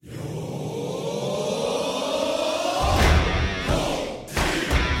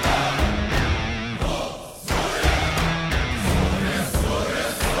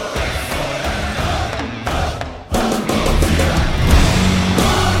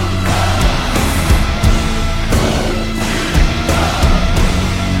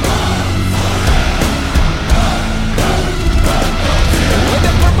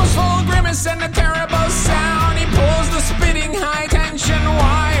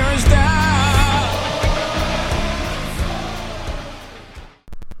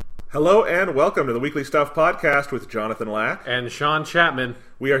Hello and welcome to the Weekly Stuff Podcast with Jonathan Lack and Sean Chapman.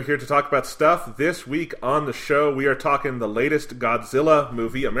 We are here to talk about stuff. This week on the show, we are talking the latest Godzilla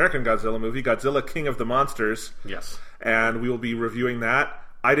movie, American Godzilla movie, Godzilla King of the Monsters. Yes. And we will be reviewing that.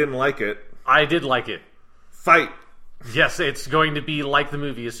 I didn't like it. I did like it. Fight. Yes, it's going to be like the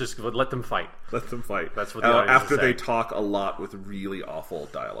movie. It's just let them fight. Let them fight. That's what the audience after is they saying. talk a lot with really awful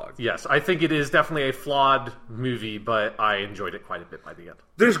dialogue. Yes, I think it is definitely a flawed movie, but I enjoyed it quite a bit by the end.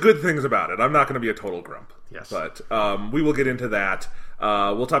 There's good things about it. I'm not going to be a total grump. Yes. But we will get into that.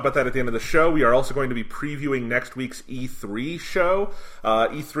 We'll talk about that at the end of the show. We are also going to be previewing next week's E3 show.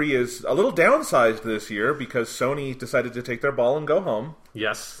 E3 is a little downsized this year because Sony decided to take their ball and go home.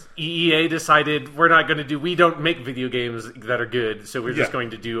 Yes. EEA decided we don't make video games that are good, so we're just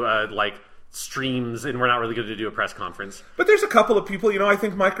going to do streams, and we're not really going to do a press conference. But there's a couple of people, I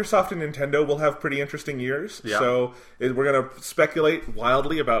think Microsoft and Nintendo will have pretty interesting years. Yeah. So we're going to speculate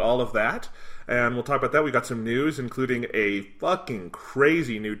wildly about all of that. And we'll talk about that. We got some news, including a fucking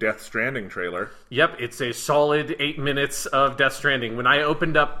crazy new Death Stranding trailer. Yep, it's a solid 8 minutes of Death Stranding. When I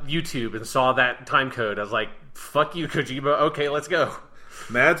opened up YouTube and saw that time code, I was like, fuck you, Kojima. Okay, let's go.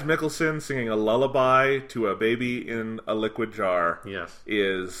 Mads Mikkelsen singing a lullaby to a baby in a liquid jar. Yes.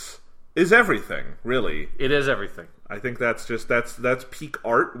 is everything, really. It is everything. I think that's peak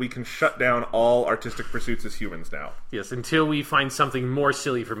art. We can shut down all artistic pursuits as humans now. Yes, until we find something more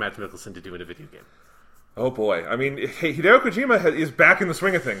silly for Mads Mikkelsen to do in a video game. Oh boy. I mean, Hideo Kojima is back in the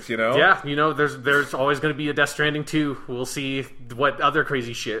swing of things, Yeah, there's always going to be a Death Stranding 2. We'll see what other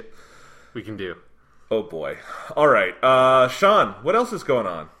crazy shit we can do. Oh boy. All right. Sean, what else is going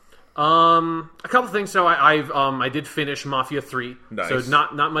on? A couple things. So I did finish Mafia 3. Nice. So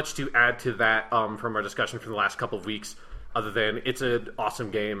not much to add to that from our discussion from the last couple of weeks, other than it's an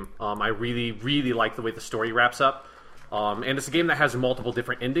awesome game. I really, really like the way the story wraps up. And it's a game that has multiple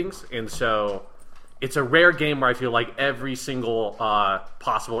different endings, and so it's a rare game where I feel like every single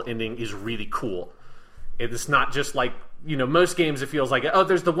possible ending is really cool. It's not just like, most games it feels like, oh,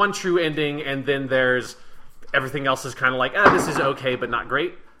 there's the one true ending, and then there's everything else is kind of like, this is okay, but not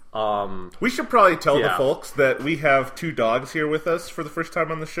great. We should probably tell the folks that we have two dogs here with us for the first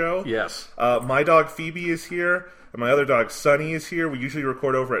time on the show. Yes. My dog Phoebe is here, and my other dog Sunny is here. We usually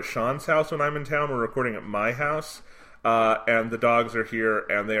record over at Sean's house when I'm in town. We're recording at my house. And the dogs are here,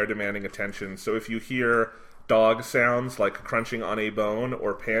 and they are demanding attention. So if you hear dog sounds like crunching on a bone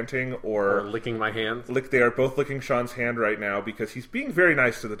or panting or licking my hand, they are both licking Sean's hand right now because he's being very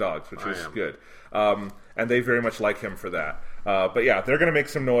nice to the dogs, which is good. And they very much like him for that. But yeah, they're going to make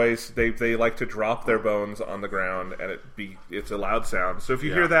some noise. They like to drop their bones on the ground, and it's a loud sound. So if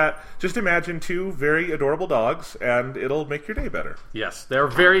you hear that, just imagine two very adorable dogs, and it'll make your day better. Yes, they're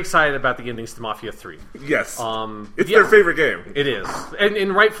very excited about the endings to Mafia 3. Yes, it's their favorite game. It is,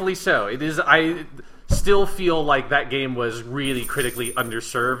 and rightfully so. It is. I still feel like that game was really critically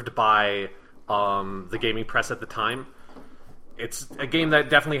underserved by the gaming press at the time. It's a game that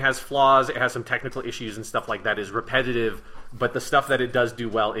definitely has flaws. It has some technical issues and stuff like that. Is repetitive, but the stuff that it does do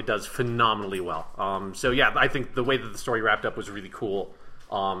well, it does phenomenally well. I think the way that the story wrapped up was really cool.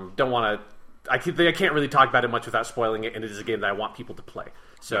 Don't want to. I can't really talk about it much without spoiling it, and it is a game that I want people to play.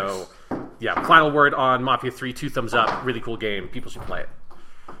 So, final word on Mafia 3, 2 thumbs up. Really cool game. People should play it.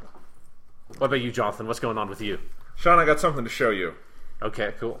 What about you, Jonathan? What's going on with you? Sean, I got something to show you.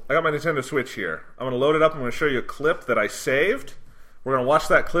 Okay, cool. I got my Nintendo Switch here. I'm going to load it up. I'm going to show you a clip that I saved. We're going to watch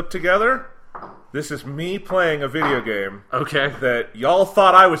that clip together. This is me playing a video game. Okay. That y'all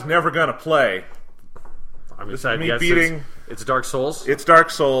thought I was never going to play. I'm this excited. is me beating... It's Dark Souls? It's Dark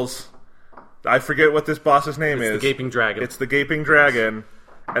Souls. I forget what this boss's name is. It's the Gaping Dragon. It's the Gaping Dragon.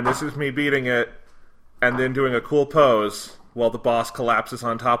 And this is me beating it and then doing a cool pose while the boss collapses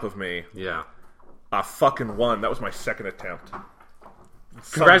on top of me. Yeah. I fucking won. That was my second attempt.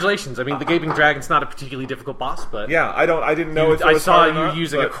 Congratulations! I mean, the Gaping Dragon's not a particularly difficult boss, but yeah, I didn't know if it was I saw hard or you not,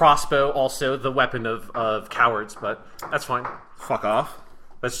 using a crossbow, also the weapon of cowards, but that's fine. Fuck off.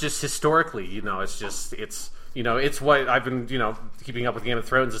 That's just historically, it's what I've been, keeping up with Game of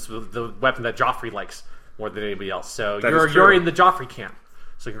Thrones. It's the weapon that Joffrey likes more than anybody else. So you're in the Joffrey camp.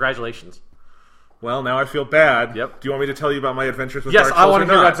 So congratulations. Well, now I feel bad. Yep. Do you want me to tell you about my adventures with Dark Souls? Yes, I want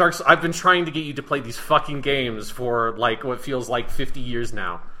to hear about Dark Souls. I've been trying to get you to play these fucking games for, what feels like 50 years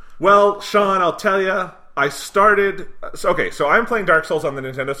now. Well, Sean, I'll tell you, I started... So I'm playing Dark Souls on the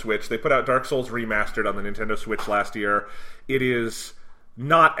Nintendo Switch. They put out Dark Souls Remastered on the Nintendo Switch last year. It is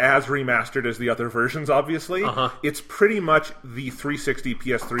not as remastered as the other versions, obviously. It's pretty much the 360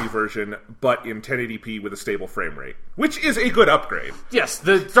 PS3 version, but in 1080p with a stable frame rate, which is a good upgrade. Yes,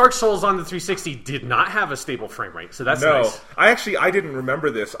 the Dark Souls on the 360 did not have a stable frame rate, so that's nice. I didn't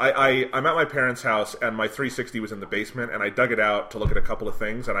remember this. I'm at my parents' house, and my 360 was in the basement, and I dug it out to look at a couple of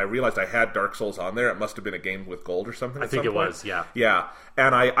things, and I realized I had Dark Souls on there. It must have been a game with gold or something. I think it was, yeah. Yeah,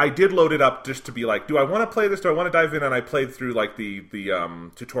 and I did load it up just to be like, do I want to play this? Do I want to dive in? And I played through like the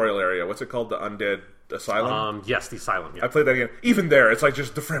tutorial area. What's it called? The Undead Asylum? Yes, the Asylum, yeah. I played that again. Even there, it's like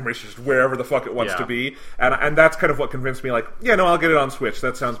just the frame rate's just wherever the fuck it wants to be. And that's kind of what convinced me, like, yeah, no, I'll get it on Switch.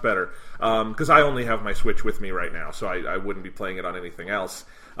 That sounds better. Because I only have my Switch with me right now, so I wouldn't be playing it on anything else.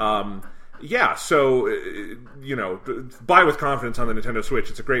 Yeah, so, buy with confidence on the Nintendo Switch.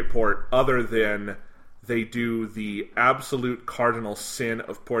 It's a great port, other than they do the absolute cardinal sin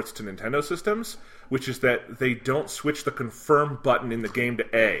of ports to Nintendo systems, which is that they don't switch the confirm button in the game to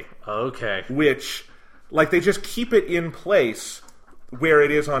A. Okay. Which, like, they just keep it in place where it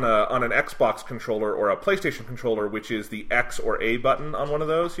is on an Xbox controller or a PlayStation controller, which is the X or A button on one of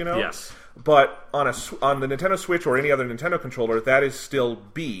those, Yes. But on the Nintendo Switch or any other Nintendo controller, that is still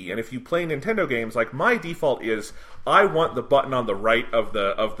B. And if you play Nintendo games, like, my default is I want the button on the right of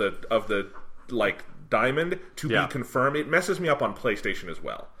the like diamond to be confirmed. It messes me up on PlayStation as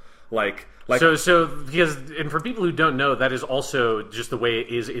well. So because, and for people who don't know, that is also just the way it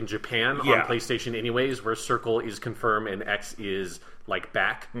is in Japan on PlayStation anyways, where circle is confirm and X is like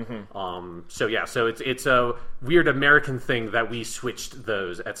back. So it's a weird American thing that we switched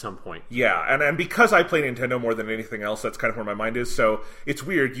those at some point. Yeah, and because I play Nintendo more than anything else, that's kind of where my mind is. So it's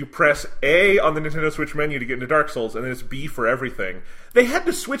weird. You press A on the Nintendo Switch menu to get into Dark Souls, and then it's B for everything. They had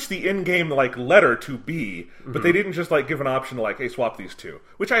to switch the in-game letter to B, but they didn't just give an option to hey, swap these two,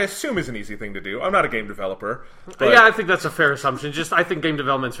 which I assume is an easy thing to do. I'm not a game developer. But... Yeah, I think that's a fair assumption. I think game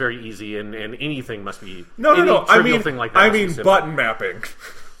development's very easy, and anything must be no. Thing like that I mean button mapping.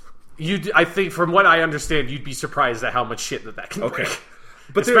 I think, from what I understand, you'd be surprised at how much shit that can break.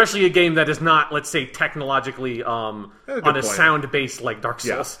 But especially a game that is not, let's say, technologically on a sound base like Dark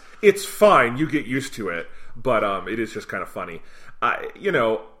Souls. Yeah. It's fine. You get used to it, but it is just kind of funny. So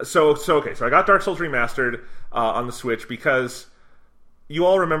I got Dark Souls Remastered on the Switch because you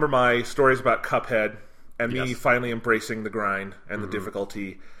all remember my stories about Cuphead and me finally embracing the grind and the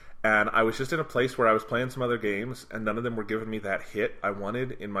difficulty. And I was just in a place where I was playing some other games, and none of them were giving me that hit I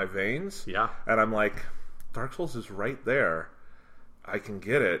wanted in my veins. Yeah. And I'm like, Dark Souls is right there. I can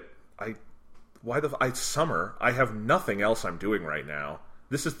get it. It's summer. I have nothing else I'm doing right now.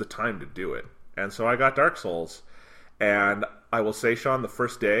 This is the time to do it. And so I got Dark Souls. And I will say, Sean, the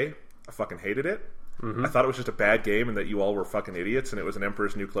first day, I fucking hated it. I thought it was just a bad game and that you all were fucking idiots and it was an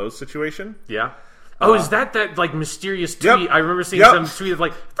Emperor's New Clothes situation. Yeah. Oh, is that mysterious tweet? Yep. I remember seeing some tweet of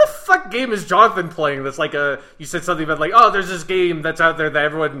what the fuck game is Jonathan playing? That's you said something about there's this game that's out there that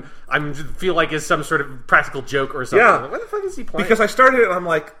everyone feel like is some sort of practical joke or something. Yeah. What the fuck is he playing? Because I started it and I'm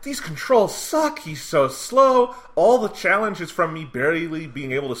like, these controls suck. He's so slow. All the challenge is from me barely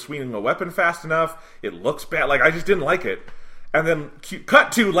being able to swing a weapon fast enough. It looks bad. I just didn't like it. And then,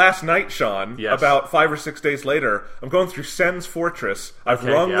 cut to last night, Sean, about 5 or 6 days later, I'm going through Sen's Fortress. I've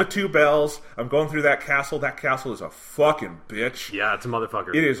rung the 2 bells. I'm going through that castle. That castle is a fucking bitch. Yeah, it's a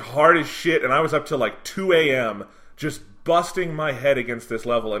motherfucker. It is hard as shit, and I was up till 2 a.m. just busting my head against this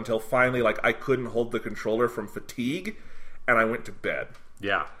level until finally, I couldn't hold the controller from fatigue, and I went to bed.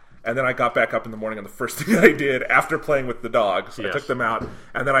 Yeah. And then I got back up in the morning, and the first thing I did after playing with the dogs, I took them out,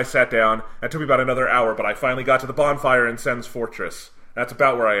 and then I sat down. It took me about another hour, but I finally got to the bonfire in Sen's Fortress. That's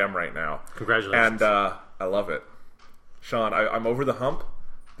about where I am right now. Congratulations. And I love it. Sean, I'm over the hump.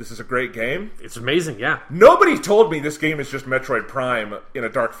 This is a great game. It's amazing, yeah. Nobody told me this game is just Metroid Prime in a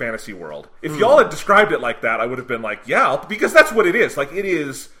dark fantasy world. If y'all had described it like that, I would have been like, yeah, because that's what it is. It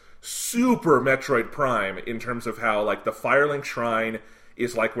is super Metroid Prime in terms of how, the Firelink Shrine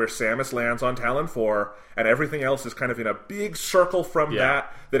is where Samus lands on Talon 4, and everything else is kind of in a big circle from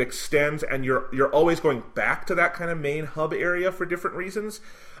that extends, and you're always going back to that kind of main hub area for different reasons.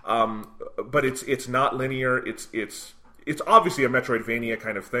 But it's not linear. It's obviously a Metroidvania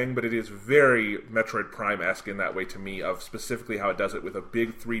kind of thing, but it is very Metroid Prime-esque in that way to me, of specifically how it does it with a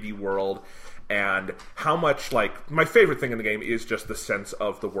big 3D world, and how much, my favorite thing in the game is just the sense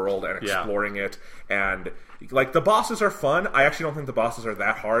of the world and exploring it, and the bosses are fun. I actually don't think the bosses are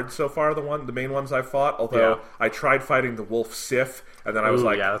that hard so far, the main ones I've fought, although I tried fighting the Wolf Sif, and then I was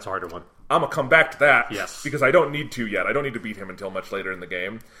yeah, that's a harder one. I'm gonna come back to that, yes, because I don't need to yet. I don't need to beat him until much later in the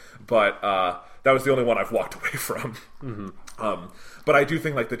game, but that was the only one I've walked away from. But I do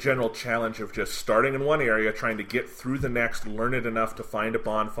think like the general challenge of just starting in one area, trying to get through the next, learn it enough to find a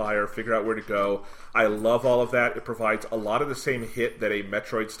bonfire, figure out where to go. I love all of that. It provides a lot of the same hit that a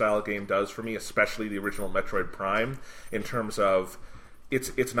Metroid-style game does for me, especially the original Metroid Prime, in terms of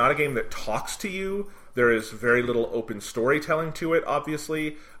it's not a game that talks to you. There is very little open storytelling to it,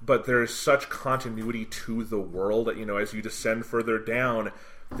 obviously, but there's such continuity to the world that, as you descend further down,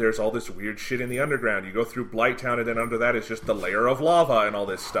 there's all this weird shit in the underground. You go through Blighttown, and then under that is just the layer of lava and all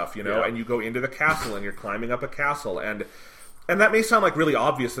this stuff, Yeah. And you go into the castle, and you're climbing up a castle, and that may sound like really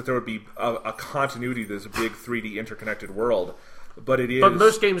obvious that there would be a continuity to this big 3D interconnected world, but it is. But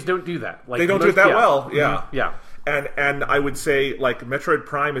most games don't do that. They don't do it that well, yeah. Mm-hmm. Yeah. And I would say, like, Metroid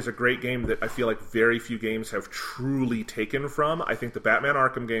Prime is a great game that I feel like very few games have truly taken from. I think the Batman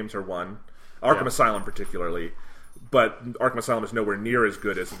Arkham games are one. Arkham Asylum particularly. But Arkham Asylum is nowhere near as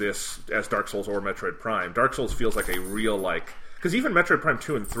good as Dark Souls or Metroid Prime. Dark Souls feels like a real, like... Because even Metroid Prime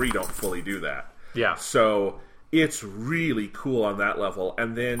 2 and 3 don't fully do that. Yeah. So it's really cool on that level.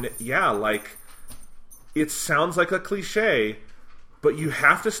 And then, it sounds like a cliche, but you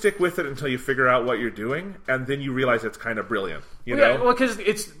have to stick with it until you figure out what you're doing, and then you realize it's kind of brilliant, you know? Yeah, well, because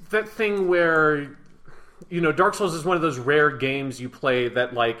it's that thing where, Dark Souls is one of those rare games you play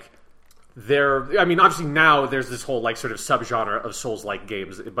that, obviously now there's this whole, sort of subgenre of Souls-like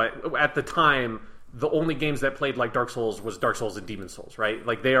games, but at the time, the only games that played like Dark Souls was Dark Souls and Demon Souls, right?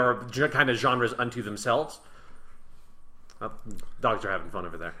 Like, they are kind of genres unto themselves. Dogs are having fun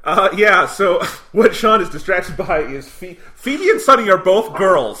over there. Yeah, so what Sean is distracted by is Phoebe and Sunny are both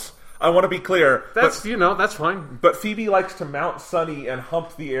girls. I want to be clear. That's fine. But Phoebe likes to mount Sunny and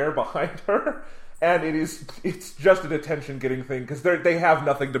hump the air behind her, and it's just an attention-getting thing, because they have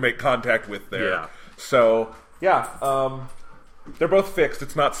nothing to make contact with there. Yeah. So, they're both fixed.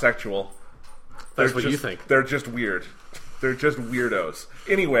 It's not sexual. That's what you think. They're just weird. They're just weirdos.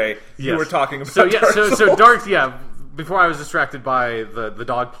 Anyway, you were talking about Dark Souls. So Dark, before I was distracted by the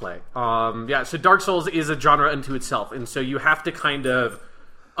dog play. So Dark Souls is a genre unto itself, and so you have to kind of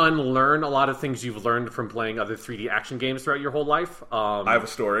unlearn a lot of things you've learned from playing other 3D action games throughout your whole life. I have a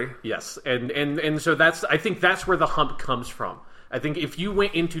story. Yes, and so I think that's where the hump comes from. I think if you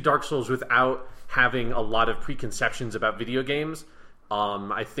went into Dark Souls without having a lot of preconceptions about video games,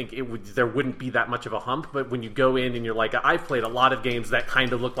 I think there wouldn't be that much of a hump. But when you go in and you're like, I've played a lot of games that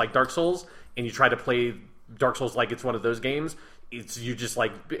kind of look like Dark Souls, and you try to play Dark Souls like it's one of those games, this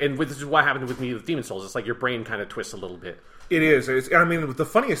is what happened with me with Demon Souls. It's like your brain kind of twists a little bit. It is. The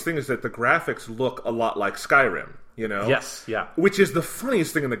funniest thing is that the graphics look a lot like Skyrim, Yes, yeah. Which is the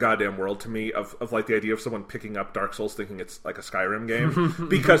funniest thing in the goddamn world to me, of like the idea of someone picking up Dark Souls thinking it's like a Skyrim game,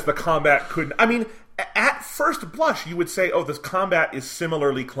 because the combat couldn't... at first blush, you would say, this combat is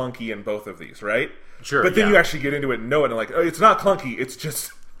similarly clunky in both of these, right? Sure, But then you actually get into it and know it, and it's not clunky, it's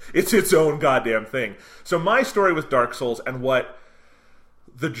just... It's its own goddamn thing. So my story with Dark Souls, and what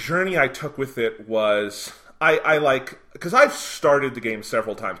the journey I took with it was... because I've started the game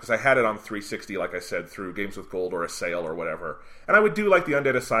several times, because I had it on 360, like I said, through Games with Gold or a sale or whatever. And I would do, the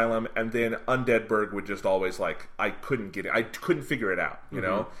Undead Asylum, and then Undeadburg would just always, I couldn't get it. I couldn't figure it out, you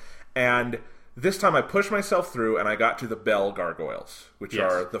know? And this time I pushed myself through, and I got to the Bell Gargoyles, which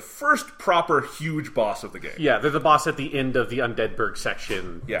are the first proper huge boss of the game. Yeah, they're the boss at the end of the Undeadburg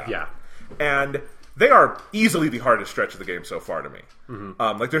section. Yeah. And... they are easily the hardest stretch of the game so far to me.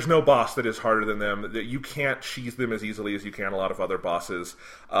 Mm-hmm. There's no boss that is harder than them. You can't cheese them as easily as you can a lot of other bosses.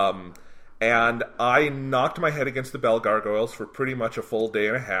 And I knocked my head against the Bell Gargoyles for pretty much a full day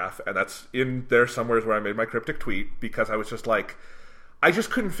and a half, and that's in there somewhere where I made my cryptic tweet, because I was just I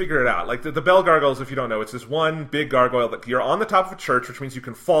just couldn't figure it out. The Bell Gargoyles, if you don't know, it's this one big gargoyle that you're on the top of a church, which means you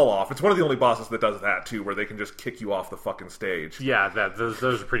can fall off. It's one of the only bosses that does that, too, where they can just kick you off the fucking stage. Yeah, those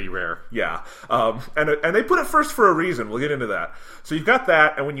are pretty rare. Yeah. And they put it first for a reason. We'll get into that. So you've got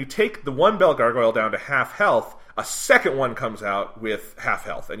that, and when you take the one Bell Gargoyle down to half health, a second one comes out with half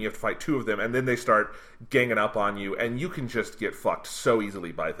health, and you have to fight two of them, and then they start ganging up on you, and you can just get fucked so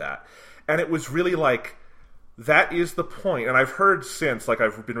easily by that. And it was really that is the point, and I've heard since,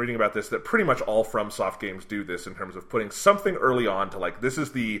 I've been reading about this, that pretty much all FromSoft games do this in terms of putting something early on to, this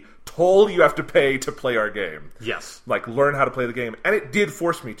is the toll you have to pay to play our game. Yes. Learn how to play the game. And it did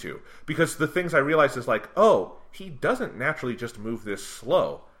force me to, because the things I realized is he doesn't naturally just move this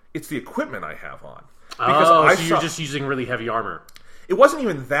slow. It's the equipment I have on. Because so you're just using really heavy armor. it wasn't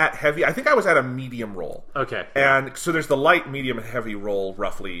even that heavy. I think I was at a medium roll. Okay. And so there's the light, medium, and heavy roll,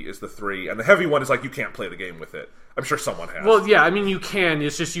 roughly, is the 3. And the heavy one is like, you can't play the game with it. I'm sure someone has. Well, yeah, I mean, you can.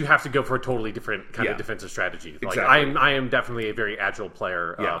 It's just you have to go for a totally different kind of defensive strategy. Like, exactly. I am definitely a very agile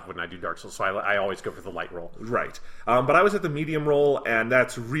player when I do Dark Souls, so I always go for the light roll. Right. But I was at the medium roll, and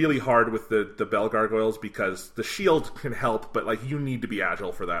that's really hard with the bell gargoyles because the shield can help, but like you need to be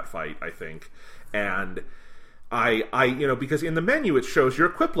agile for that fight, I think. And I because in the menu it shows your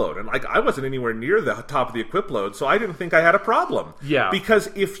equip load, and like I wasn't anywhere near the top of the equip load, so I didn't think I had a problem. Yeah. Because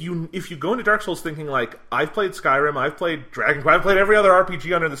if you go into Dark Souls thinking like, I've played Skyrim, I've played Dragon Quest, I've played every other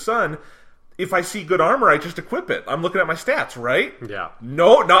RPG under the sun, if I see good armor, I just equip it. I'm looking at my stats, right? Yeah.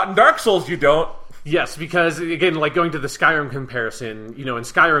 No, not in Dark Souls, you don't. Yes, because, again, like going to the Skyrim comparison, in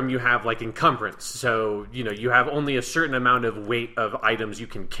Skyrim you have, like, encumbrance. So, you have only a certain amount of weight of items you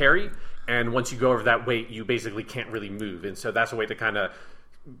can carry, and once you go over that weight, you basically can't really move. And so that's a way to kind of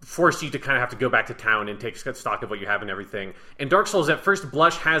force you to kind of have to go back to town and take stock of what you have and everything. And Dark Souls, at first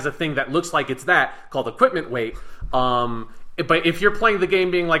blush, has a thing that looks like it's that, called equipment weight. But if you're playing the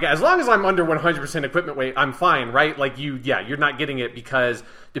game being like, as long as I'm under 100% equipment weight, I'm fine, right? Like, you're not getting it because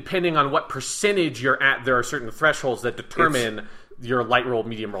depending on what percentage you're at, there are certain thresholds that determine your light roll,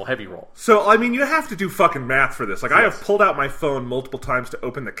 medium roll, heavy roll. So, I mean, you have to do fucking math for this. Like, I have pulled out my phone multiple times to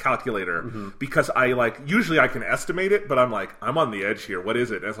open the calculator because usually I can estimate it, but I'm like, I'm on the edge here. What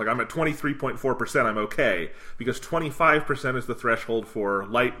is it? And it's like, I'm at 23.4%. I'm okay. Because 25% is the threshold for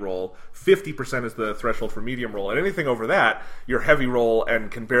light roll, 50% is the threshold for medium roll, and anything over that, you're heavy roll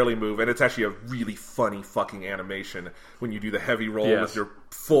and can barely move. And it's actually a really funny fucking animation when you do the heavy roll with your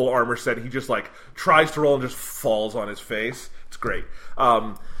full armor set. He just, like, tries to roll and just falls on his face. It's great.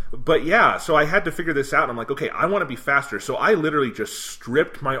 But yeah, so I had to figure this out, and I'm like, okay, I want to be faster. So I literally just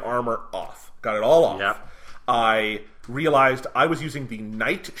stripped my armor off. Got it all off. Yep. I realized I was using the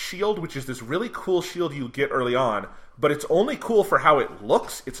Knight Shield, which is this really cool shield you get early on, but it's only cool for how it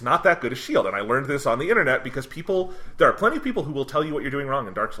looks. It's not that good a shield. And I learned this on the internet because there are plenty of people who will tell you what you're doing wrong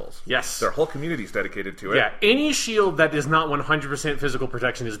in Dark Souls. Yes. There are whole communities dedicated to it. Yeah, any shield that is not 100% physical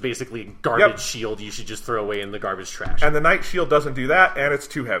protection is basically a garbage shield you should just throw away in the garbage trash. And the Knight Shield doesn't do that, and it's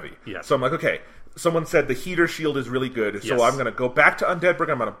too heavy. Yes. So I'm like, okay, someone said the heater shield is really good, so I'm going to go back to Undeadburg,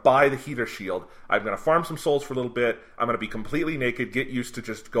 I'm going to buy the heater shield, I'm going to farm some souls for a little bit, I'm going to be completely naked, get used to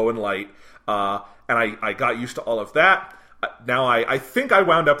just going light, and I got used to all of that. Now I think I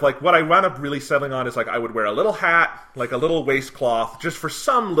wound up, like, what I wound up really settling on is, like, I would wear a little hat, like a little waistcloth, just for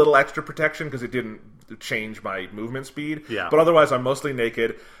some little extra protection, because it didn't change my movement speed. Yeah. But otherwise, I'm mostly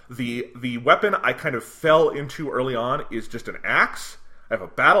naked. The weapon I kind of fell into early on is just an axe. I have a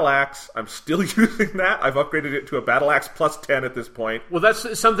battle axe. I'm still using that. I've upgraded it to a battle axe plus 10 at this point. Well,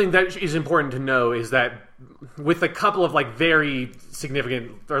 that's something that is important to know, is that with a couple of, like, very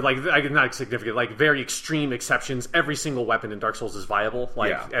significant, or, like, not significant, like, very extreme exceptions, every single weapon in Dark Souls is viable.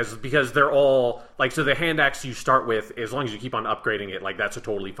 Like, because they're all, like, so the hand axe you start with, as long as you keep on upgrading it, like, that's a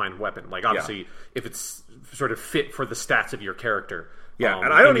totally fine weapon. Like, obviously, if it's sort of fit for the stats of your character. Yeah,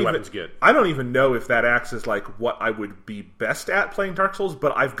 and I don't even know if that axe is like what I would be best at playing Dark Souls,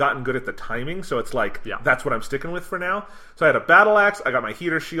 but I've gotten good at the timing, so it's like that's what I'm sticking with for now. So I had a battle axe, I got my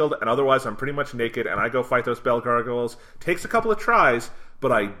heater shield, and otherwise I'm pretty much naked, and I go fight those bell gargoyles. Takes a couple of tries,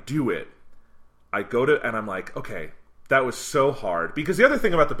 but I do it. I go to, and I'm like, okay, that was so hard. Because the other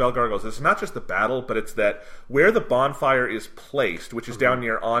thing about the bell gargoyles is it's not just the battle, but it's that where the bonfire is placed, which is down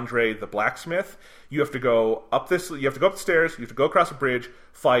near Andre the blacksmith, you have to go up the stairs, you have to go across a bridge,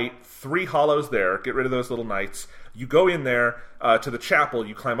 fight 3 hollows there, get rid of those little knights. You go in there to the chapel,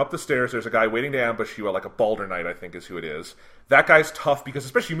 you climb up the stairs, there's a guy waiting to ambush you, like a Balder Knight, I think is who it is. That guy's tough because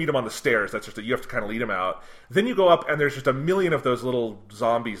especially you meet him on the stairs, that's just you have to kind of lead him out. Then you go up and there's just a million of those little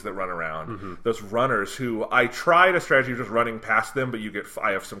zombies that run around, those runners who I tried a strategy of just running past them, but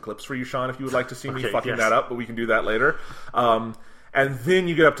I have some clips for you, Sean, if you would like to see me fucking that up, but we can do that later. And then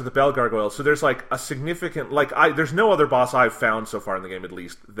you get up to the bell gargoyles. So there's like a significant, there's no other boss I've found so far in the game, at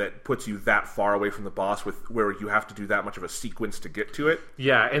least, that puts you that far away from the boss where you have to do that much of a sequence to get to it.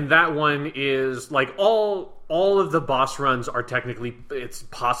 Yeah, and that one is like all of the boss runs are technically, it's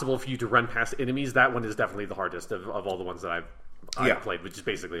possible for you to run past enemies. That one is definitely the hardest of all the ones that I've played, which is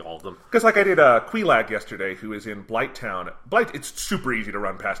basically all of them. Because like I did Queelag yesterday, who is in Blighttown. It's super easy to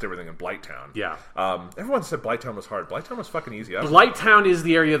run past everything in Blighttown. Yeah. Everyone said Blighttown was hard. Blighttown was fucking easy. Blighttown is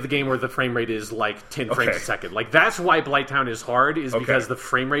the area of the game where the frame rate is like 10 frames a second. Like, that's why Blighttown is hard, is because the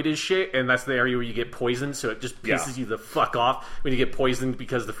frame rate is shit, and that's the area where you get poisoned, so it just pisses you the fuck off when you get poisoned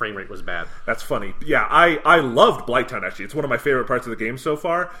because the frame rate was bad. That's funny. Yeah, I loved Blighttown, actually. It's one of my favorite parts of the game so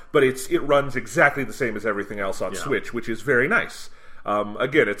far, but it runs exactly the same as everything else on Switch, which is very nice.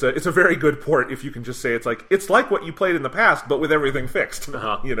 Again, it's a very good port if you can just say it's like what you played in the past, but with everything fixed.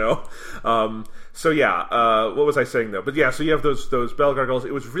 You know. So yeah, what was I saying though? But yeah, so you have those bell gargoyles.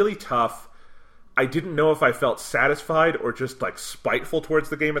 It was really tough. I didn't know if I felt satisfied or just like spiteful towards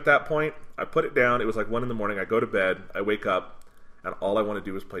the game at that point. I put it down. It was like 1 a.m. I go to bed. I wake up, and all I want to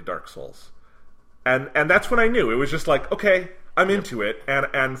do is play Dark Souls. And that's when I knew. It was just like, okay, I'm into it.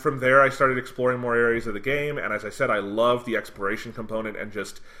 And from there, I started exploring more areas of the game. And as I said, I love the exploration component and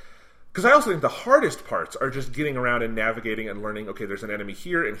just... Because I also think the hardest parts are just getting around and navigating and learning, okay, there's an enemy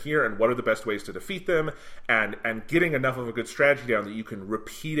here, and what are the best ways to defeat them, and getting enough of a good strategy down that you can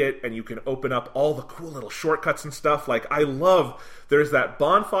repeat it, and you can open up all the cool little shortcuts and stuff. Like, I love... There's that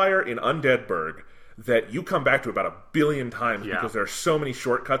bonfire in Undeadburg that you come back to about 1 billion times because there are so many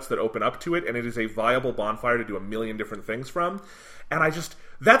shortcuts that open up to it, and it is a viable bonfire to do 1 million different things from. And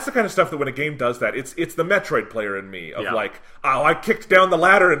that's the kind of stuff that when a game does that, it's the Metroid player in me of like, oh, I kicked down the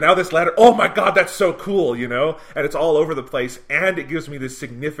ladder and now this ladder, oh my god, that's so cool, you know? And it's all over the place, and it gives me this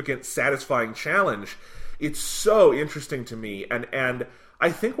significant, satisfying challenge. It's so interesting to me, and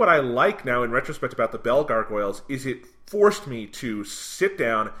I think what I like now in retrospect about the Bell Gargoyles is it forced me to sit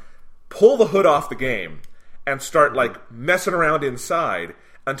down, pull the hood off the game, and start like messing around inside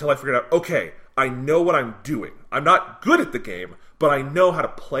until I figured out, okay, I know what I'm doing. I'm not good at the game, but I know how to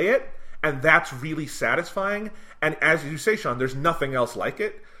play it, and that's really satisfying. And as you say, Sean, there's nothing else like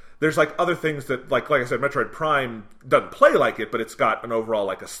it. There's like other things that, like I said, Metroid Prime doesn't play like it, but it's got an overall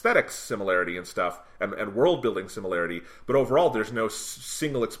like aesthetics similarity and stuff, and world building similarity. But overall, there's no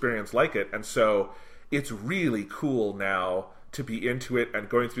single experience like it, and so it's really cool now to be into it and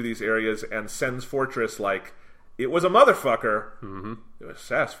going through these areas. And Sen's Fortress, like, it was a motherfucker. It was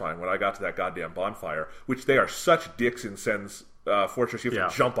satisfying when I got to that goddamn bonfire, which they are such dicks in Sen's Fortress. You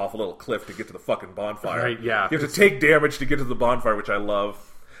have to jump off a little cliff to get to the fucking bonfire. Right, yeah. You have to take damage to get to the bonfire, which I love.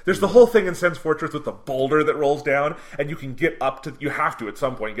 There's the whole thing in Sen's Fortress with the boulder that rolls down, and you can get up to... You have to, at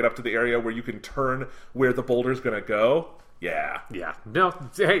some point, get up to the area where you can turn where the boulder's going to go. Yeah. Yeah. No,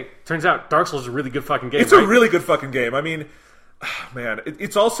 hey, turns out Dark Souls is a really good fucking game, It's a really good fucking game. I mean, man,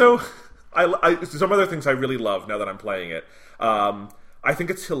 it's also... some other things I really love now that I'm playing it. I think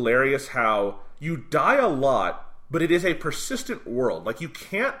it's hilarious how you die a lot, but it is a persistent world. Like, you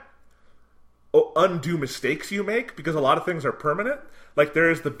can't undo mistakes you make because a lot of things are permanent. Like,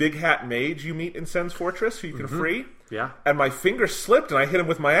 there is the big hat mage you meet in Sen's Fortress who you can free. Yeah. And my finger slipped and I hit him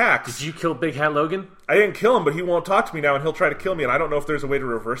with my axe. Did you kill Big Hat Logan? I didn't kill him, but he won't talk to me now and he'll try to kill me, and I don't know if there's a way to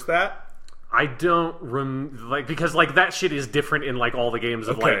reverse that. I don't because like that shit is different in like all the games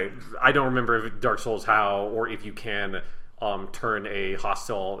of like I don't remember if Dark Souls how or if you can turn a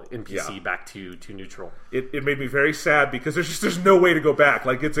hostile NPC back to neutral. It made me very sad because there's no way to go back.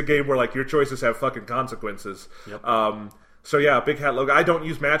 Like, it's a game where like your choices have fucking consequences. Yep. So yeah, Big Hat Logan. I don't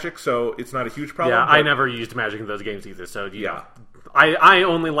use magic, so it's not a huge problem. Yeah, I never used magic in those games either. So yeah. I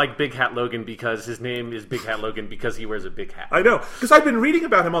only like Big Hat Logan because his name is Big Hat Logan because he wears a big hat. I know, because I've been reading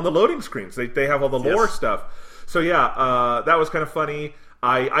about him on the loading screens. They have all the lore stuff. So yeah, that was kind of funny.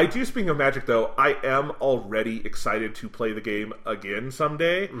 I do, speaking of magic though, I am already excited to play the game again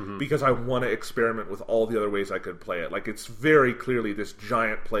someday because I want to experiment with all the other ways I could play it. Like, it's very clearly this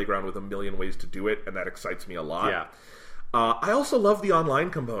giant playground with 1 million ways to do it, and that excites me a lot. Yeah. I also love the online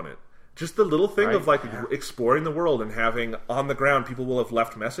component. Just the little thing of like exploring the world and having on the ground people will have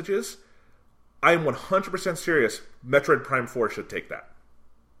left messages. I am 100% serious. Metroid Prime 4 should take that.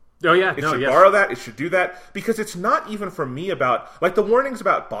 Oh yeah, it should borrow that. It should do that because it's not even for me about like the warnings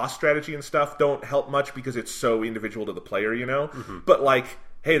about boss strategy and stuff don't help much because it's so individual to the player, you know. But like,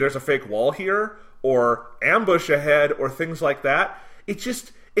 hey, there's a fake wall here, or ambush ahead, or things like that.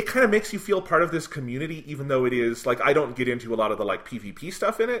 It kind of makes you feel part of this community, even though it is like I don't get into a lot of the like PvP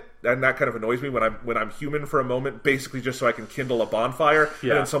stuff in it, and that kind of annoys me when I'm human for a moment, basically just so I can kindle a bonfire,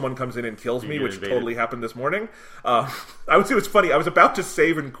 and then someone comes in and kills me, which totally happened this morning. I would say it was funny. I was about to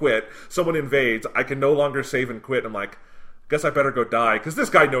save and quit. Someone invades. I can no longer save and quit. I'm like, guess I better go die because this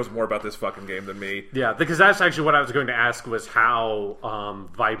guy knows more about this fucking game than me. Yeah, because that's actually what I was going to ask was how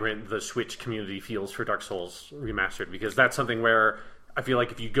vibrant the Switch community feels for Dark Souls Remastered, because that's something where I feel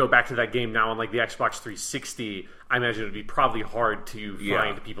like if you go back to that game now on like the Xbox 360, I imagine it would be probably hard to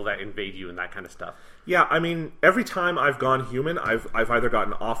find people that invade you and that kind of stuff. Yeah, I mean, every time I've gone human, I've either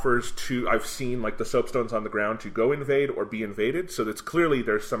gotten offers to, I've seen like the soapstones on the ground to go invade or be invaded. So that's clearly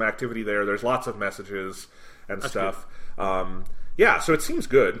there's some activity there. There's lots of messages and stuff. Yeah, so it seems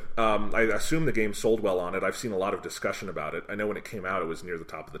good. I assume the game sold well on it. I've seen a lot of discussion about it. I know when it came out, it was near the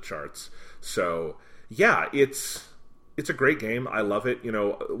top of the charts. So yeah, it's a great game. I love it. You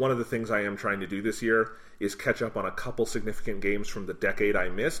know, one of the things I am trying to do this year is catch up on a couple significant games from the decade I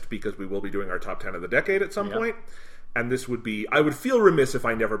missed, because we will be doing our top 10 of the decade at some point. And this would be... I would feel remiss if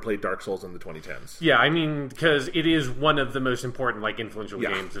I never played Dark Souls in the 2010s. Yeah, I mean, because it is one of the most important, like, influential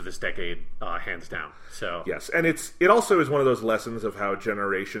games of this decade, hands down. So yes, and it also is one of those lessons of how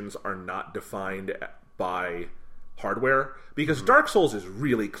generations are not defined by hardware. Because Dark Souls is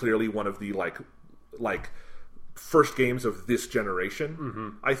really clearly one of the, like first games of this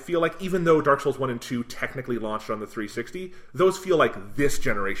generation. I feel like, even though Dark Souls 1 and 2 technically launched on the 360, those feel like this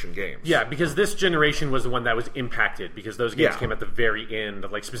generation games. Yeah, because this generation was the one that was impacted, because those games came at the very end,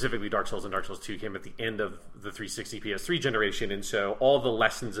 like specifically Dark Souls and Dark Souls 2 came at the end of the 360 PS3 generation, and so all the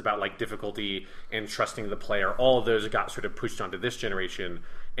lessons about like difficulty and trusting the player, all of those got sort of pushed onto this generation,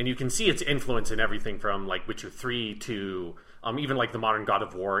 and you can see its influence in everything from like Witcher 3 to even like the modern God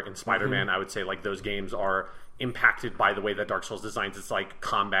of War and Spider-Man. I would say like those games are impacted by the way that Dark Souls designs its like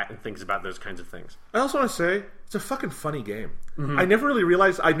combat and thinks about those kinds of things. I also want to say it's a fucking funny game. I never really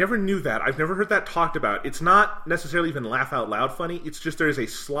realized, I never knew that. I've never heard that talked about. It's not necessarily even laugh out loud funny. It's just there's a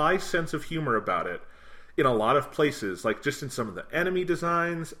sly sense of humor about it in a lot of places, like just in some of the enemy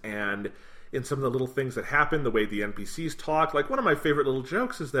designs and in some of the little things that happen, the way the NPCs talk. Like one of my favorite little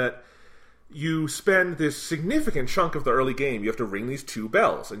jokes is that you spend this significant chunk of the early game, you have to ring these 2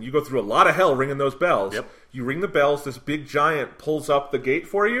 bells, and you go through a lot of hell ringing those bells. You ring the bells, this big giant pulls up the gate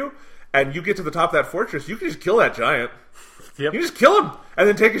for you, and you get to the top of that fortress, you can just kill that giant. You just kill him, and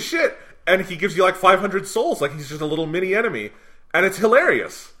then take a shit, and he gives you like 500 souls, like he's just a little mini enemy, and it's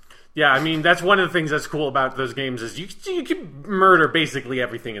hilarious. Yeah, I mean, that's one of the things that's cool about those games, is you can murder basically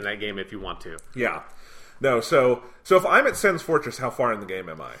everything in that game if you want to. Yeah. No, so if I'm at Sen's Fortress, how far in the game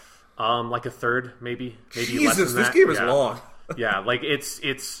am I? Like a third, maybe Jesus, less than that. This game is long. Yeah, like it's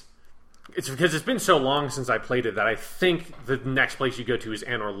because it's been so long since I played it that I think the next place you go to is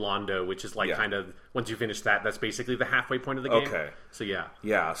Anor Londo, which is like kind of, once you finish that, that's basically the halfway point of the game. Okay. So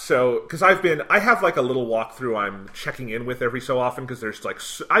yeah. So because I have like a little walkthrough I'm checking in with every so often, because there's like,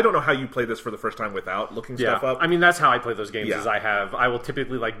 I don't know how you play this for the first time without looking stuff up. I mean, that's how I play those games. Is I will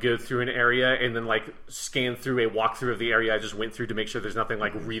typically like go through an area and then like scan through a walkthrough of the area I just went through to make sure there's nothing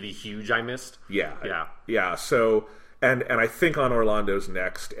like really huge I missed. Yeah. So. And I think on Orlando's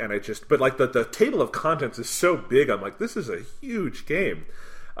next, and but like the table of contents is so big, I'm like, this is a huge game.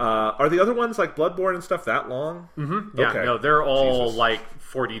 Are the other ones like Bloodborne and stuff that long? Yeah, okay. No, they're all like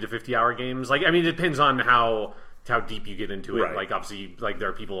 40 to 50 hour games. Like, I mean, it depends on how deep you get into it. Right. Like, obviously, like there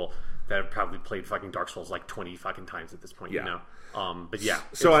are people that have probably played fucking Dark Souls like 20 fucking times at this point. You know, but yeah.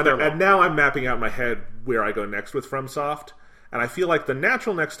 So and now I'm mapping out in my head where I go next with FromSoft, and I feel like the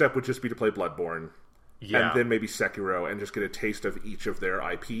natural next step would just be to play Bloodborne. And then maybe Sekiro, and just get a taste of each of their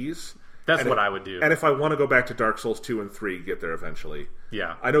IPs. That's what I would do. And if I want to go back to Dark Souls 2 and 3, get there eventually.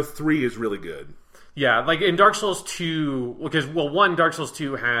 Yeah. I know 3 is really good. Yeah, like in Dark Souls 2, because, Dark Souls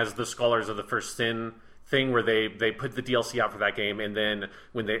 2 has the Scholars of the First Sin thing where they put the DLC out for that game, and then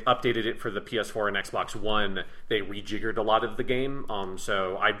when they updated it for the PS4 and Xbox One, they rejiggered a lot of the game.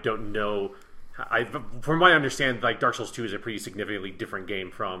 So I don't know... from what I understand, like Dark Souls 2 is a pretty significantly different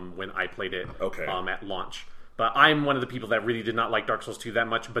game from when I played it at launch. But I'm one of the people that really did not like Dark Souls 2 that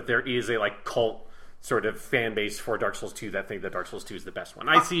much, but there is a like cult sort of fan base for Dark Souls 2 that think that Dark Souls 2 is the best one.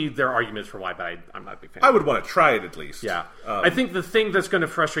 I see their arguments for why, but I'm not a big fan. I would want to try it at least. Yeah. I think the thing that's going to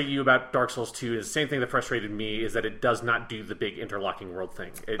frustrate you about Dark Souls 2 is the same thing that frustrated me, is that it does not do the big interlocking world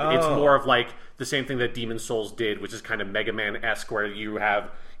thing. It's more of like the same thing that Demon's Souls did, which is kind of Mega Man-esque, where you have...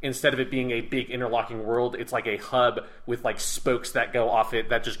 Instead of it being a big interlocking world, it's like a hub with like spokes that go off it,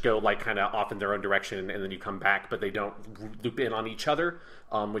 that just go like kind of off in their own direction, and then you come back, but they don't loop in on each other,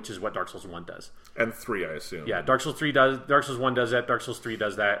 which is what Dark Souls 1 does. And 3, I assume. Yeah, Dark Souls 1 does that, Dark Souls 3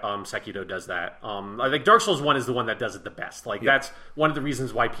 does that, Sekiro does that. I think Dark Souls 1 is the one that does it the best. Like, that's one of the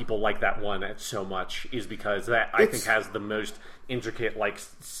reasons why people like that one so much, is because that, I think, has the most intricate, like,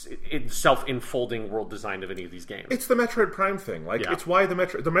 self-enfolding world design of any of these games. It's the Metroid Prime thing. Like, it's why the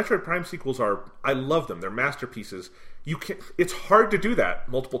Metroid Prime sequels are... I love them. They're masterpieces. It's hard to do that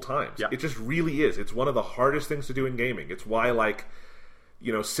multiple times. Yeah. It just really is. It's one of the hardest things to do in gaming. It's why, like...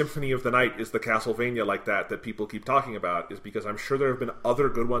 Symphony of the Night is the Castlevania like that people keep talking about, is because I'm sure there have been other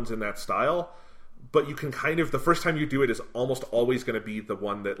good ones in that style, but you can kind of, the first time you do it is almost always going to be the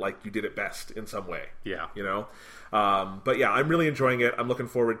one that, like, you did it best in some way. Yeah. But yeah, I'm really enjoying it. I'm looking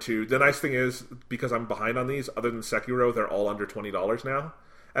forward to, the nice thing is, because I'm behind on these, other than Sekiro, they're all under $20 now.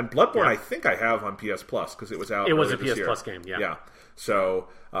 And Bloodborne, I think I have on PS Plus because it was out. It was a this PS year. Plus game, Yeah. So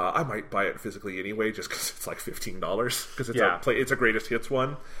I might buy it physically anyway, just because it's like $15 because it's a greatest hits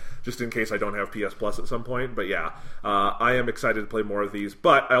one, just in case I don't have PS Plus at some point. But yeah, I am excited to play more of these.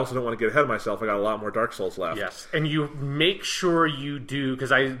 But I also don't want to get ahead of myself. I got a lot more Dark Souls left. Yes, and you make sure you do,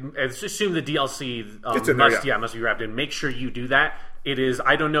 because I assume the DLC must be wrapped in. Make sure you do that. It is.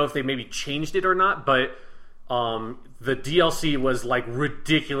 I don't know if they maybe changed it or not, but the DLC was like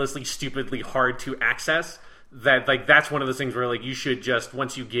ridiculously, stupidly hard to access. That's one of those things where like you should just,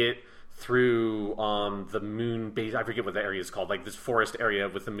 once you get through the moon base, I forget what the area is called, like this forest area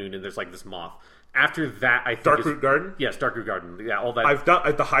with the moon, and there's like this moth. After that, I think Darkroot Garden. Yes, Darkroot Garden. Yeah, all that. I've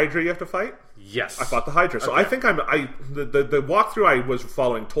done the Hydra you have to fight. Yes, I fought the Hydra. So okay. I think the walkthrough I was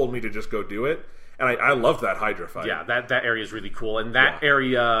following told me to just go do it, and I loved that Hydra fight. Yeah, that area is really cool, and that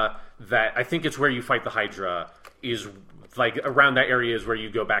area that I think it's where you fight the Hydra is. Like, around that area is where you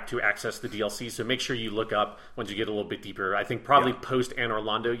go back to access the DLC, so make sure you look up once you get a little bit deeper. I think probably post Anne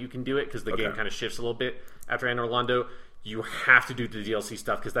Orlando you can do it, because the game kind of shifts a little bit after Anne Orlando. You have to do the DLC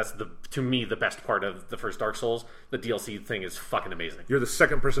stuff, because that's, to me, the best part of the first Dark Souls. The DLC thing is fucking amazing. You're the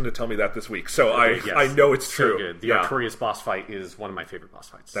second person to tell me that this week, so I know it's true. So good. The Artorias boss fight is one of my favorite boss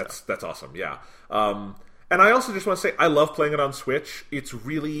fights. That's awesome, yeah. And I also just want to say, I love playing it on Switch. It's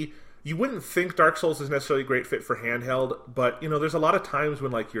really... You wouldn't think Dark Souls is necessarily a great fit for handheld, but, you know, there's a lot of times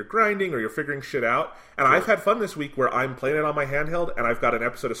when, like, you're grinding or you're figuring shit out, and I've had fun this week where I'm playing it on my handheld, and I've got an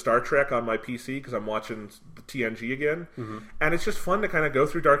episode of Star Trek on my PC because I'm watching the TNG again, and it's just fun to kind of go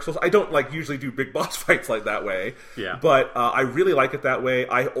through Dark Souls. I don't, like, usually do big boss fights like that way, but I really like it that way.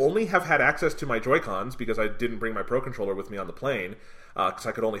 I only have had access to my Joy-Cons because I didn't bring my Pro Controller with me on the plane, because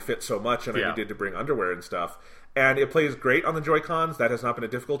I could only fit so much, and I needed to bring underwear and stuff. And it plays great on the Joy-Cons. That has not been a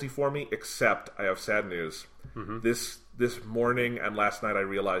difficulty for me, except I have sad news. This morning and last night I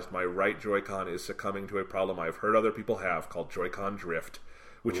realized my right Joy-Con is succumbing to a problem I've heard other people have called Joy-Con drift,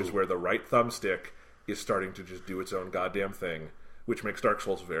 which is where the right thumbstick is starting to just do its own goddamn thing, which makes Dark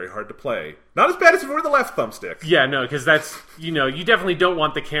Souls very hard to play. Not as bad as if it were the left thumbstick. Yeah, no, because that's, you know, you definitely don't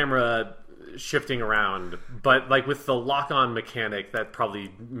want the camera shifting around, but like with the lock-on mechanic, that probably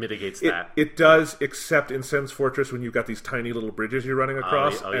mitigates that. It does, except in Sen's Fortress when you've got these tiny little bridges you're running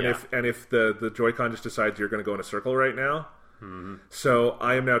across, if the Joy-Con just decides you're going to go in a circle right now. So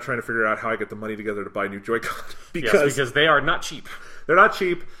I am now trying to figure out how I get the money together to buy new Joy-Con because they are not cheap. They're not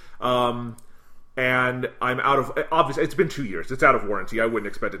cheap. And I'm out of... Obviously, it's been 2 years. It's out of warranty. I wouldn't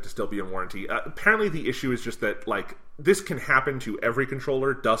expect it to still be in warranty. Apparently, the issue is just that, like, this can happen to every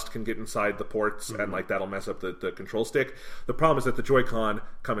controller. Dust can get inside the ports, and, like, that'll mess up the control stick. The problem is that the Joy-Con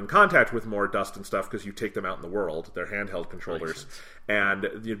come in contact with more dust and stuff because you take them out in the world. They're handheld controllers. And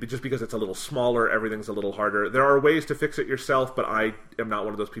just because it's a little smaller, everything's a little harder. There are ways to fix it yourself, but I am not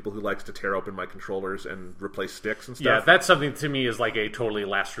one of those people who likes to tear open my controllers and replace sticks and stuff. Yeah, that's something to me is like a totally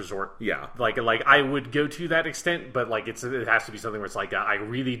last resort. Yeah. Like I would go to that extent, but like it has to be something where it's like I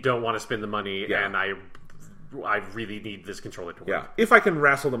really don't want to spend the money, and I really need this controller to work. Yeah, if I can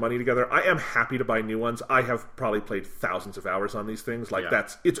wrestle the money together, I am happy to buy new ones. I have probably played thousands of hours on these things. Like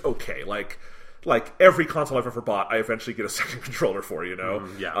it's okay. Like every console I've ever bought, I eventually get a second controller for, you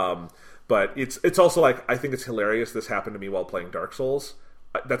know? But it's also like, I think it's hilarious this happened to me while playing Dark Souls.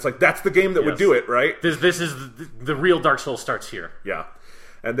 That's the game that would do it, right? This is the real Dark Souls starts here. Yeah.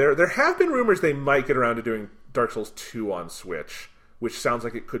 And there have been rumors they might get around to doing Dark Souls 2 on Switch, which sounds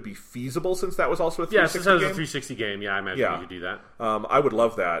like it could be feasible since that was also a 360 game. Yeah, since that was a 360 game, I imagine you could do that. I would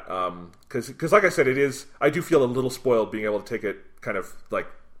love that. Because like I said, I do feel a little spoiled being able to take it kind of like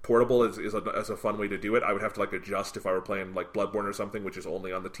portable is a fun way to do it. I would have to like adjust if I were playing like Bloodborne or something, which is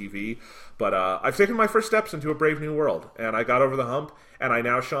only on the TV. But I've taken my first steps into a brave new world, and I got over the hump. And I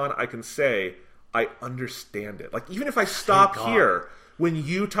now, Sean, I can say I understand it. Like even if I stop here when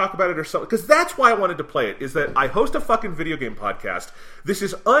you talk about it or something, because that's why I wanted to play it. Is that I host a fucking video game podcast. This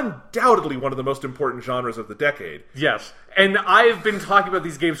is undoubtedly one of the most important genres of the decade. Yes. And I've been talking about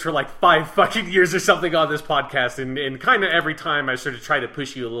these games for like 5 fucking years or something on this podcast, and kind of every time I sort of try to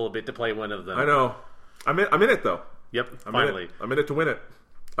push you a little bit to play one of them. I know. I'm in it, though. Yep, finally. I'm in it to win it.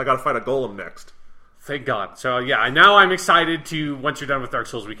 I gotta fight a golem next. Thank God. So, now I'm excited to, once you're done with Dark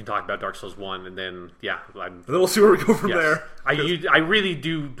Souls, we can talk about Dark Souls 1, and then, and then we'll see where we go from there. I really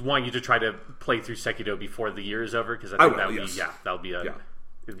do want you to try to play through Sekiro before the year is over, because I think that would be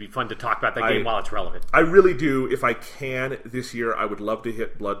it'd be fun to talk about that game while it's relevant. I really do. If I can this year, I would love to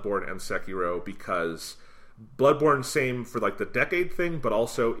hit Bloodborne and Sekiro, because Bloodborne, same for like the decade thing, but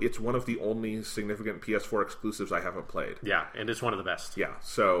also it's one of the only significant PS4 exclusives I haven't played. Yeah, and it's one of the best. Yeah,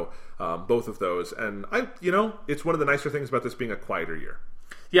 so both of those, and it's one of the nicer things about this being a quieter year.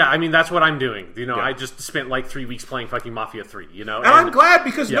 Yeah, I mean, that's what I'm doing. I just spent like 3 weeks playing fucking Mafia 3, And I'm glad,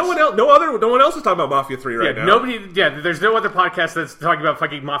 because no one else is talking about Mafia 3 right now. There's no other podcast that's talking about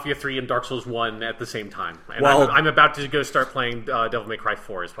fucking Mafia 3 and Dark Souls 1 at the same time. And well, I'm about to go start playing Devil May Cry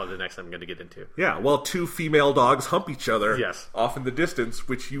 4 is probably the next I'm going to get into. Yeah, well, 2 female dogs hump each other off in the distance,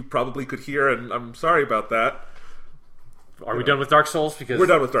 which you probably could hear, and I'm sorry about that. Are we done with Dark Souls? Because we're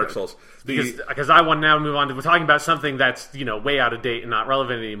done with Dark Souls. Because I want to now move on to... We're talking about something that's, way out of date and not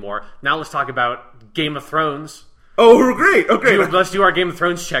relevant anymore. Now let's talk about Game of Thrones. Oh, great. Okay. Let's do our Game of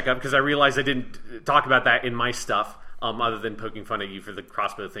Thrones checkup, because I realized I didn't talk about that in my stuff, other than poking fun at you for the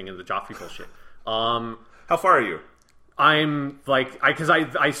crossbow thing and the Joffrey bullshit. How far are you? I'm because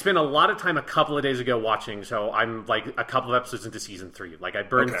I spent a lot of time a couple of days ago watching, so I'm like a couple of episodes into season 3. Like I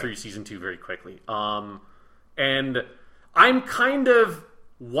burned through season 2 very quickly. And I'm kind of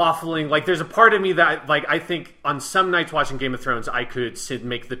waffling. Like, there's a part of me that, I think on some nights watching Game of Thrones, I could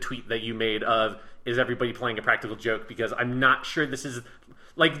make the tweet that you made of, is everybody playing a practical joke? Because I'm not sure this is...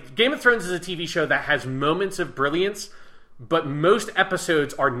 Like, Game of Thrones is a TV show that has moments of brilliance, but most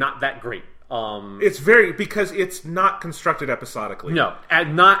episodes are not that great. Because it's not constructed episodically. No,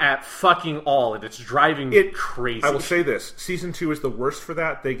 not at fucking all, and it's driving me crazy. I will say this: season 2 is the worst for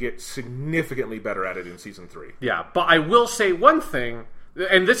that. They get significantly better at it in season 3. Yeah, but I will say one thing,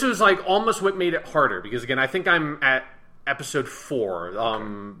 and this was almost what made it harder, because again, I think I'm at episode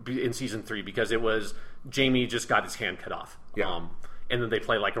 4 in season 3, because it was Jaime just got his hand cut off. Yeah. And then they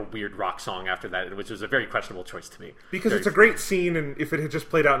play a weird rock song after that, which was a very questionable choice to me. Because it's a great scene, and if it had just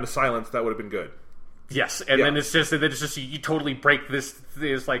played out into silence, that would have been good. Yes, and then it's just you totally break this.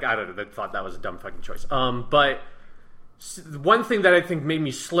 It's I don't know. I thought that was a dumb fucking choice. But one thing that I think made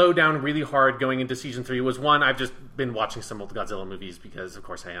me slow down really hard going into season 3 was, one, I've just been watching some old Godzilla movies because of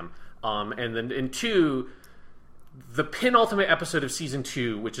course I am. And 2. The penultimate episode of season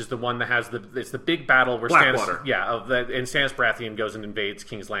 2, which is the one that has it's the big battle where Blackwater. And Stannis Baratheon goes and invades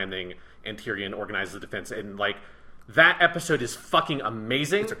King's Landing, and Tyrion organizes the defense, and that episode is fucking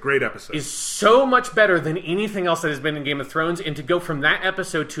amazing. It's a great episode. Is so much better than anything else that has been in Game of Thrones, and to go from that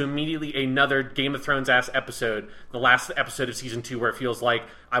episode to immediately another Game of Thrones ass episode, the last episode of season 2, where it feels like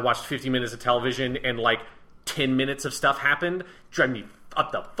I watched 50 minutes of television and 10 minutes of stuff happened, drive me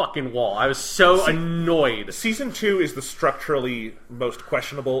up the fucking wall. I was so annoyed. Season 2 is the structurally most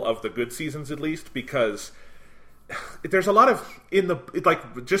questionable of the good seasons, at least, because there's a lot of,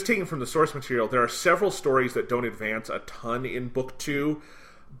 just taking from the source material, there are several stories that don't advance a ton in book 2,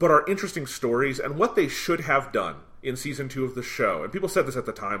 but are interesting stories, and what they should have done in season 2 of the show, and people said this at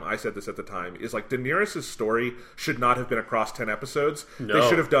the time, I said this at the time, is Daenerys' story should not have been across 10 episodes. No. They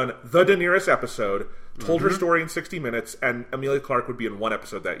should have done the Daenerys episode, told her story in 60 minutes, and Emilia Clarke would be in 1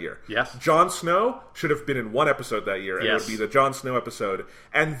 episode that year. Yes. Jon Snow should have been in 1 episode that year, and it would be the Jon Snow episode.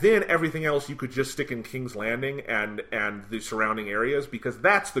 And then everything else you could just stick in King's Landing and the surrounding areas, because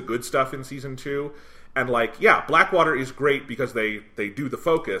that's the good stuff in season 2. And Blackwater is great because they do the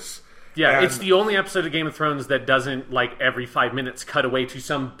focus. Yeah, it's the only episode of Game of Thrones that doesn't, every 5 minutes cut away to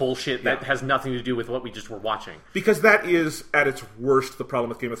some bullshit that has nothing to do with what we just were watching. Because that is, at its worst, the problem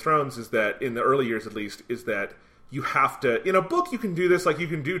with Game of Thrones, is that, in the early years at least, is that you have to... In a book, you can do this, you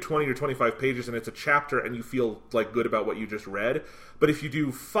can do 20 or 25 pages, and it's a chapter, and you feel, good about what you just read. But if you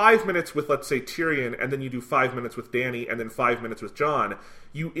do 5 minutes with, let's say, Tyrion, and then you do 5 minutes with Dany, and then 5 minutes with Jon,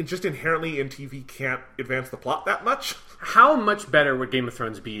 you just inherently in TV can't advance the plot that much. How much better would Game of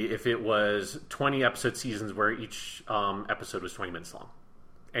Thrones be if it was 20 episode seasons where each episode was 20 minutes long?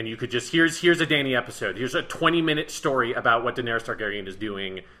 And you could just, here's a Dany episode. Here's a 20-minute story about what Daenerys Targaryen is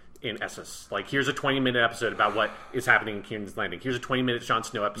doing in Essos. Here's a 20-minute episode about what is happening in King's Landing. Here's a 20-minute Jon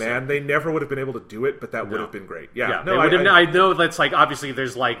Snow episode. Man, they never would have been able to do it, but that would have been great. Yeah, no, I know that's obviously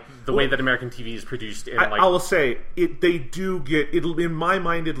there's the way that American TV is produced. And I will say they do get it. In my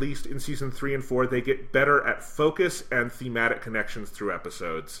mind, at least in season 3 and 4, they get better at focus and thematic connections through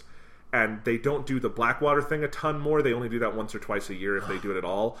episodes. And they don't do the Blackwater thing a ton more. They only do that once or twice a year if they do it at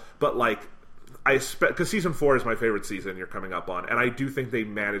all. But I expect, because season 4 is my favorite season you're coming up on, and I do think they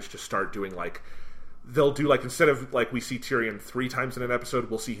managed to start doing they'll do instead of we see Tyrion 3 times in an episode,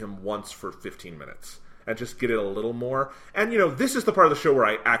 we'll see him once for 15 minutes and just get it a little more. And this is the part of the show where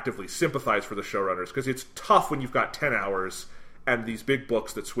I actively sympathize for the showrunners, because it's tough when you've got 10 hours and these big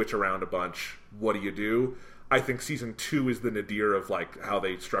books that switch around a bunch. What do? I think season 2 is the nadir of how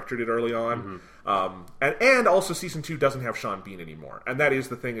they structured it early on. And also season 2 doesn't have Sean Bean anymore. And that is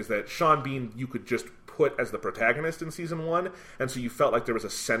the thing, is that Sean Bean you could just put as the protagonist in season 1, and so you felt like there was a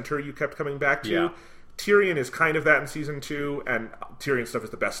center you kept coming back to. Yeah. Tyrion is kind of that in season 2, and Tyrion stuff is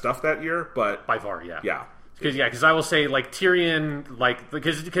the best stuff that year, but... By far, yeah. Yeah. Because I will say, like, Tyrion, like,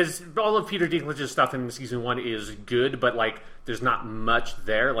 because all of Peter Dinklage's stuff in season 1 is good, but, like, there's not much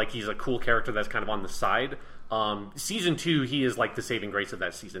there. Like, he's a cool character that's kind of on the side. Season 2, he is, like, the saving grace of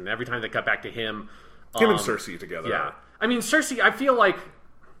that season. Every time they cut back to him... Him and Cersei together. Yeah. I mean, Cersei, I feel like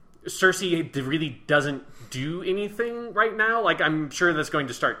Cersei really doesn't do anything right now. Like, I'm sure that's going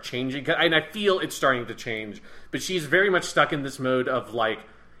to start changing. And I feel it's starting to change. But she's very much stuck in this mode of, like...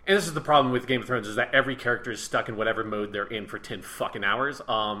 And this is the problem with Game of Thrones, is that every character is stuck in whatever mode they're in for 10 fucking hours.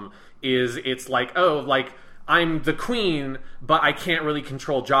 It's like, oh, like, I'm the queen, but I can't really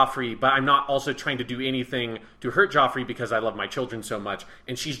control Joffrey, but I'm not also trying to do anything to hurt Joffrey because I love my children so much.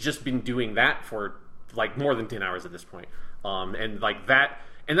 And she's just been doing that for, like, more than 10 hours at this point. And, like, that...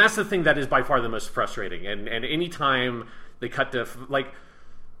 And that's the thing that is by far the most frustrating. And any time they cut to, like...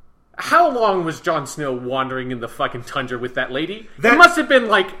 How long was Jon Snow wandering in the fucking tundra with that lady? It must have been,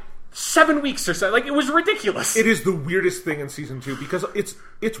 like, 7 weeks or so. Like, it was ridiculous. It is the weirdest thing in season 2 because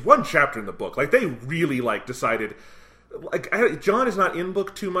it's one chapter in the book. Like, they really, like, decided... Like, Jon is not in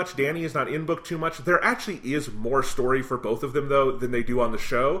book too much. Dany is not in book too much. There actually is more story for both of them, though, than they do on the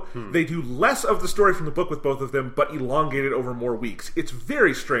show. They do less of the story from the book with both of them, but elongated over more weeks. It's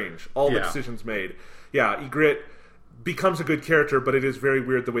very strange, all the decisions made. Yeah, Ygritte becomes a good character, but it is very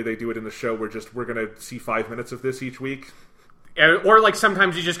weird the way they do it in the show, where we're going to see 5 minutes of this each week. Or, like,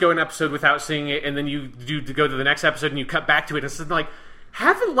 sometimes you just go an episode without seeing it, and then you go to the next episode, and you cut back to it, and it's like...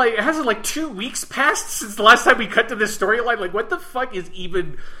 Hasn't 2 weeks passed since the last time we cut to this storyline? Like, what the fuck is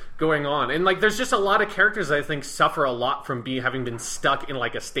even going on? And, like, there's just a lot of characters that I think suffer a lot from having been stuck in,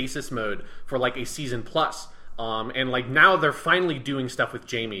 like, a stasis mode for, like, a season plus. And, like, now they're finally doing stuff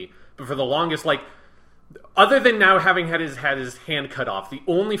with Jaime. But for the longest, like, other than now having had his hand cut off, the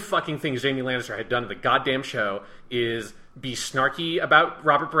only fucking thing Jaime Lannister had done in the goddamn show is be snarky about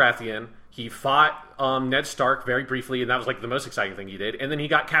Robert Baratheon. He fought Ned Stark very briefly, and that was, like, the most exciting thing he did. And then he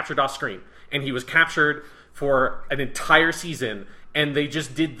got captured off screen. And he was captured for an entire season, and they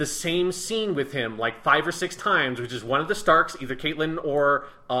just did the same scene with him, like, 5 or 6 times, which is one of the Starks, either Catelyn or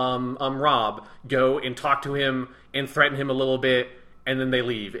Robb, go and talk to him and threaten him a little bit, and then they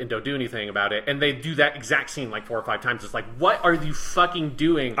leave and don't do anything about it. And they do that exact scene like 4 or 5 times. It's like, what are you fucking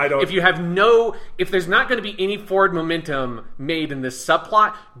doing? If there's not going to be any forward momentum made in this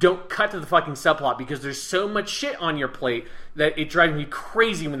subplot, don't cut to the fucking subplot, because there's so much shit on your plate that it drives me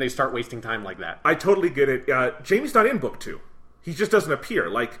crazy when they start wasting time like that. I totally get it. Jaime's not in book 2. He just doesn't appear.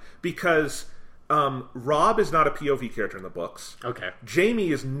 Like, because... Robb is not a POV character in the books. Okay. Jaime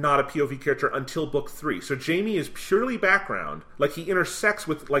is not a POV character until book 3. So Jaime is purely background. Like, he intersects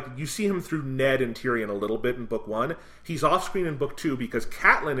with, like, you see him through Ned and Tyrion a little bit in book 1. He's off screen in book 2 because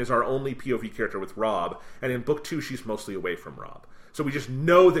Catelyn is our only POV character with Robb, and in book 2 she's mostly away from Robb. So we just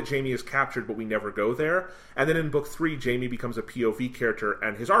know that Jaime is captured, but we never go there. And then in book 3, Jaime becomes a POV character,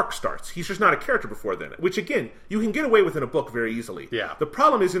 and his arc starts. He's just not a character before then. Which, again, you can get away with in a book very easily. Yeah. The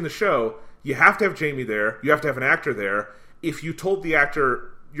problem is in the show, you have to have Jaime there. You have to have an actor there. If you told the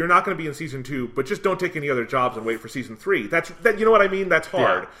actor, you're not going to be in season 2, but just don't take any other jobs and wait for season 3. You know what I mean? That's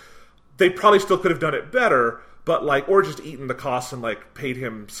hard. Yeah. They probably still could have done it better, but, like, or just eaten the costs and, like, paid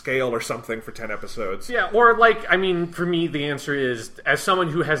him scale or something for 10 episodes. Yeah, or, like, I mean, for me, the answer is, as someone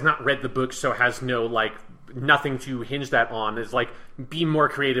who has not read the book, so has no, like, nothing to hinge that on, is, like, be more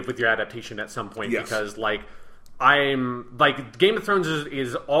creative with your adaptation at some point. Yes. Because, like, Game of Thrones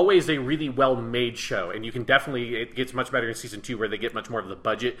is always a really well-made show, and you can definitely, it gets much better in season 2 where they get much more of the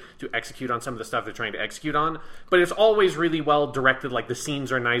budget to execute on some of the stuff they're trying to execute on, but it's always really well directed. Like, the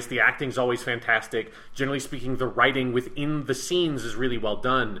scenes are nice, the acting's always fantastic. Generally speaking, the writing within the scenes is really well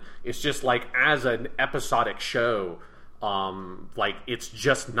done. It's just, like, as an episodic show, like, it's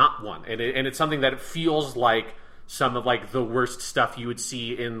just not one, and it's something that it feels like some of, like, the worst stuff you would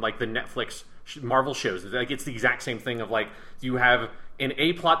see in, like, the Netflix Marvel shows. Like, it's the exact same thing of, like, you have an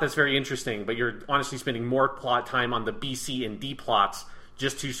A plot that's very interesting, but you're honestly spending more plot time on the B, C, and D plots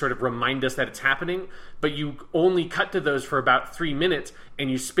just to sort of remind us that it's happening, but you only cut to those for about 3 minutes,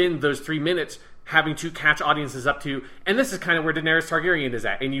 and you spend those 3 minutes having to catch audiences up to, and this is kind of where Daenerys Targaryen is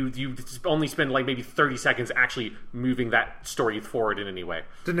at, and you only spend, like, maybe 30 seconds actually moving that story forward in any way.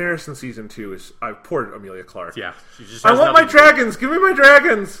 Daenerys in season 2 is... poor Emilia Clarke. Yeah. She just I want my dragons! Give me my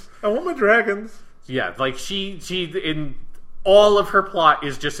dragons! I want my dragons! Yeah, like, she in... All of her plot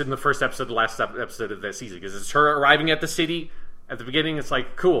is just in the first episode, the last episode of that season, because it's her arriving at the city at the beginning. It's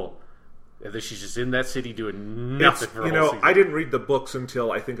like, cool. And then she's just in that city doing nothing for a whole season. I didn't read the books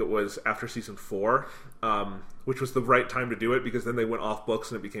until I think it was after season 4, which was the right time to do it, because then they went off books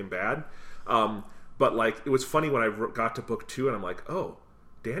and it became bad. But, like, it was funny when I got to book 2 and I'm like, oh,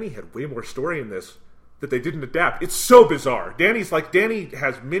 Dany had way more story in this, that they didn't adapt. It's so bizarre. Danny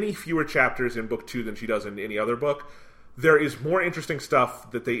has many fewer chapters in book 2 than she does in any other book. There is more interesting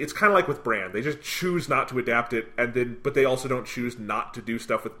stuff that it's kind of like with Bran. They just choose not to adapt it, but they also don't choose not to do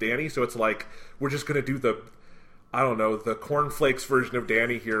stuff with Danny. So it's like, we're just going to do the cornflakes version of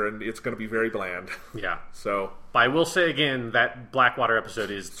Danny here, and it's going to be very bland. Yeah. So, but I will say again, that Blackwater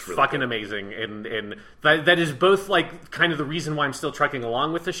episode is really fucking cool. Amazing, and that is both like kind of the reason why I'm still trucking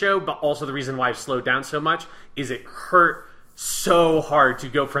along with the show, but also the reason why I've slowed down so much. Is it hurt so hard to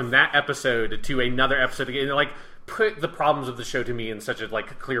go from that episode to another episode again? Like, put the problems of the show to me in such a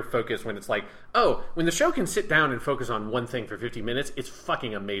clear focus when it's like, oh, when the show can sit down and focus on one thing for 50 minutes, it's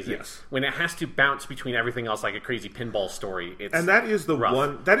fucking amazing. Yes. When it has to bounce between everything else like a crazy pinball story, it's and that is the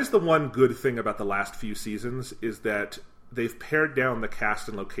rough. That is the one good thing about the last few seasons, is that they've pared down the cast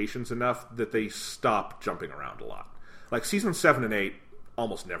and locations enough that they stop jumping around a lot. Like season 7 and 8,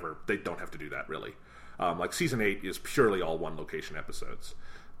 almost never, they don't have to do that really. Like season 8 is purely all one location episodes.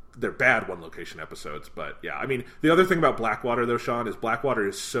 They're bad one-location episodes, but yeah. I mean, the other thing about Blackwater, though, Sean, is Blackwater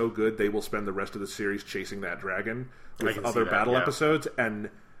is so good, they will spend the rest of the series chasing that dragon with other battle episodes, and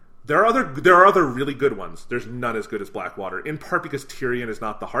there are other really good ones. There's none as good as Blackwater, in part because Tyrion is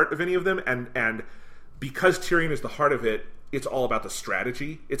not the heart of any of them, and because Tyrion is the heart of it, it's all about the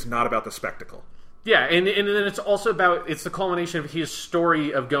strategy. It's not about the spectacle. Yeah, and then it's also about, it's the culmination of his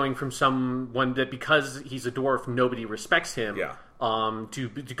story of going from someone that, because he's a dwarf, nobody respects him. Yeah. To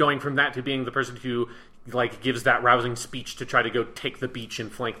going from that to being the person who gives that rousing speech to try to go take the beach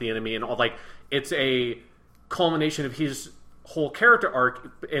and flank the enemy and all. It's a culmination of his whole character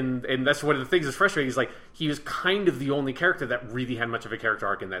arc, and that's one of the things that's frustrating. Is he was kind of the only character that really had much of a character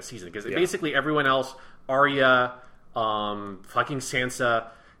arc in that season, because basically everyone else, Arya, fucking Sansa.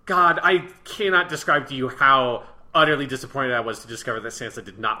 God, I cannot describe to you how utterly disappointed I was to discover that Sansa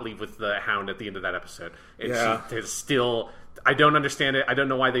did not leave with the Hound at the end of that episode. And she is still... I don't understand it. I don't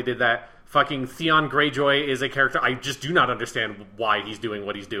know why they did that. Fucking Theon Greyjoy is a character I just do not understand why he's doing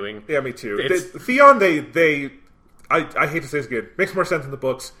what he's doing. Yeah, me too. Theon, I hate to say this again, makes more sense in the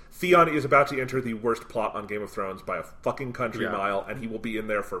books. Theon is about to enter the worst plot on Game of Thrones by a fucking country mile, and he will be in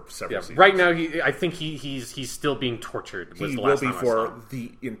there for several seasons. Right now, I think he's still being tortured. He will be for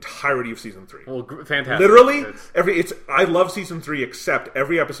the entirety of season 3. Well, fantastic. Literally, I love season 3, except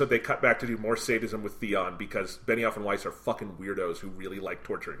every episode they cut back to do more sadism with Theon, because Benioff and Weiss are fucking weirdos who really like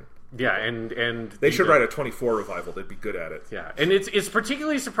torturing. Yeah, and they should write a 24 revival. They'd be good at it. Yeah, and it's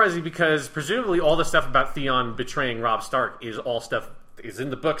particularly surprising because presumably all the stuff about Theon betraying Robb Stark is all stuff is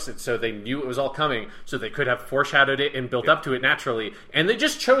in the books, and so they knew it was all coming, so they could have foreshadowed it and built up to it naturally, and they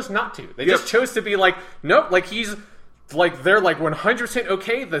just chose not to. They just chose to be like, nope, he's they're 100%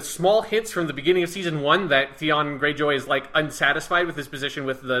 okay. The small hints from the beginning of season 1 that Theon Greyjoy is unsatisfied with his position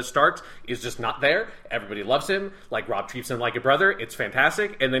with the Starks is just not there. Everybody loves him. Robb treats him like a brother. It's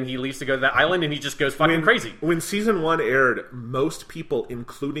fantastic. And then he leaves to go to that island, and he just goes fucking crazy. When season 1 aired, most people,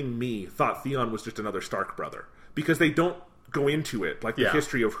 including me, thought Theon was just another Stark brother, because they don't go into it, the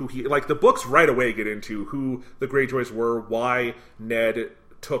history of who he... the books right away get into who the Greyjoys were, why Ned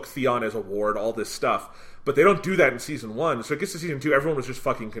took Theon as a ward, all this stuff. But they don't do that in season 1. So it gets to season 2, everyone was just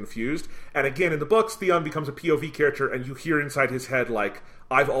fucking confused. And again, in the books, Theon becomes a POV character, and you hear inside his head,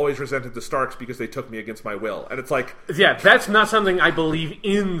 I've always resented the Starks because they took me against my will. And it's yeah, that's not something I believe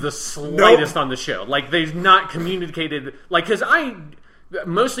in the slightest on the show. They've not communicated...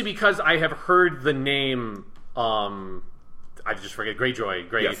 mostly because I have heard the name... I just forget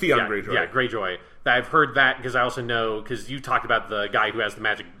Greyjoy. Theon Greyjoy. Yeah, Greyjoy. I've heard that because I also know, because you talked about the guy who has the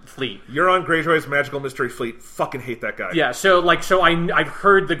magic fleet. Euron Greyjoy's magical mystery fleet. Fucking hate that guy. Yeah, so I've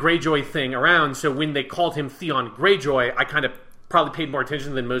heard the Greyjoy thing around. So when they called him Theon Greyjoy, I kind of probably paid more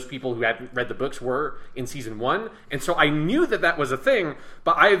attention than most people who hadn't read the books were in season 1, and so I knew that was a thing.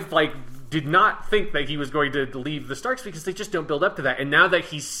 But I did not think that he was going to leave the Starks, because they just don't build up to that. And now that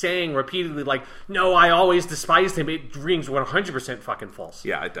he's saying repeatedly, no, I always despised him, it rings 100% fucking false.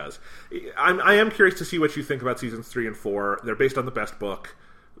 Yeah, it does. I am curious to see what you think about seasons 3 and 4. They're based on the best book.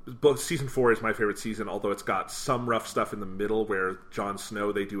 Season 4 is my favorite season, although it's got some rough stuff in the middle where Jon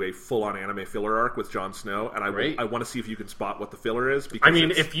Snow, they do a full-on anime filler arc with Jon Snow, and I want to see if you can spot what the filler is. Because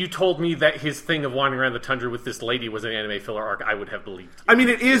if you told me that his thing of wandering around the tundra with this lady was an anime filler arc, I would have believed you.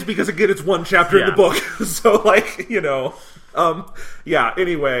 It is, because again, it's one chapter in the book. So,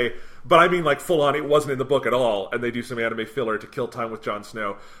 anyway... But full on, it wasn't in the book at all, and they do some anime filler to kill time with Jon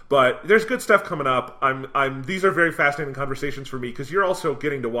Snow. But there's good stuff coming up. These are very fascinating conversations for me, because you're also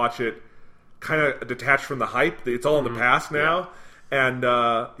getting to watch it kind of detached from the hype. It's all in the past now, and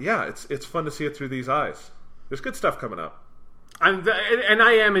it's fun to see it through these eyes. There's good stuff coming up. And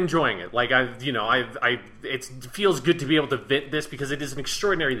I am enjoying it. Like it feels good to be able to vent this because it is an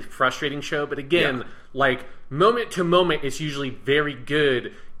extraordinarily frustrating show. But again, like moment to moment, it's usually very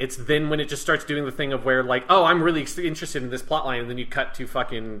good. It's then when it just starts doing the thing of where like, oh, I'm really interested in this plotline, and then you cut to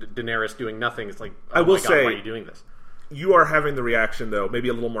fucking Daenerys doing nothing. It's like, oh, I will say, why are you doing this? You are having the reaction, though, maybe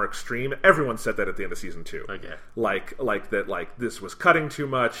a little more extreme. Everyone said that at the end of season 2. Okay. Like that, like, this was cutting too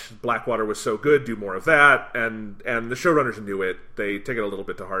much, Blackwater was so good, do more of that, and the showrunners knew it. They take it a little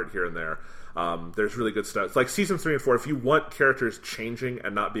bit to heart here and there. There's really good stuff. It's like season 3 and 4, if you want characters changing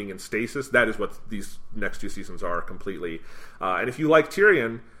and not being in stasis, that is what these next 2 seasons are completely. And if you like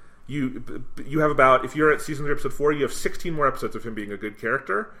Tyrion, you have about, if you're at season 3, episode 4, you have 16 more episodes of him being a good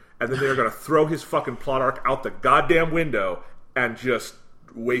character, and then they're going to throw his fucking plot arc out the goddamn window and just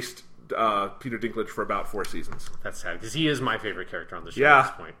waste Peter Dinklage for about 4 seasons. That's sad, because he is my favorite character on the show at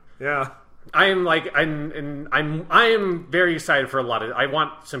this point. Yeah. I am very excited for a lot of. I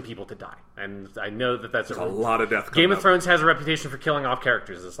want some people to die, and I know that's a lot of death. Game of Thrones has a reputation for killing off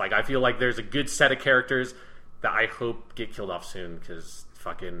characters. It's like I feel like there's a good set of characters that I hope get killed off soon because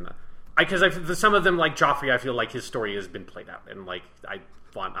some of them, like Joffrey, I feel like his story has been played out, and like I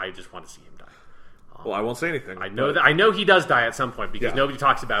just want to see him die. Well, I won't say anything. I know he does die at some point because nobody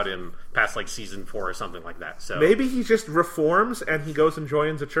talks about him past like season 4 or something like that. So maybe he just reforms and he goes and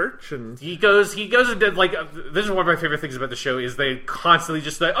joins a church and he goes and like this is one of my favorite things about the show is they constantly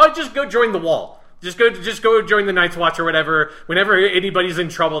just like, oh, just go join the wall. Just go join the Night's Watch or whatever. Whenever anybody's in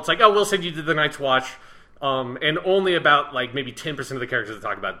trouble, it's like, oh, we'll send you to the Night's Watch. And only about like maybe 10% of the characters they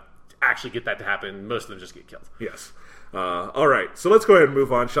talk about actually get that to happen. Most of them just get killed. Yes. All right, so let's go ahead and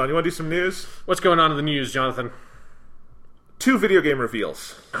move on. Sean, you want to do some news? What's going on in the news, Jonathan? 2 video game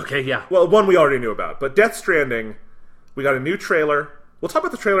reveals. Okay, yeah. Well, one we already knew about, but Death Stranding, we got a new trailer. We'll talk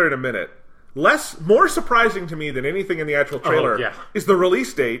about the trailer in a minute. More surprising to me than anything in the actual trailer is the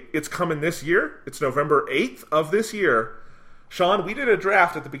release date. It's coming this year. It's November 8th of this year. Sean, we did a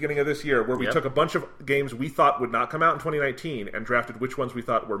draft at the beginning of this year where we took a bunch of games we thought would not come out in 2019 and drafted which ones we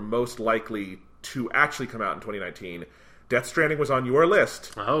thought were most likely to actually come out in 2019. Death Stranding was on your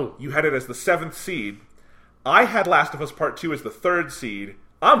list. Oh. You had it as the 7th seed. I had Last of Us Part 2 as the 3rd seed.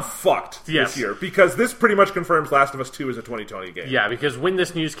 I'm fucked this year because this pretty much confirms Last of Us 2 is a 2020 game. Yeah, because when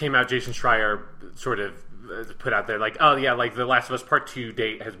this news came out, Jason Schreier sort of put out there like, oh yeah, like the Last of Us Part 2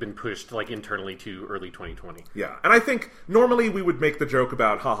 date has been pushed like internally to early 2020. Yeah, and I think normally we would make the joke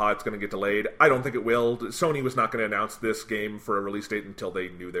about, haha, it's going to get delayed. I don't think it will. Sony was not going to announce this game for a release date until they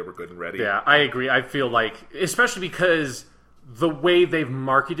knew they were good and ready. Yeah, I agree. I feel like, especially because the way they've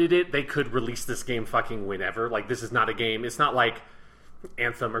marketed it, they could release this game fucking whenever. Like, this is not a game. It's not like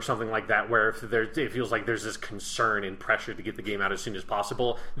Anthem or something like that where it feels like there's this concern and pressure to get the game out as soon as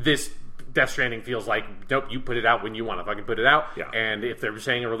possible. This Death Stranding feels like, nope, you put it out when you want to fucking put it out. Yeah. And if they're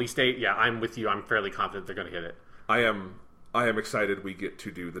saying a release date, I'm with you. I'm fairly confident they're going to hit it. I am excited we get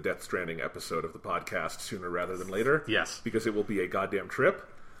to do the Death Stranding episode of the podcast sooner rather than later. Yes. Because it will be a goddamn trip.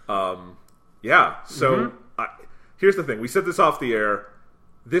 Here's the thing. We said this off the air.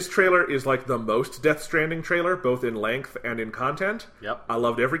 This trailer is like the most Death Stranding trailer, both in length and in content. Yep. I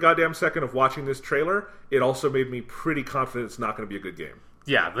loved every goddamn second of watching this trailer. It also made me pretty confident it's not going to be a good game.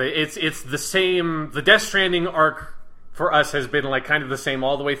 Yeah, it's the same. The Death Stranding arc for us has been like kind of the same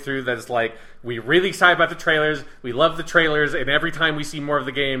all the way through. That's like, we're really excited about the trailers. We love the trailers, and every time we see more of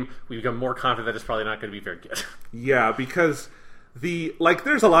the game, we become more confident that it's probably not going to be very good. Yeah, because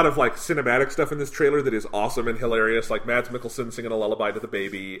there's a lot of like cinematic stuff in this trailer that is awesome and hilarious, like Mads Mikkelsen singing a lullaby to the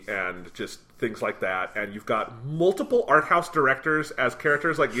baby and just things like that. And you've got multiple art house directors as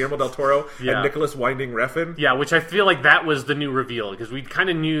characters like Guillermo del Toro and Nicholas Winding Refn. Yeah, which I feel like that was the new reveal because we kind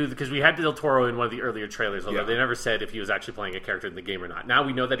of knew, because we had Del Toro in one of the earlier trailers, although they never said if he was actually playing a character in the game or not. Now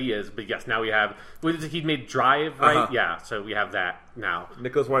we know that he is, but yes, now we have, he made Drive, right? Uh-huh. Yeah, so we have that now.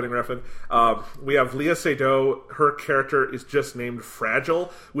 Nicholas Winding Refn. We have Léa Seydoux. Her character is just named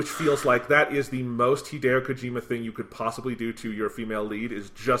Fragile, which feels like that is the most Hideo Kojima thing you could possibly do to your female lead,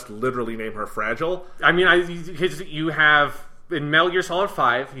 is just literally name her Fragile. I mean, you have in Metal Gear Solid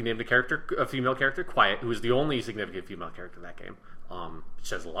 5, he named a female character Quiet, who is the only significant female character in that game. It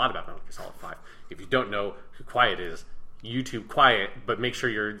says a lot about Metal Gear Solid 5. If you don't know who Quiet is, YouTube Quiet, but make sure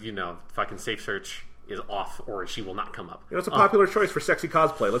your fucking safe search is off, or she will not come up. It's a popular choice for sexy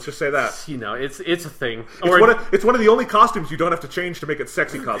cosplay. Let's just say that. It's a thing. It's one of the only costumes you don't have to change to make it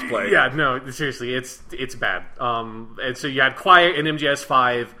sexy cosplay. Yeah, no, seriously, it's bad. And so you had Quiet in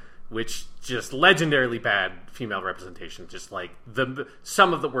MGS5, which just legendarily bad female representation, just like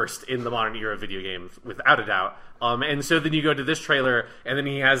some of the worst in the modern era of video games, without a doubt. And so then you go to this trailer, and then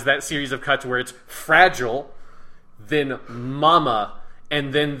he has that series of cuts where it's Fragile, then Mama,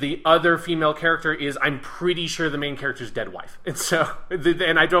 and then the other female character is, I'm pretty sure the main character's dead wife. And so,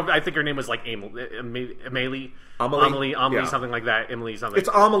 and I think her name was like Amélie, yeah. something like that. Emily something. It's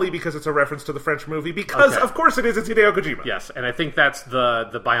Amelie because it's a reference to the French movie, because of course it is, it's Hideo Kojima. Yes, and I think that's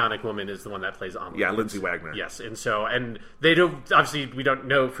the Bionic Woman is the one that plays Amelie. Yeah, Lindsay Wagner. Yes, and they don't, obviously we don't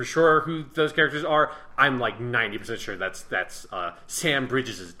know for sure who those characters are. I'm like 90% sure that's Sam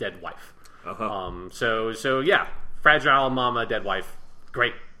Bridges' dead wife. So yeah, Fragile Mama, dead wife.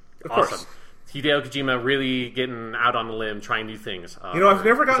 Great. Of awesome. Course. Hideo Kojima really getting out on the limb, trying new things. I've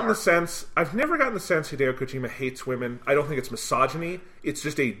never gotten the sense Hideo Kojima hates women. I don't think it's misogyny. It's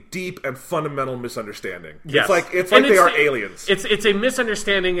just a deep and fundamental misunderstanding. Yes. It's like they are aliens. It's a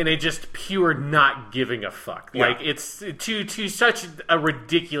misunderstanding and a just pure not giving a fuck. Yeah. Like, it's to such a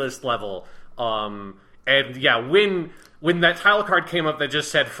ridiculous level. And yeah, when that title card came up that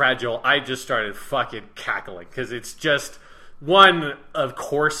just said Fragile, I just started fucking cackling, because it's just one, of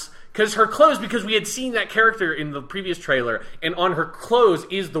course, because her clothes, because we had seen that character in the previous trailer, and on her clothes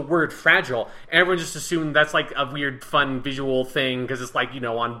is the word fragile, and everyone just assumed that's like a weird, fun visual thing, because it's like,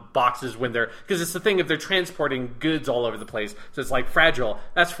 on boxes when they're, because it's the thing if they're transporting goods all over the place, so it's like fragile.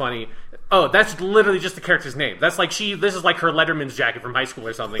 That's funny. Oh, that's literally just the character's name. That's like this is like her Letterman's jacket from high school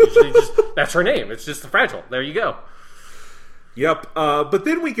or something. That's her name. It's just the Fragile. There you go. Yep. But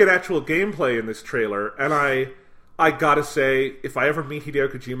then we get actual gameplay in this trailer, and I gotta say, if I ever meet Hideo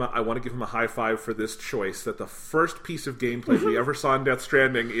Kojima, I want to give him a high five for this choice, that the first piece of gameplay we ever saw in Death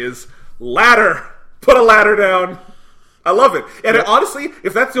Stranding is ladder! Put a ladder down! I love it. And honestly,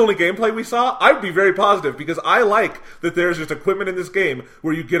 if that's the only gameplay we saw, I'd be very positive, because I like that there's just equipment in this game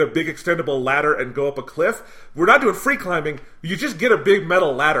where you get a big extendable ladder and go up a cliff. We're not doing free climbing, you just get a big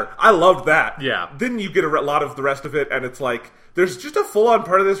metal ladder. I loved that. Yeah. Then you get a lot of the rest of it, and it's like, there's just a full-on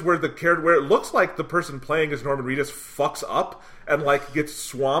part of this where where it looks like the person playing as Norman Reedus fucks up and like gets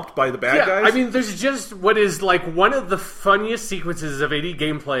swamped by the bad guys. I mean, there's just what is like one of the funniest sequences of any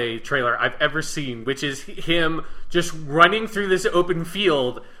gameplay trailer I've ever seen, which is him just running through this open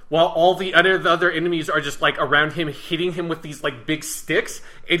field while all the other enemies are just like around him, hitting him with these like big sticks,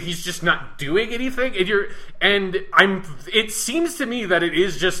 and he's just not doing anything. It seems to me that it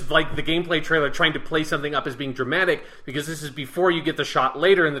is just like the gameplay trailer trying to play something up as being dramatic, because this is before you get the shot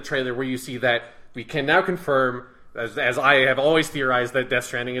later in the trailer where you see that we can now confirm, as I have always theorized, that Death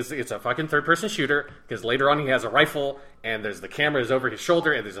Stranding it's a fucking third-person shooter, because later on he has a rifle, and there's the camera is over his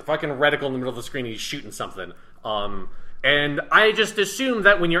shoulder, and there's a fucking reticle in the middle of the screen, and he's shooting something. And I just assume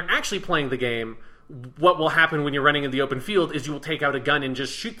that when you're actually playing the game, what will happen when you're running in the open field is you will take out a gun and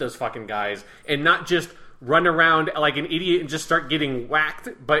just shoot those fucking guys, and not just run around like an idiot and just start getting whacked,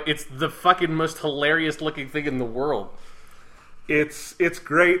 but it's the fucking most hilarious-looking thing in the world. It's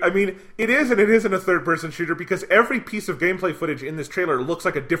great. I mean, it is and it isn't a third-person shooter, because every piece of gameplay footage in this trailer looks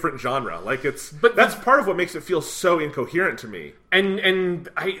like a different genre. Like, that's part of what makes it feel so incoherent to me. And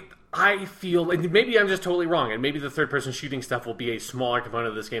I feel, and maybe I'm just totally wrong, and maybe the third-person shooting stuff will be a smaller component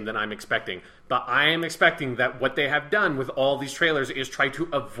of this game than I'm expecting, but I am expecting that what they have done with all these trailers is try to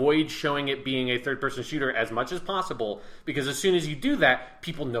avoid showing it being a third-person shooter as much as possible, because as soon as you do that,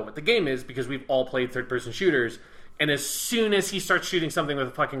 people know what the game is, because we've all played third-person shooters, and as soon as he starts shooting something with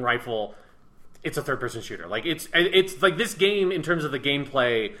a fucking rifle, it's a third-person shooter. Like, it's like this game, in terms of the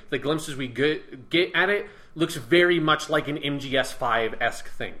gameplay, the glimpses we get at it, looks very much like an MGS5-esque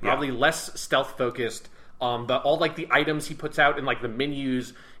thing. Probably less stealth-focused, but all, like, the items he puts out and, like, the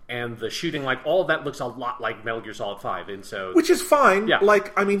menus and the shooting, like, all of that looks a lot like Metal Gear Solid 5, and so... Which is fine. Yeah.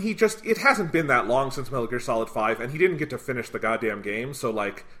 Like, I mean, it hasn't been that long since Metal Gear Solid 5, and he didn't get to finish the goddamn game, so,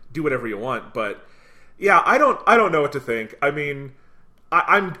 like, do whatever you want, but... Yeah, I don't know what to think. I mean,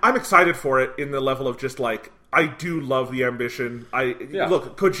 I'm excited for it in the level of just, like, I do love the ambition.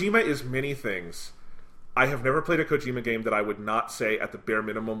 Look, Kojima is many things. I have never played a Kojima game that I would not say, at the bare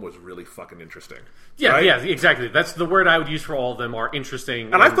minimum, was really fucking interesting. Yeah, right? Yeah, exactly. That's the word I would use for all of them, are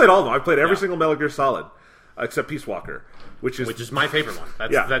interesting. And I've played all of them. I've played every single Metal Gear Solid, except Peace Walker, which is my favorite one.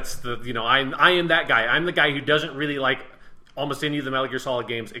 That's the, I am that guy. I'm the guy who doesn't really like almost any of the Metal Gear Solid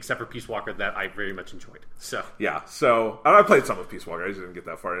games except for Peace Walker, that I very much enjoyed. So yeah, I played some of Peace Walker. I just didn't get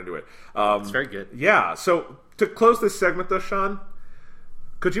that far into it. It's very good. Yeah, so to close this segment though, Sean,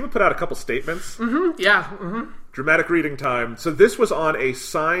 Kojima put out a couple statements. Dramatic reading time. So this was on a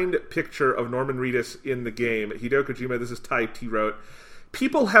signed picture of Norman Reedus in the game. Hideo Kojima, this is typed, he wrote,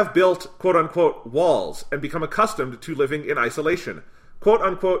 "People have built, quote-unquote, walls and become accustomed to living in isolation.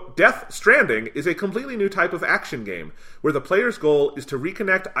 Quote-unquote, Death Stranding is a completely new type of action game, where the player's goal is to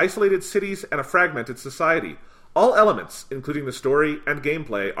reconnect isolated cities and a fragmented society. All elements, including the story and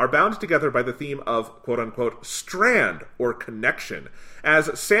gameplay, are bound together by the theme of, quote-unquote, strand, or connection.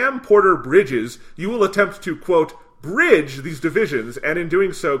 As Sam Porter Bridges, you will attempt to, quote, bridge these divisions, and in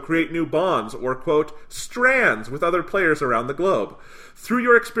doing so create new bonds, or, quote, strands with other players around the globe. Through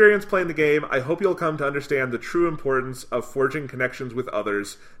your experience playing the game, I hope you'll come to understand the true importance of forging connections with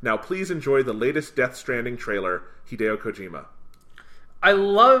others. Now please enjoy the latest Death Stranding trailer, Hideo Kojima.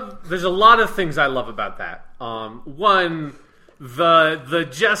 There's a lot of things I love about that. One,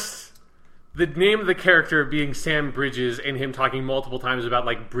 the name of the character being Sam Bridges and him talking multiple times about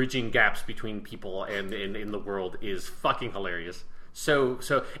like bridging gaps between people and in the world is fucking hilarious. So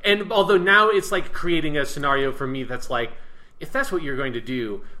and although now it's like creating a scenario for me that's like, if that's what you're going to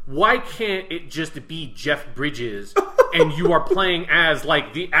do, why can't it just be Jeff Bridges and you are playing as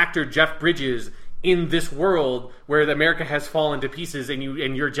like the actor Jeff Bridges in this world where America has fallen to pieces, and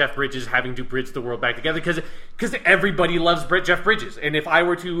you're Jeff Bridges having to bridge the world back together because everybody loves Jeff Bridges. And if I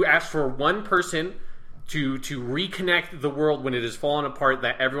were to ask for one person to reconnect the world when it has fallen apart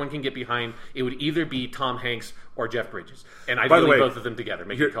that everyone can get behind, it would either be Tom Hanks or Jeff Bridges. And I'd really both of them together,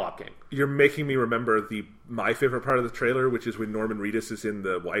 make a co-op game. You're making me remember my favorite part of the trailer, which is when Norman Reedus is in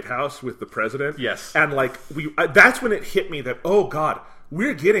the White House with the president. Yes. And like that's when it hit me that, oh God,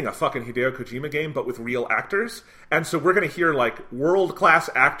 we're getting a fucking Hideo Kojima game, but with real actors. And so we're going to hear, like, world-class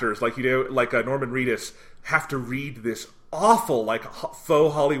actors like Norman Reedus have to read this awful, like,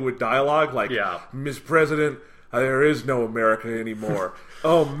 faux Hollywood dialogue, like, Ms. President, there is no America anymore.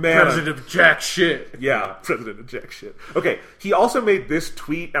 Oh, man. President of jack shit. Yeah, President of jack shit. Okay, he also made this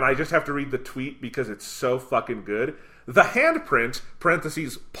tweet, and I just have to read the tweet because it's so fucking good. The handprint,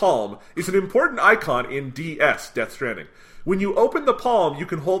 parentheses, palm, is an important icon in DS, Death Stranding. When you open the palm, you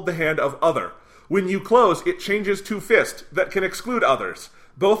can hold the hand of other. When you close, it changes to fist that can exclude others.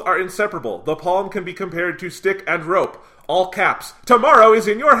 Both are inseparable. The palm can be compared to stick and rope. All caps. Tomorrow is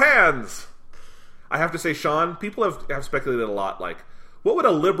in your hands! I have to say, Sean, people have speculated a lot, like, what would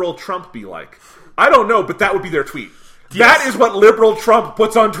a liberal Trump be like? I don't know, but that would be their tweet. Yes. That is what liberal Trump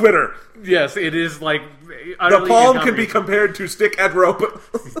puts on Twitter. Yes, it is like... The palm can be compared to stick and rope.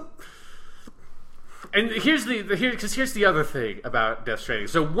 And here's the other thing about Death Stranding.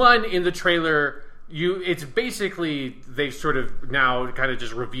 So one, in the trailer, it's basically they've sort of now kind of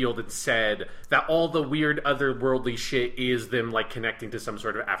just revealed and said that all the weird otherworldly shit is them like connecting to some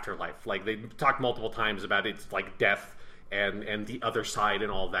sort of afterlife. Like they talk multiple times about it's like death and the other side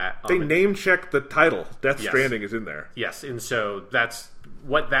and all that. They name checked the title. Death Stranding is in there. Yes, and so that's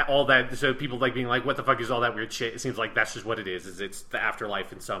so people like being like, what the fuck is all that weird shit? It seems like that's just what it is it's the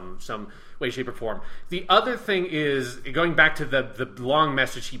afterlife in some way, shape, or form. The other thing is, going back to the long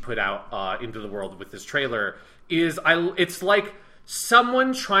message he put out into the world with this trailer, it's like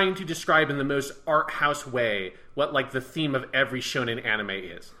someone trying to describe in the most art house way what like the theme of every shonen anime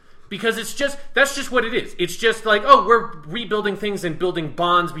is. Because that's just what it is. It's just like, oh, we're rebuilding things and building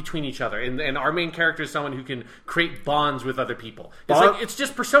bonds between each other. And our main character is someone who can create bonds with other people. It's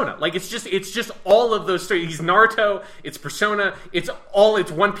just Persona. Like, it's just all of those stories. He's Naruto, it's Persona, it's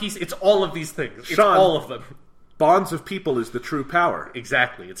One Piece, it's all of these things. It's Sean, all of them. Bonds of people is the true power.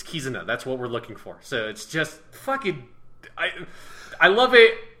 Exactly. It's Kizuna. That's what we're looking for. So it's just fucking... I love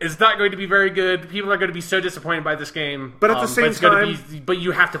it. It's not going to be very good. People are going to be so disappointed by this game. But at the same time... but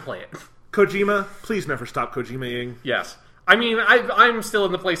you have to play it. Kojima, please never stop Kojima-ing. Yes. I mean, I'm still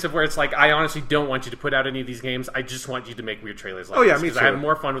in the place of where it's like, I honestly don't want you to put out any of these games. I just want you to make weird trailers like this. Me too. I have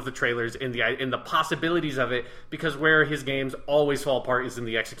more fun with the trailers and the possibilities of it, because where his games always fall apart is in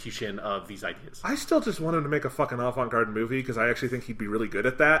the execution of these ideas. I still just want him to make a fucking avant-garde movie, because I actually think he'd be really good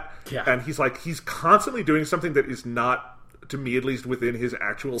at that. Yeah. And he's constantly doing something that is not, to me at least, within his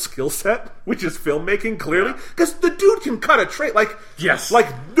actual skill set, which is filmmaking, clearly. Because the dude can cut a trailer. Like, yes. Like,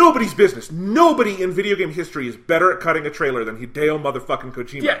 nobody's business. Nobody in video game history is better at cutting a trailer than Hideo motherfucking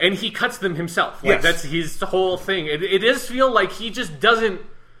Kojima. Yeah, and he cuts them himself. Like, yes. That's his whole thing. It does feel like he just doesn't...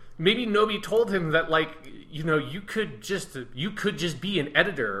 Maybe nobody told him that, like, you know, you could just be an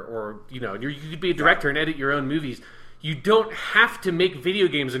editor, or, you know, you could be a director and edit your own movies. You don't have to make video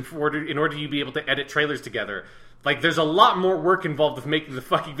games in order to be able to edit trailers together. Like, there's a lot more work involved with making the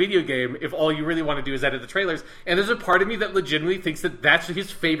fucking video game if all you really want to do is edit the trailers. And there's a part of me that legitimately thinks that that's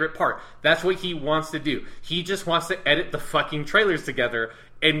his favorite part. That's what he wants to do. He just wants to edit the fucking trailers together.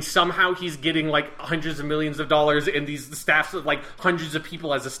 And somehow he's getting, like, hundreds of millions of dollars and these staffs of, like, hundreds of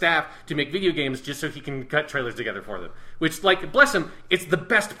people as a staff to make video games just so he can cut trailers together for them. Which, like, bless him, it's the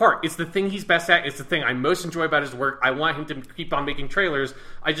best part. It's the thing he's best at. It's the thing I most enjoy about his work. I want him to keep on making trailers.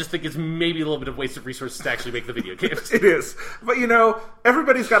 I just think it's maybe a little bit of waste of resources to actually make the video games. It is. But, you know,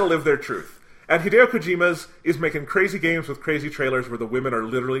 everybody's got to live their truth. And Hideo Kojima's is making crazy games with crazy trailers where the women are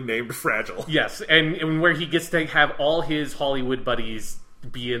literally named Fragile. Yes, and where he gets to have all his Hollywood buddies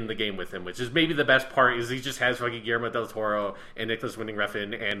be in the game with him, which is maybe the best part. Is he just has fucking Guillermo del Toro and Nicholas Winding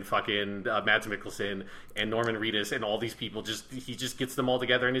Refn and fucking Mads Mikkelsen and Norman Reedus and all these people. He just gets them all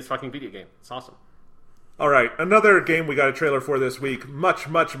together in his fucking video game. It's awesome. All right, another game we got a trailer for this week, much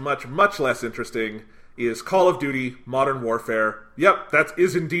less interesting, is Call of Duty Modern Warfare. Yep, that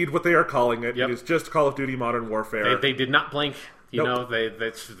is indeed what they are calling it. Yep. It is just Call of Duty Modern Warfare. They did not blink. You know,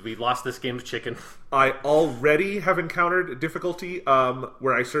 we lost this game's chicken. I already have encountered difficulty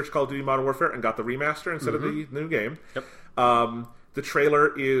where I searched Call of Duty Modern Warfare and got the remaster instead of the new game. Yep. The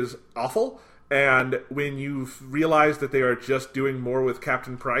trailer is awful, and when you realize that they are just doing more with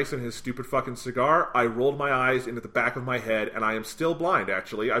Captain Price and his stupid fucking cigar, I rolled my eyes into the back of my head, and I am still blind,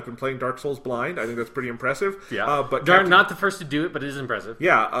 actually. I've been playing Dark Souls blind. I think that's pretty impressive. Yeah. But not the first to do it, but it is impressive.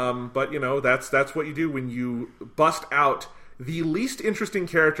 Yeah, but, you know, that's what you do when you bust out the least interesting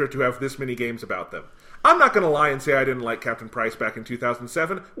character to have this many games about them. I'm not going to lie and say I didn't like Captain Price back in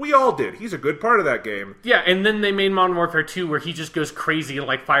 2007. We all did. He's a good part of that game. Yeah, and then they made Modern Warfare 2 where he just goes crazy and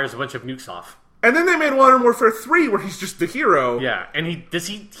like fires a bunch of nukes off. And then they made Modern Warfare 3 where he's just the hero. Yeah, and he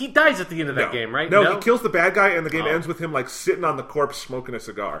dies at the end of that game, right? No, he kills the bad guy and the game ends with him like sitting on the corpse smoking a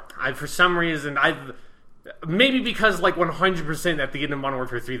cigar. For some reason, maybe because, like, 100% at the end of Modern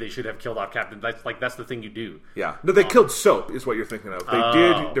Warfare 3, they should have killed off Captain. That's the thing you do. Yeah. No, they killed Soap, is what you're thinking of. They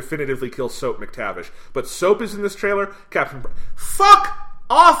did definitively kill Soap McTavish. But Soap is in this trailer. Fuck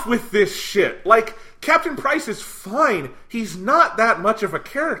off with this shit! Like, Captain Price is fine. He's not that much of a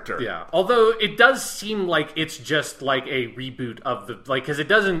character. Yeah. Although, it does seem like it's just, like, a reboot of the... Like, because it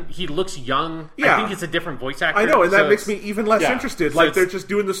doesn't... He looks young. Yeah. I think it's a different voice actor. I know, and that makes me even less interested. Like, they're just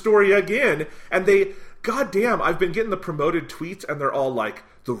doing the story again, and they... God damn, I've been getting the promoted tweets, and they're all like,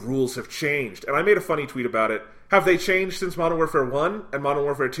 the rules have changed. And I made a funny tweet about it. Have they changed since Modern Warfare 1, and Modern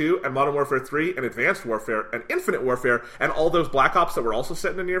Warfare 2, and Modern Warfare 3, and Advanced Warfare, and Infinite Warfare, and all those Black Ops that were also set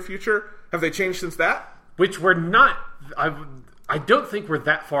in the near future? Have they changed since that? Which we're not... I don't think we're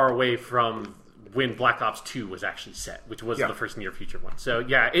that far away from when Black Ops 2 was actually set, which was the first near future one. So,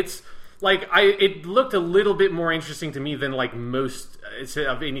 yeah, it's... Like, it looked a little bit more interesting to me than, like, most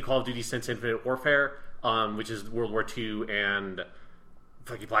of any Call of Duty since Infinite Warfare, which is World War II and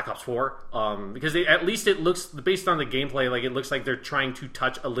fucking Black Ops 4. Because at least it looks, based on the gameplay, like, it looks like they're trying to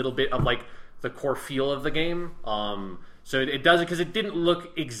touch a little bit of, like, the core feel of the game. So it doesn't, because it didn't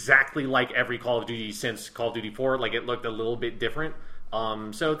look exactly like every Call of Duty since Call of Duty 4. Like, it looked a little bit different.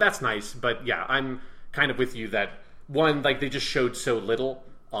 So that's nice. But, yeah, I'm kind of with you that, one, like, they just showed so little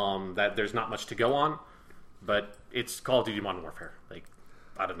that there's not much to go on. But it's Call of Duty Modern Warfare. Like,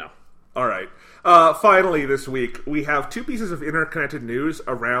 I don't know. All right. Finally, this week, we have two pieces of interconnected news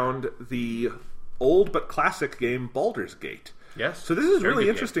around the old but classic game Baldur's Gate. Yes. So this is really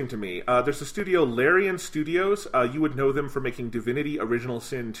interesting to me. There's a studio, Larian Studios. You would know them for making Divinity Original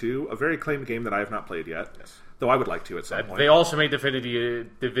Sin 2, a very acclaimed game that I have not played yet. Yes. Though I would like to at some point. They also made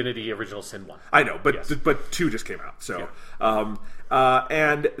Divinity Original Sin 1. I know, but 2 just came out. So,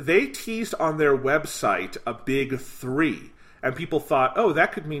 and they teased on their website a big 3. And people thought, oh,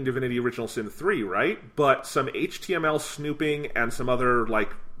 that could mean Divinity Original Sin 3, right? But some HTML snooping and some other,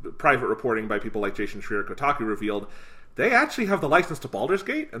 like, private reporting by people like Jason Schreier Kotaku revealed they actually have the license to Baldur's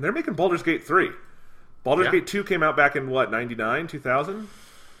Gate, and they're making Baldur's Gate 3. Baldur's Gate 2 came out back in, 99, 2000?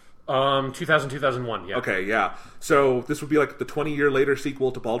 2001, yeah. Okay, yeah. So this would be like the 20-year later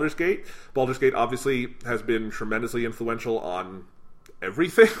sequel to Baldur's Gate. Baldur's Gate obviously has been tremendously influential on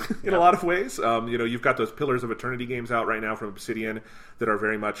everything in a lot of ways. You've got those Pillars of Eternity games out right now from Obsidian that are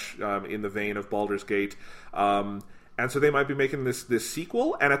very much in the vein of Baldur's Gate. And so they might be making this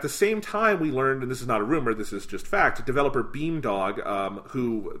sequel. And at the same time, we learned, and this is not a rumor, this is just fact, developer Beamdog,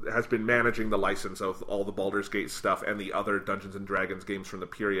 who has been managing the license of all the Baldur's Gate stuff and the other Dungeons & Dragons games from the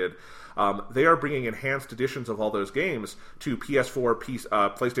period, they are bringing enhanced editions of all those games to PS4,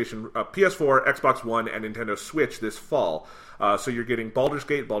 PlayStation, PS4, Xbox One, and Nintendo Switch this fall. So you're getting Baldur's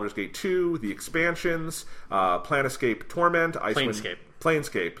Gate, Baldur's Gate 2, the expansions, Planescape Torment,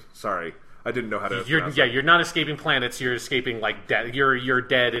 Planescape, sorry. I didn't know how to. You're not escaping planets. You're escaping like death. You're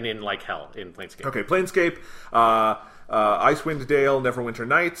dead and in like hell in Planescape. Okay, Planescape, Icewind Dale, Neverwinter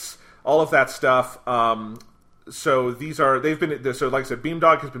Nights, all of that stuff. So they've been, so like I said,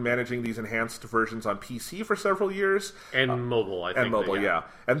 Beamdog has been managing these enhanced versions on PC for several years. And mobile, I think. And mobile, yeah.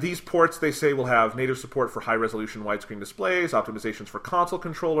 And these ports, they say, will have native support for high-resolution widescreen displays, optimizations for console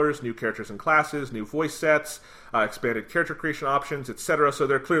controllers, new characters and classes, new voice sets, expanded character creation options, etc. So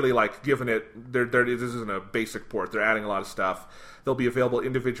they're clearly, like, giving it, this isn't a basic port. They're adding a lot of stuff. They'll be available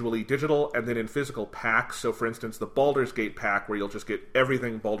individually digital and then in physical packs. So, for instance, the Baldur's Gate pack, where you'll just get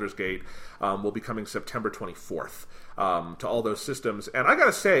everything Baldur's Gate, will be coming September 24th to all those systems. And I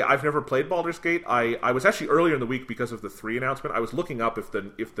gotta say, I've never played Baldur's Gate. I was actually earlier in the week because of the 3 announcement. I was looking up if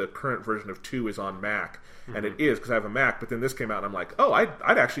the current version of 2 is on Mac, and it is because I have a Mac. But then this came out, and I'm like, oh,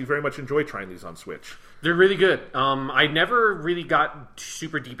 I'd actually very much enjoy trying these on Switch. They're really good. I never really got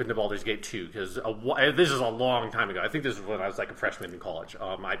super deep into Baldur's Gate 2 because this is a long time ago. I think this was when I was like a freshman in college.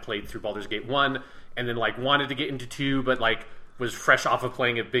 I played through Baldur's Gate 1 and then like wanted to get into 2, but like was fresh off of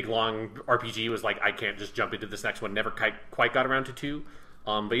playing a big long RPG. Was like, I can't just jump into this next one. Never quite got around to 2.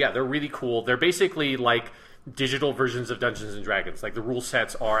 But yeah, they're really cool. They're basically like digital versions of Dungeons and Dragons. Like the rule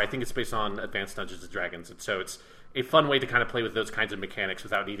sets are, I think it's based on Advanced Dungeons and Dragons, and so it's a fun way to kind of play with those kinds of mechanics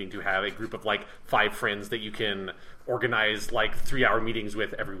without needing to have a group of like 5 friends that you can organize like 3-hour meetings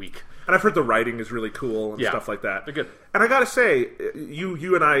with every week. And I've heard the writing is really cool and stuff like that. They're good. And I gotta say,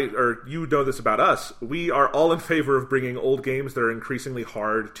 you and I, or you know this about us, we are all in favor of bringing old games that are increasingly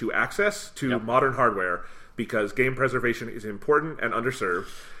hard to access to modern hardware, because game preservation is important and underserved.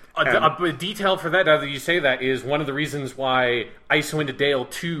 A detail for that, now that you say that, is one of the reasons why Icewind Dale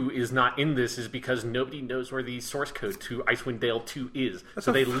 2 is not in this is because nobody knows where the source code to Icewind Dale 2 is.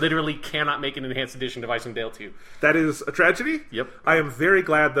 So they literally cannot make an enhanced edition of Icewind Dale 2. That is a tragedy? Yep. I am very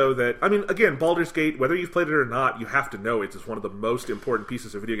glad, though, that... I mean, again, Baldur's Gate, whether you've played it or not, you have to know it's one of the most important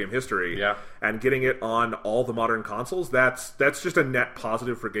pieces of video game history. Yeah. And getting it on all the modern consoles, that's just a net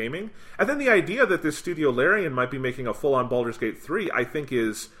positive for gaming. And then the idea that this studio Larian might be making a full-on Baldur's Gate 3, I think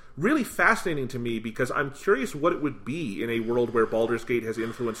is really fascinating to me, because I'm curious what it would be in a world where Baldur's Gate has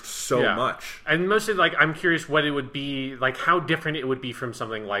influenced so much. And mostly, like, I'm curious what it would be, like, how different it would be from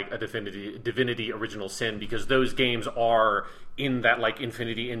something like a Divinity Original Sin, because those games are in that, like,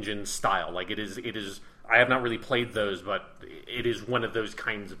 Infinity Engine style. Like, it is. I have not really played those, but it is one of those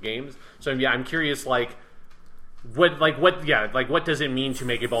kinds of games. So, yeah, I'm curious, like, what does it mean to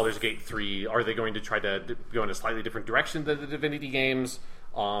make a Baldur's Gate 3? Are they going to try to go in a slightly different direction than the Divinity games?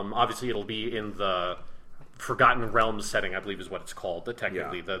 Obviously, it'll be in the Forgotten Realms setting, I believe is what it's called.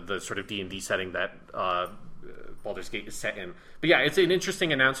 Technically, the sort of D&D setting that Baldur's Gate is set in. But yeah, it's an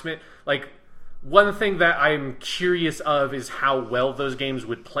interesting announcement. Like, one thing that I'm curious of is how well those games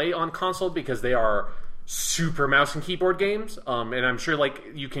would play on console, because they are super mouse and keyboard games, and I'm sure like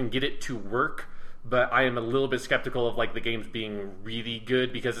you can get it to work. But I am a little bit skeptical of like the games being really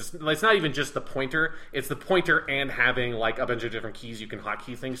good, because it's not even just the pointer. It's the pointer and having like a bunch of different keys you can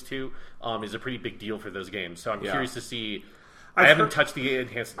hotkey things to is a pretty big deal for those games. So I'm curious to see. I haven't touched the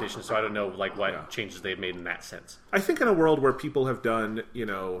enhanced edition, so I don't know like what changes they've made in that sense. I think in a world where people have done,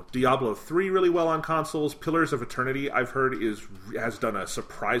 Diablo 3 really well on consoles, Pillars of Eternity, I've heard has done a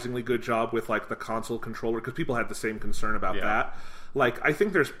surprisingly good job with like the console controller, because people had the same concern about that. Like, I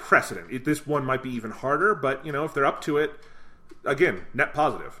think there's precedent. This one might be even harder, but, if they're up to it, again, net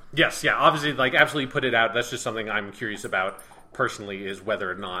positive. Yes, yeah, obviously, like, absolutely put it out. That's just something I'm curious about personally, is whether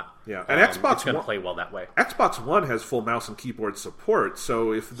or not and Xbox it's going to play well that way. Xbox One has full mouse and keyboard support,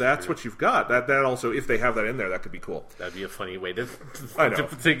 so if that's what you've got, that also, if they have that in there, that could be cool. That'd be a funny way to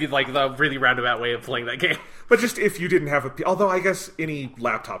like the really roundabout way of playing that game. But just if you didn't have although I guess any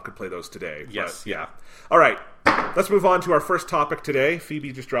laptop could play those today. Yes. But, yeah. All right. Let's move on to our first topic today.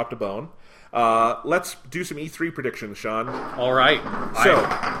 Phoebe just dropped a bone. Let's do some E3 predictions, Sean. All right.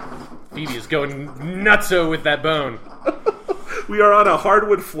 So, Phoebe is going nutso with that bone. We are on a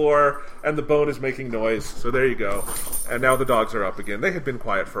hardwood floor, and the bone is making noise. So there you go. And now the dogs are up again. They had been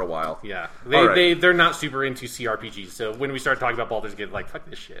quiet for a while. Yeah. They're not super into CRPGs. So when we start talking about Baldur's Gate, like, fuck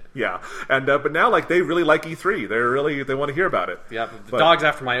this shit. Yeah. And but now, like, they really like E3. They want to hear about it. Yeah. The dog's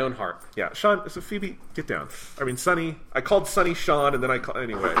after my own heart. Yeah. Sean, so Phoebe, get down. I mean, Sonny. I called Sonny Sean, and then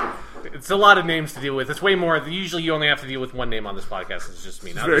anyway. It's a lot of names to deal with. It's way more. Usually you only have to deal with one name on this podcast. It's just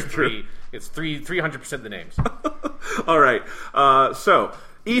me. Now there's three. It's 300% the names. All right. So,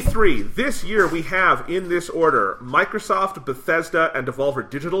 E3. This year we have, in this order, Microsoft, Bethesda, and Devolver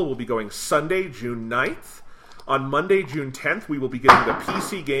Digital will be going Sunday, June 9th. On Monday, June 10th, we will be getting the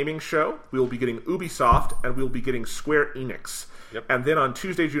PC Gaming Show. We will be getting Ubisoft, and we will be getting Square Enix. Yep. And then on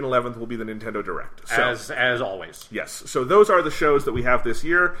Tuesday, June 11th, will be the Nintendo Direct. So, as always. Yes. So those are the shows that we have this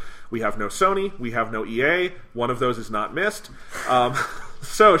year. We have no Sony. We have no EA. One of those is not missed.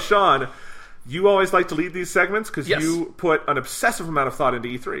 So, Sean, you always like to lead these segments because Yes. you put an obsessive amount of thought into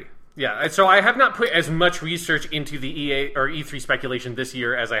E3. Yeah, so I have not put as much research into the EA or E3 speculation this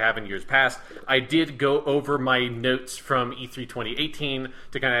year as I have in years past. I did go over my notes from E3 2018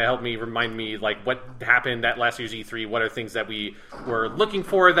 to kind of help me remind me like what happened at last year's E3, what are things that we were looking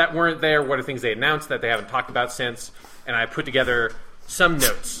for that weren't there, what are things they announced that they haven't talked about since, and I put together some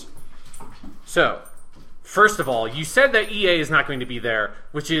notes. So, first of all, you said that EA is not going to be there,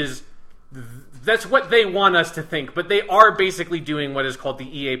 which is... That's what they want us to think, but they are basically doing what is called the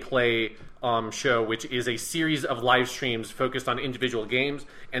EA Play show, which is a series of live streams focused on individual games,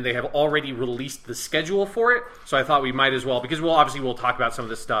 and they have already released the schedule for it, so I thought we might as well, because we'll talk about some of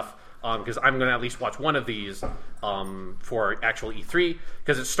this stuff, because I'm going to at least watch one of these for actual E3,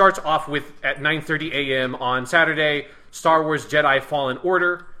 because it starts off with, at 9:30 a.m. on Saturday, Star Wars Jedi Fallen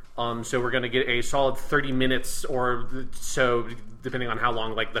Order. So we're going to get a solid 30 minutes or so, depending on how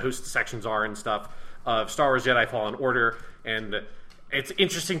long like the host sections are and stuff, of Star Wars Jedi Fallen Order. And it's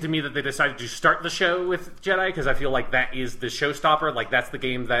interesting to me that they decided to start the show with Jedi, because I feel like that is the showstopper. Like, that's the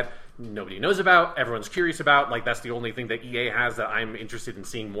game that nobody knows about, everyone's curious about. Like, that's the only thing that EA has that I'm interested in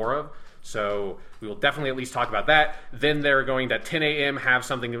seeing more of. So we will definitely at least talk about that. Then they're going to, at 10 a.m., have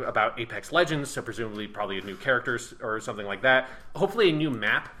something about Apex Legends, so presumably probably a new character or something like that. Hopefully a new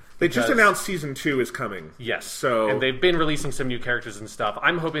map. They just announced Season 2 is coming. Yes. And they've been releasing some new characters and stuff.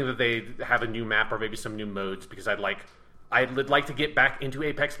 I'm hoping that they have a new map or maybe some new modes, because I'd like to get back into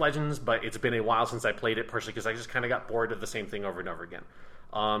Apex Legends, but it's been a while since I played it, partially because I just kind of got bored of the same thing over and over again.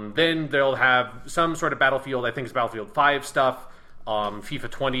 Then they'll have some sort of Battlefield, I think it's Battlefield 5 stuff,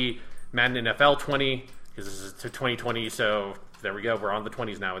 FIFA 20, Madden NFL 20, because this is to 2020, so there we go. We're on the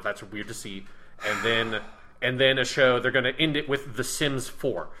 20s now. That's weird to see. And then a show, they're going to end it with The Sims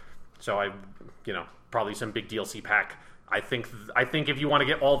 4. So probably some big DLC pack. I think if you want to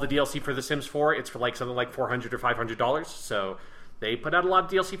get all the DLC for The Sims 4, it's for like something like $400 or $500. So they put out a lot of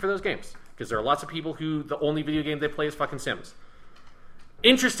DLC for those games, because there are lots of people who the only video game they play is fucking Sims.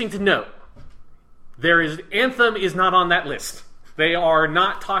 Interesting to note, Anthem is not on that list. They are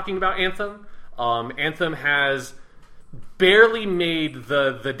not talking about Anthem. Anthem has barely made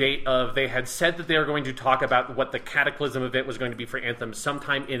the date of, they had said that they were going to talk about what the Cataclysm event was going to be for Anthem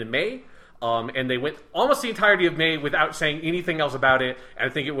sometime in May, and they went almost the entirety of May without saying anything else about it, and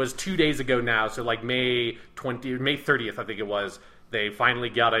I think it was 2 days ago now, so like May 30th, I think it was, they finally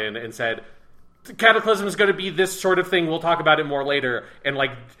got in and said, Cataclysm is going to be this sort of thing, we'll talk about it more later, and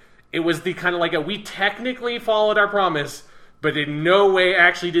like, it was the kind of like we technically followed our promise, but in no way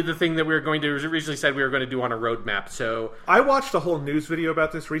actually did the thing that we were going to originally said we were going to do on a roadmap. So I watched a whole news video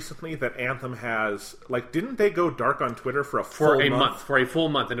about this recently that Anthem has, like, didn't they go dark on Twitter for a full month? For a full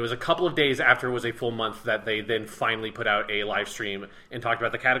month, and it was a couple of days after it was a full month that they then finally put out a live stream and talked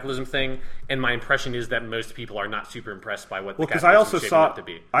about the Cataclysm thing. And my impression is that most people are not super impressed by what the Cataclysm is shaping up to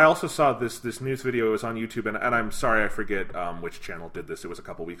be. I also saw this news video. It was on YouTube, and I'm sorry I forget which channel did this. It was a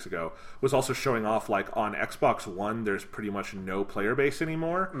couple weeks ago. It was also showing off, like, on Xbox One, there's pretty much no player base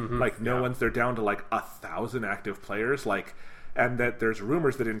anymore. They're down to like 1,000 active players, like, and that there's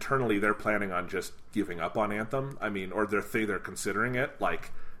rumors that internally they're planning on just giving up on Anthem. I mean, or they're considering it.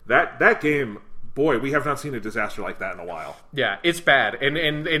 Like, that game, boy, we have not seen a disaster like that in a while. Yeah, it's bad.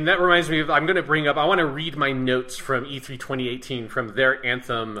 And that reminds me of, I want to read my notes from E3 2018 from their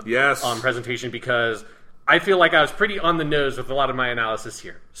Anthem presentation, because I feel like I was pretty on the nose with a lot of my analysis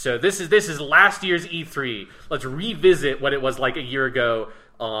here. So this is last year's E3. Let's revisit what it was like a year ago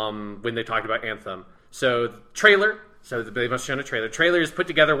when they talked about Anthem. So trailer. So they must have shown a trailer. Trailer is put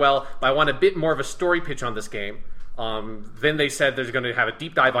together well, but I want a bit more of a story pitch on this game. Then they said they're going to have a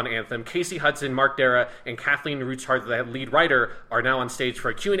deep dive on Anthem. Casey Hudson, Mark Dara, and Kathleen Roots-Hart, the lead writer, are now on stage for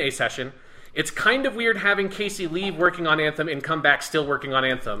a Q&A session. It's kind of weird having Casey leave working on Anthem and come back still working on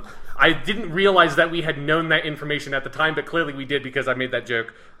Anthem. I didn't realize that we had known that information at the time, but clearly we did, because I made that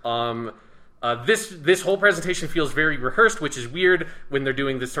joke. This whole presentation feels very rehearsed, which is weird when they're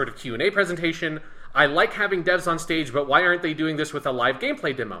doing this sort of Q&A presentation. I like having devs on stage, but why aren't they doing this with a live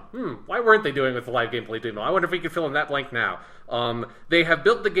gameplay demo? Why weren't they doing it with a live gameplay demo? I wonder if we could fill in that blank now. They have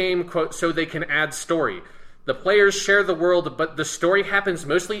built the game, quote, so they can add story. The players share the world, but the story happens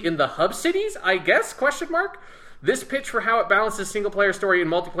mostly in the hub cities, I guess, question mark? This pitch for how it balances single-player story and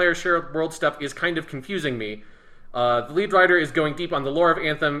multiplayer shared world stuff is kind of confusing me. The lead writer is going deep on the lore of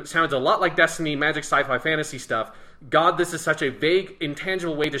Anthem. Sounds a lot like Destiny, magic, sci-fi, fantasy stuff. God, this is such a vague,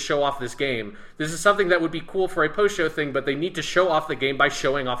 intangible way to show off this game. This is something that would be cool for a post-show thing, but they need to show off the game by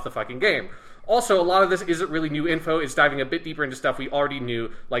showing off the fucking game. Also, a lot of this isn't really new info. It's diving a bit deeper into stuff we already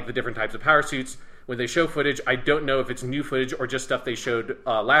knew, like the different types of power suits. when they show footage, I don't know if it's new footage or just stuff they showed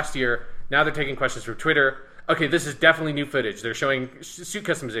last year. Now they're taking questions from Twitter. Okay, this is definitely new footage. They're showing suit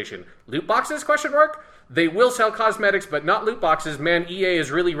customization. Loot boxes, question mark? They will sell cosmetics, but not loot boxes. Man, EA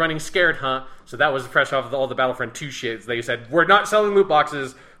is really running scared, huh? So that was fresh off of all the Battlefront 2 shit. They said, we're not selling loot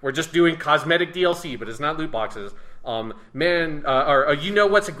boxes. We're just doing cosmetic DLC, but it's not loot boxes. You know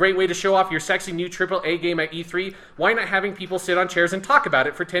what's a great way to show off your sexy new AAA game at E3? Why not having people sit on chairs and talk about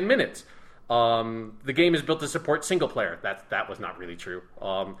it for 10 minutes? The game is built to support single player. That was not really true.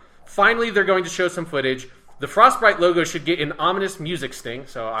 Finally, they're going to show some footage. The Frostbite logo should get an ominous music sting,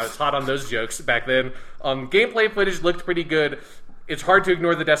 so I was hot on those jokes back then. Gameplay footage looked pretty good. It's hard to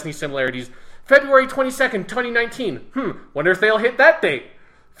ignore the Destiny similarities. February 22nd, 2019. Wonder if they'll hit that date.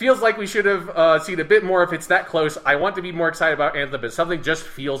 Feels like we should have seen a bit more if it's that close. I want to be more excited about Anthem, but something just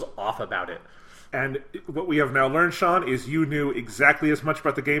feels off about it. And what we have now learned, Sean, is you knew exactly as much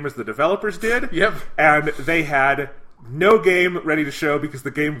about the game as the developers did. Yep. And they had no game ready to show because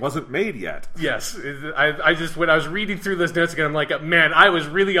the game wasn't made yet. Yes. I just, when I was reading through those notes again, I'm like, man, I was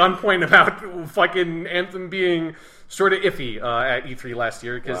really on point about fucking Anthem being sort of iffy at E3 last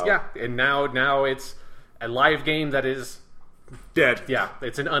year. Because, and now it's a live game that is dead. Yeah,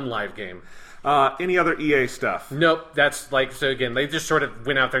 it's an unlive game. Any other EA stuff? Nope. That's like, so again, they just sort of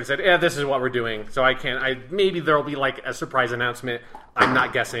went out there and said, this is what we're doing. So maybe there'll be like a surprise announcement. I'm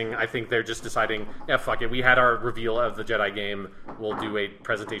not guessing. I think they're just deciding, fuck it. We had our reveal of the Jedi game. We'll do a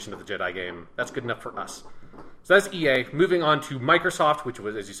presentation of the Jedi game. That's good enough for us. So that's EA. Moving on to Microsoft, which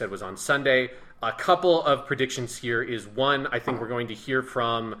was, as you said, was on Sunday. A couple of predictions here is one, I think we're going to hear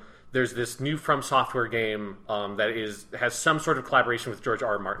from. There's this new From Software game that has some sort of collaboration with George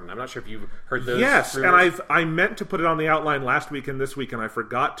R. R. Martin. I'm not sure if you've heard those. Yes, rumors. And I meant to put it on the outline last week and this week, and I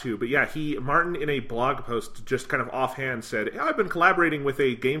forgot to. But yeah, Martin in a blog post just kind of offhand said, I've been collaborating with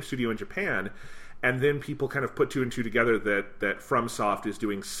a game studio in Japan. And then people kind of put two and two together that FromSoft is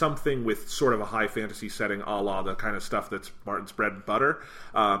doing something with sort of a high fantasy setting, a la the kind of stuff that's Martin's bread and butter.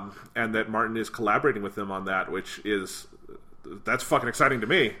 And that Martin is collaborating with them on that, which is... That's fucking exciting to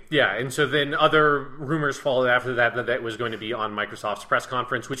me. Yeah, and so then other rumors followed after that was going to be on Microsoft's press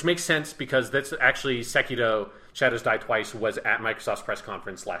conference, which makes sense because that's actually Sekiro Shadows Die Twice was at Microsoft's press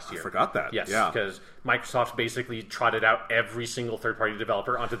conference last year. I forgot that. Yes, yeah. Because Microsoft basically trotted out every single third-party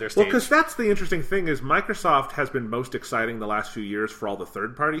developer onto their stage. Well, because that's the interesting thing is Microsoft has been most exciting the last few years for all the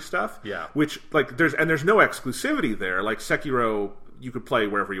third-party stuff. Yeah. Which, like, there's no exclusivity there. Like, Sekiro... you could play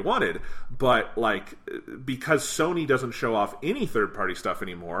wherever you wanted, but like because Sony doesn't show off any third-party stuff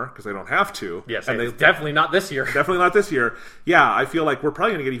anymore because they don't have to. Yes, and definitely not this year. Definitely not this year. Yeah, I feel like we're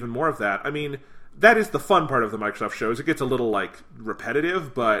probably going to get even more of that. I mean, that is the fun part of the Microsoft shows. It gets a little like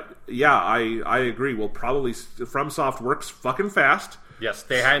repetitive, but yeah, I agree. We'll probably FromSoft works fucking fast. Yes,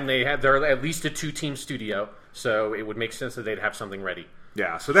 they're at least a 2-team studio, so it would make sense that they'd have something ready.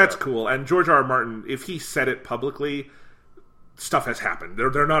 Yeah, so that's cool. And George R. R. Martin, if he said it publicly, stuff has happened.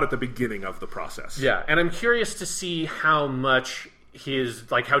 They're not at the beginning of the process. Yeah, and I'm curious to see how much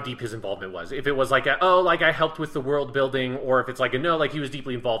how deep his involvement was. If it was like I helped with the world building, or if it's like he was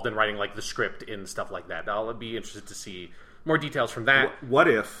deeply involved in writing like the script and stuff like that. I'll be interested to see more details from that. What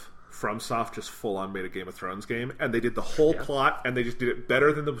if FromSoft just full on made a Game of Thrones game and they did the whole plot and they just did it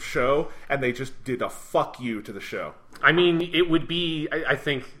better than the show and they just did a fuck you to the show? I mean, it would be, I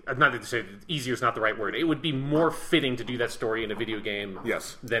think, not to say easier is not the right word, it would be more fitting to do that story in a video game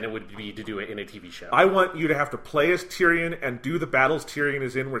than it would be to do it in a TV show. I want you to have to play as Tyrion and do the battles Tyrion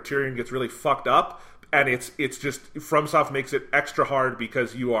is in where Tyrion gets really fucked up. And it's just FromSoft makes it extra hard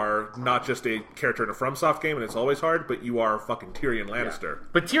because you are not just a character in a FromSoft game and it's always hard, but you are fucking Tyrion Lannister. Yeah.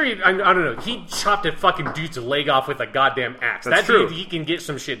 But Tyrion, I don't know, he chopped a fucking dude's leg off with a goddamn axe. That's true. Dude, he can get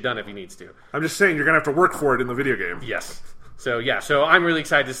some shit done if he needs to. I'm just saying you're going to have to work for it in the video game. Yes. So I'm really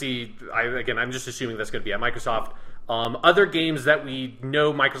excited to see, I'm just assuming that's going to be at Microsoft. Other games that we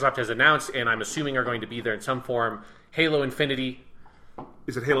know Microsoft has announced and I'm assuming are going to be there in some form, Halo Infinity.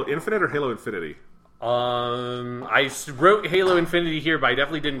 Is it Halo Infinite or Halo Infinity? I wrote Halo Infinity here, but I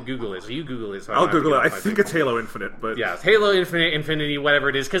definitely didn't Google it. So you Google it. So I'll Google it. I think it's Halo Infinite, but yeah, Halo Infinite, Infinity, whatever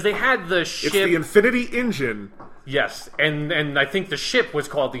it is, because they had the ship. It's the Infinity engine. Yes, and I think the ship was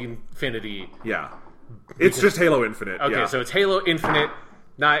called the Infinity. Yeah, it's just Halo Infinite. Okay, so it's Halo Infinite,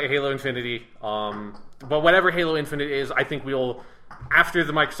 not Halo Infinity. But whatever Halo Infinite is, I think we'll after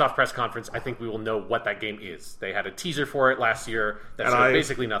the Microsoft press conference, I think we will know what that game is. They had a teaser for it last year that showed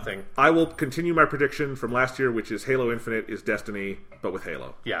basically nothing. I will continue my prediction from last year, which is Halo Infinite is Destiny, but with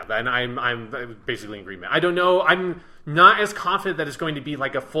Halo. Yeah, and I'm basically in agreement. I don't know. I'm not as confident that it's going to be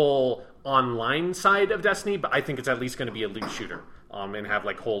like a full online side of Destiny, but I think it's at least going to be a loot shooter and have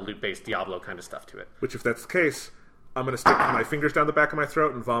like whole loot-based Diablo kind of stuff to it. Which, if that's the case, I'm going to stick my fingers down the back of my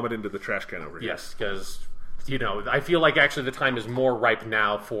throat and vomit into the trash can over here. Yes, because, I feel like actually the time is more ripe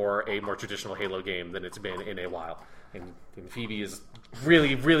now for a more traditional Halo game than it's been in a while. And Phoebe is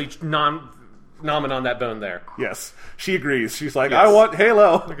really, really nomming on that bone there. Yes, she agrees. She's like, yes. I want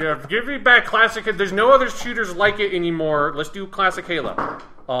Halo. Give me back classic. There's no other shooters like it anymore. Let's do classic Halo.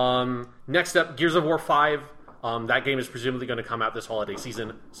 Next up, Gears of War 5. That game is presumably going to come out this holiday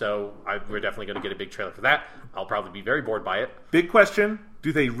season, so we're definitely going to get a big trailer for that. I'll probably be very bored by it. Big question,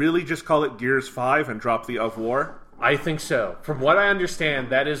 do they really just call it Gears 5 and drop the of War? I think so. From what I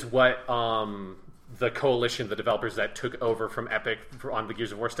understand, that is what the coalition, the developers that took over from Epic on the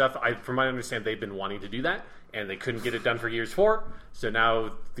Gears of War stuff, from what I understand, they've been wanting to do that, and they couldn't get it done for Gears 4, so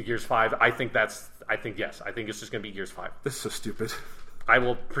now the Gears 5, I think yes. I think it's just going to be Gears 5. This is so stupid. I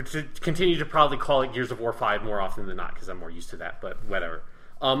will continue to probably call it Gears of War 5 more often than not because I'm more used to that, but whatever.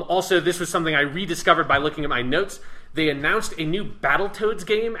 Also, this was something I rediscovered by looking at my notes. They announced a new Battletoads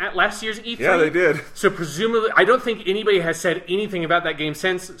game at last year's E3. Yeah, they did. So presumably, I don't think anybody has said anything about that game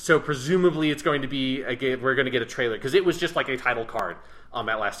since, so presumably it's going to be a game, we're going to get a trailer, because it was just like a title card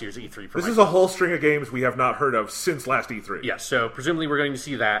at last year's E3. This is a whole string of games we have not heard of since last E3. Yeah, so presumably we're going to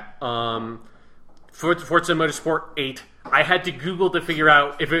see that. Forza Motorsport 8. I had to Google to figure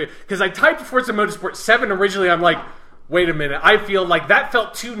out if it... Because I typed Forza Motorsport 7 originally. I'm like, wait a minute. I feel like that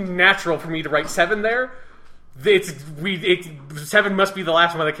felt too natural for me to write 7 there. 7 must be the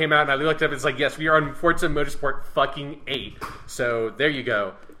last one that came out. And I looked up. It's like, yes, we are on Forza Motorsport fucking 8. So there you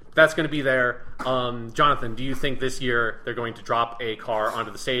go. That's going to be there. Jonathan, do you think this year they're going to drop a car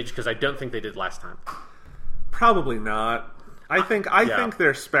onto the stage? Because I don't think they did last time. Probably not. I think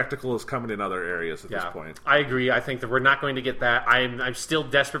their spectacle is coming in other areas at this point. I agree. I think that we're not going to get that. I'm still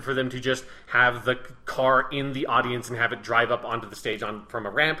desperate for them to just have the car in the audience and have it drive up onto the stage from a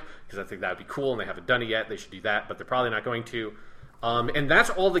ramp, because I think that would be cool, and they haven't done it yet. They should do that, but they're probably not going to. And that's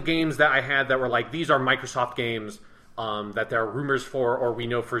all the games that I had that were like, these are Microsoft games that there are rumors for, or we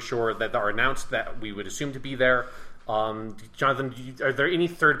know for sure that are announced that we would assume to be there. Jonathan, are there any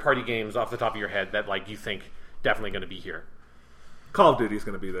third-party games off the top of your head that like you think definitely going to be here? Call of Duty is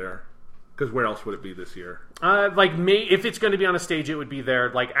going to be there, because where else would it be this year? If it's going to be on a stage, it would be there.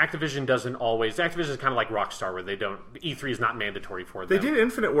 Like Activision doesn't always. Activision is kind of like Rockstar, where they don't. E3 is not mandatory for them. They did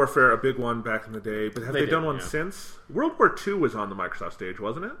Infinite Warfare, a big one back in the day, but have they done one since? World War II was on the Microsoft stage,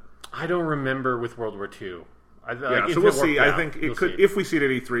 wasn't it? I don't remember with World War II. So we'll see. I think it could. If we see it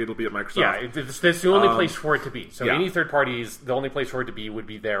at E3, it'll be at Microsoft. Yeah, it's the only place for it to be. So any third parties, the only place for it to be would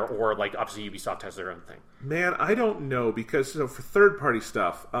be there, or like obviously Ubisoft has their own thing. Man, I don't know, because for third party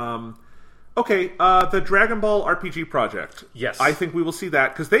stuff, the Dragon Ball RPG project. Yes, I think we will see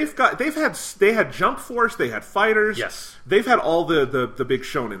that, because they had Jump Force, they had Fighters. Yes, they've had all the big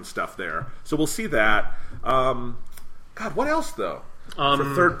shonen stuff there. So we'll see that. God, what else though?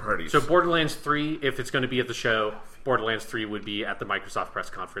 For third parties. So Borderlands 3, if it's going to be at the show, Borderlands 3 would be at the Microsoft press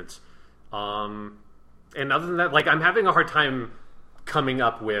conference. And other than that, like, I'm having a hard time coming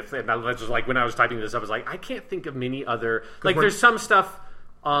up with, and that's just like when I was typing this, I was like, I can't think of many other, like, there's some stuff.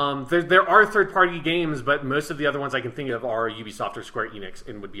 There are third-party games, but most of the other ones I can think of are Ubisoft or Square Enix,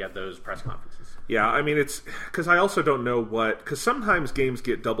 and would be at those press conferences. Yeah, I mean, it's because I also don't know because sometimes games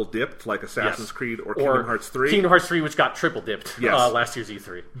get double-dipped, like Assassin's Creed or Kingdom Hearts 3. Kingdom Hearts 3, which got triple-dipped last year's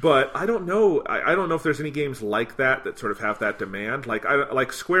E3. But I don't know. I don't know if there's any games like that sort of have that demand.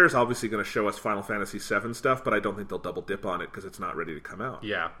 Like Square's obviously going to show us Final Fantasy VII stuff, but I don't think they'll double-dip on it because it's not ready to come out.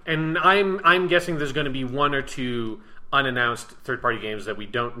 Yeah, and I'm guessing there's going to be one or two unannounced third-party games that we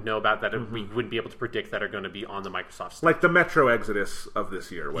don't know about that we wouldn't be able to predict that are going to be on the Microsoft stuff. Like the Metro Exodus of this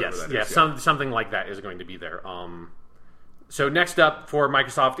year, whatever that is. Something like that is going to be there. So next up for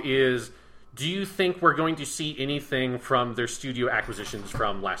Microsoft is, do you think we're going to see anything from their studio acquisitions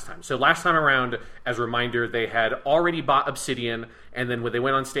from last time? So last time around, as a reminder, they had already bought Obsidian, and then when they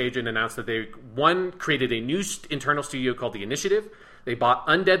went on stage and announced that they, created a new internal studio called The Initiative. They bought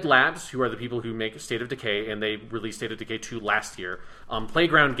Undead Labs, who are the people who make State of Decay, and they released State of Decay 2 last year.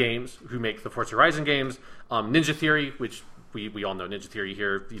 Playground Games, who make the Forza Horizon games. Ninja Theory, which we all know Ninja Theory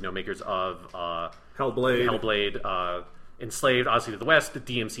here, makers of Hellblade, Enslaved, Odyssey to the West,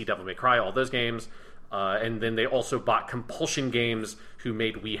 DMC, Devil May Cry, all those games. And then they also bought Compulsion Games, who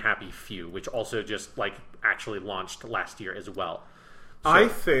made We Happy Few, which also just actually launched last year as well. I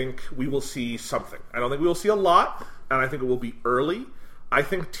think we will see something. I don't think we will see a lot, and I think it will be early. I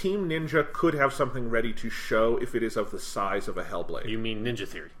think Team Ninja could have something ready to show if it is of the size of a Hellblade. You mean Ninja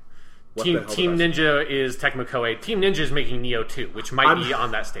Theory? Team Ninja is Tecmo Koei. Team Ninja is making Neo 2, which might be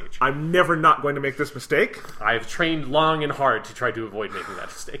on that stage. I'm never not going to make this mistake. I've trained long and hard to try to avoid making that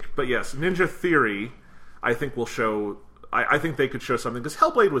mistake. But yes, Ninja Theory, I think will show... I think they could show something, because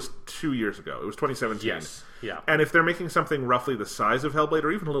Hellblade was 2 years ago. It was 2017. Yes, yeah. And if they're making something roughly the size of Hellblade,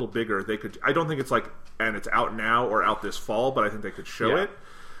 or even a little bigger, they could... I don't think it's like, and it's out now or out this fall, but I think they could show it.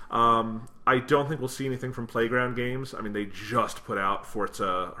 I don't think we'll see anything from Playground Games. I mean, they just put out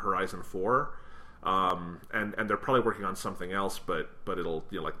Forza Horizon 4, and they're probably working on something else, but it'll,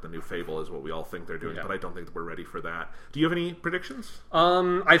 like the new Fable is what we all think they're doing, but I don't think we're ready for that. Do you have any predictions?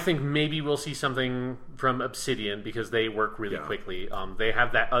 I think maybe we'll see something from Obsidian, because they work really quickly. They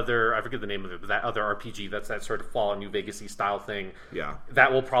have that other, I forget the name of it, but that other RPG that's that sort of Fallout New Vegas-y style thing. Yeah.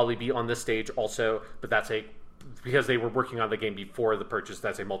 That will probably be on this stage also, but that's because they were working on the game before the purchase,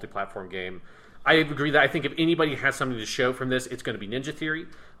 that's a multi-platform game. I agree that I think if anybody has something to show from this, it's going to be Ninja Theory.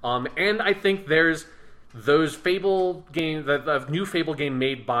 And I think there's those Fable games, the new Fable game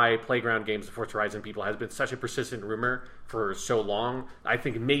made by Playground Games, the Forza Horizon people, has been such a persistent rumor for so long. I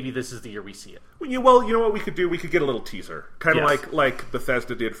think maybe this is the year we see it. Well, you know what we could do? We could get a little teaser. Kind of like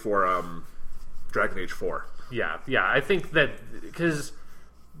Bethesda did for Dragon Age 4. Yeah. I think that because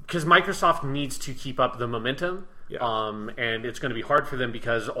Microsoft needs to keep up the momentum. Yeah. And it's going to be hard for them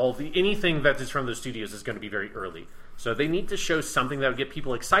because anything that is from those studios is going to be very early. So they need to show something that would get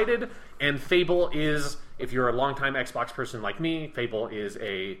people excited. And Fable is, if you're a longtime Xbox person like me, Fable is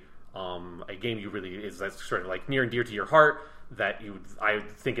a game that's sort of like near and dear to your heart. I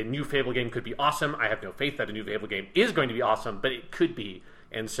think a new Fable game could be awesome. I have no faith that a new Fable game is going to be awesome, but it could be.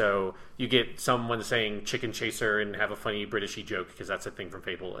 And so you get someone saying Chicken Chaser and have a funny Britishy joke, because that's a thing from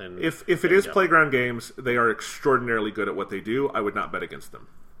Fable. And if it is Playground Games, they are extraordinarily good at what they do. I would not bet against them.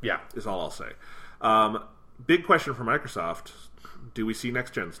 Yeah. Is all I'll say. Big question for Microsoft. Do we see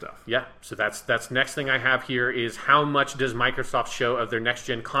next-gen stuff? Yeah. So that's next thing I have here is how much does Microsoft show of their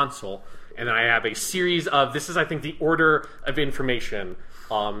next-gen console? And then I have a series of, this is, I think, the order of information.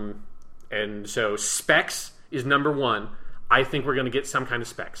 And so specs is number one. I think we're going to get some kind of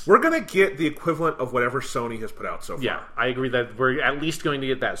specs. We're going to get the equivalent of whatever Sony has put out so far. Yeah, I agree that we're at least going to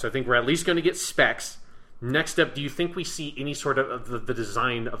get that. So I think we're at least going to get specs. Next up, do you think we see any sort of the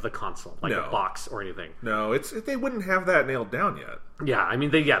design of the console, like a box or anything? No, they wouldn't have that nailed down yet. Yeah, I mean,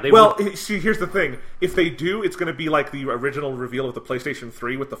 they well, would. See, here's the thing. If they do, it's going to be like the original reveal of the PlayStation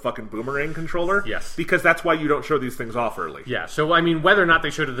 3 with the fucking boomerang controller. Yes. Because that's why you don't show these things off early. Yeah, so, I mean, whether or not they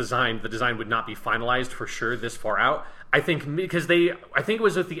showed the design would not be finalized for sure this far out. I think because I think it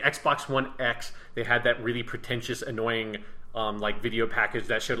was with the Xbox One X, they had that really pretentious, annoying, video package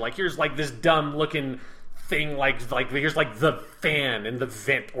that showed, here's, this dumb-looking thing, here's, the fan and the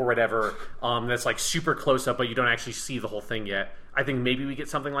vent or whatever, that's, super close-up, but you don't actually see the whole thing yet. I think maybe we get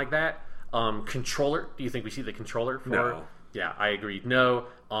something like that. Controller, do you think we see the controller for? No. Yeah, I agree. No.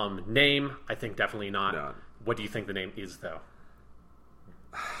 Name, I think definitely not. No. What do you think the name is, though?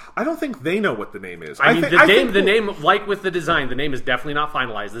 I don't think they know what the name is. The name, like with the design, the name is definitely not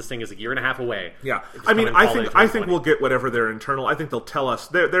finalized. This thing is a year and a half away. Yeah, I think we'll get whatever their internal. I think they'll tell us.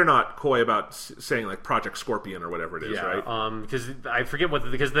 They're not coy about saying Project Scorpion or whatever it is, right? Because I forget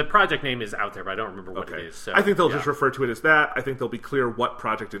because the project name is out there, but I don't remember what it is. So, I think they'll just refer to it as that. I think they'll be clear what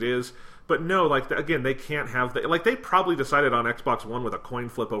project it is. But no, again, they can't have they probably decided on Xbox One with a coin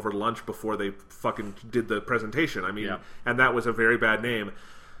flip over lunch before they fucking did the presentation. I mean, and that was a very bad name.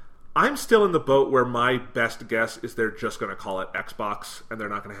 I'm still in the boat where my best guess is they're just going to call it Xbox and they're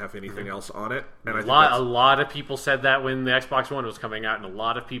not going to have anything else on it. And a lot of people said that when the Xbox One was coming out, and a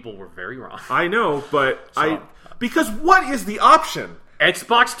lot of people were very wrong. I know, but because what is the option?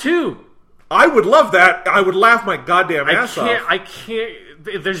 Xbox 2. I would love that. I would laugh my goddamn ass off. I can't.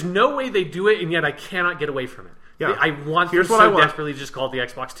 There's no way they do it, and yet I cannot get away from it. Yeah. I want them so desperately to just call it the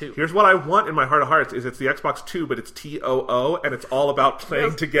Xbox 2. Here's what I want in my heart of hearts is it's the Xbox 2, but it's TOO, and it's all about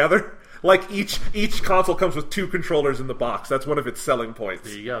playing together. Each console comes with two controllers in the box. That's one of its selling points.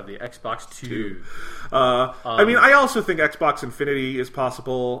 There you go, the Xbox 2. I mean, I also think Xbox Infinity is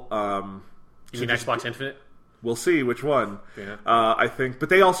possible. You mean Xbox Infinite? We'll see which one. Yeah. I think, but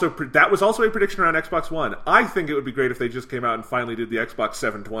that was also a prediction around Xbox One. I think it would be great if they just came out and finally did the Xbox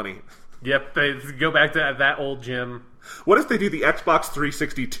 720. Yep, they go back to that old gym. What if they do the Xbox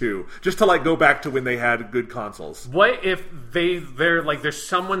 362 just to go back to when they had good consoles? What if there's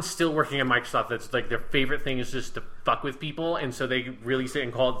someone still working at Microsoft that's their favorite thing is just to fuck with people, and so they release it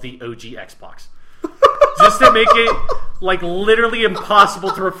and call it the OG Xbox. just to make it like literally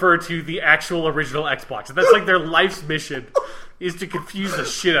impossible to refer to the actual original Xbox. That's like their life's mission, is to confuse the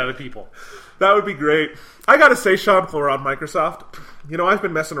shit out of people. That would be great. I gotta say, Sean, while we're on Microsoft, I've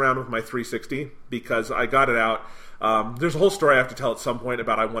been messing around with my 360 because I got it out. There's a whole story I have to tell at some point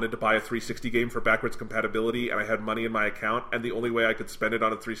about I wanted to buy a 360 game for backwards compatibility, and I had money in my account, and the only way I could spend it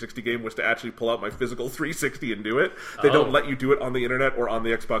on a 360 game was to actually pull out my physical 360 and do it. They don't let you do it on the internet or on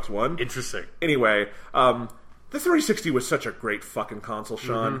the Xbox One. Interesting. Anyway, the 360 was such a great fucking console,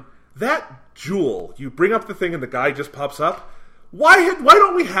 Sean. Mm-hmm. That jewel, you bring up the thing and the guy just pops up. Why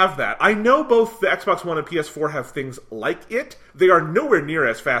don't we have that? I know both the Xbox One and PS4 have things like it. They are nowhere near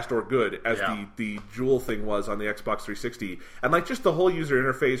as fast or good as the Jewel thing was on the Xbox 360. And like just the whole user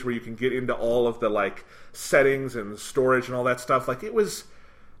interface where you can get into all of the like settings and storage and all that stuff. Like it was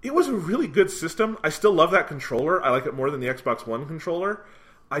a really good system. I still love that controller. I like it more than the Xbox One controller.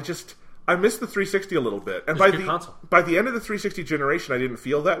 I miss the 360 a little bit. And by the end of the 360 generation, I didn't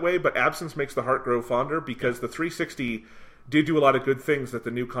feel that way. But absence makes the heart grow fonder because the 360 did do a lot of good things that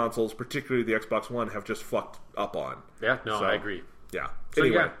the new consoles, particularly the Xbox One, have just fucked up on. Yeah, no, I agree. Yeah. So,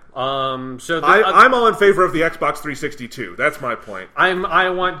 anyway, I'm all in favor of the Xbox 360 too. That's my point. I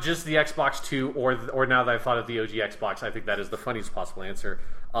want just the Xbox 2, or now that I've thought of the OG Xbox, I think that is the funniest possible answer.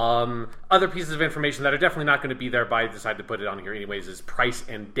 Other pieces of information that are definitely not going to be there, but I decided to put it on here anyways, is price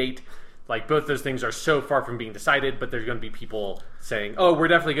and date. Like, both those things are so far from being decided, but there's going to be people saying, oh, we're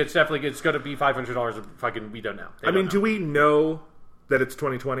definitely good, it's going to be $500, fucking, we don't know. Do we know that it's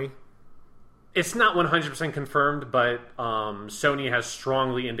 2020? It's not 100% confirmed, but Sony has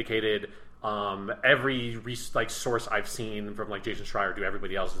strongly indicated, every source I've seen from like Jason Schreier to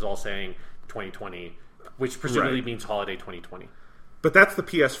everybody else is all saying 2020, which presumably means holiday 2020. But that's the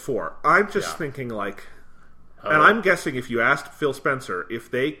PS4. I'm just thinking like... And I'm guessing if you asked Phil Spencer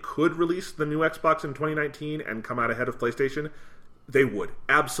if they could release the new Xbox in 2019 and come out ahead of PlayStation, they would.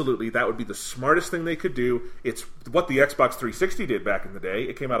 Absolutely. That would be the smartest thing they could do. It's what the Xbox 360 did back in the day.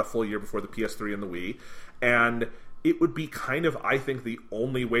 It came out a full year before the PS3 and the Wii. And it would be kind of, I think, the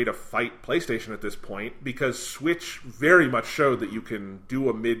only way to fight PlayStation at this point, because Switch very much showed that you can do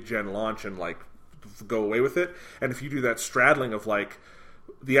a mid-gen launch and like go away with it. And if you do that straddling of like,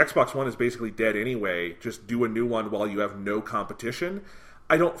 the Xbox One is basically dead anyway, just do a new one while you have no competition.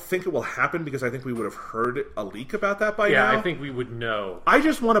 I don't think it will happen because I think we would have heard a leak about that by now. Yeah, I think we would know. I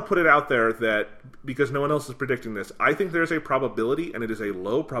just want to put it out there that, because no one else is predicting this, I think there's a probability, and it is a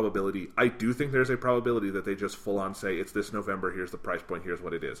low probability, I do think there's a probability that they just full on say, it's this November, here's the price point, here's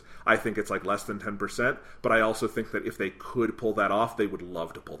what it is. I think it's like less than 10%, but I also think that if they could pull that off, they would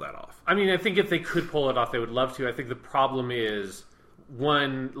love to pull that off. I mean, I think if they could pull it off, they would love to. I think the problem is,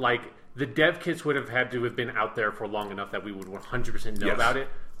 one, like, the dev kits would have had to have been out there for long enough that we would 100% know about it.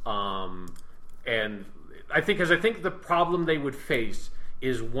 And I think the problem they would face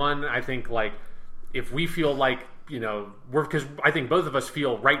is, one, I think, like, if we feel like, because I think both of us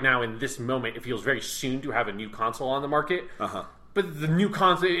feel right now in this moment, it feels very soon to have a new console on the market. Uh-huh. But the new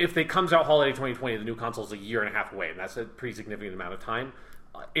console, if it comes out holiday 2020, the new console is a year and a half away, and that's a pretty significant amount of time.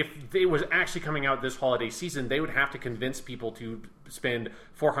 If it was actually coming out this holiday season, they would have to convince people to spend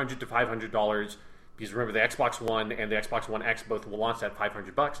 $400 to $500, because remember, the Xbox One and the Xbox One X both will launch at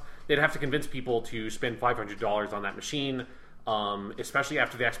 $500. They'd have to convince people to spend $500 on that machine, especially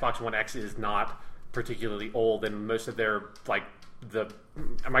after the Xbox One X is not particularly old, and most of their, like, the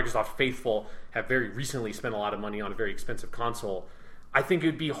Microsoft faithful have very recently spent a lot of money on a very expensive console. I think it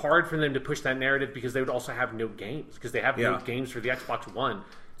would be hard for them to push that narrative because they would also have no games, because they have no games for the Xbox One.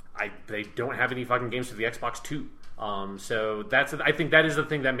 They don't have any fucking games for the Xbox 2. So I think that is the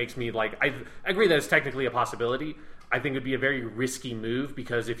thing that makes me like. I agree that it's technically a possibility. I think it would be a very risky move,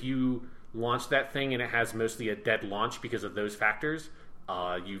 because if you launch that thing and it has mostly a dead launch because of those factors,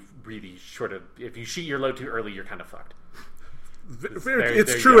 you've really if you shoot your load too early, you're kind of fucked.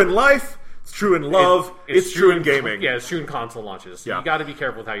 It's true in life. It's true in love. It's true in gaming. Yeah, it's true in console launches. So you got to be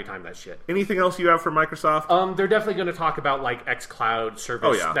careful with how you time that shit. Anything else you have for Microsoft? They're definitely going to talk about like xCloud service.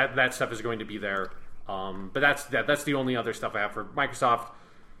 Oh, yeah. That stuff is going to be there. But that's the only other stuff I have for Microsoft.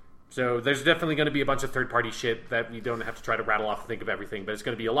 So there's definitely going to be a bunch of third-party shit that you don't have to try to rattle off and think of everything. But it's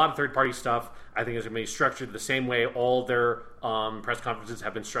going to be a lot of third-party stuff. I think it's going to be structured the same way all their press conferences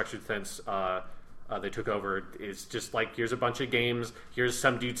have been structured since they took over. It's just like, here's a bunch of games. Here's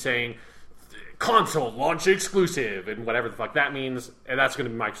some dude saying, console launch exclusive, and whatever the fuck that means, and that's going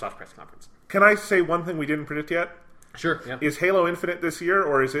to be Microsoft press conference. Can I say one thing we didn't predict yet? Sure. Yeah. Is Halo Infinite this year,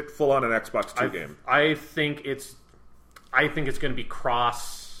 or is it full on an Xbox 2 game? I think it's going to be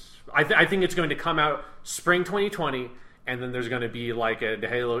cross. I think it's going to come out spring 2020, and then there's going to be like a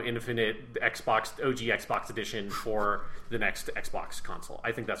Halo Infinite Xbox OG Xbox edition for the next Xbox console.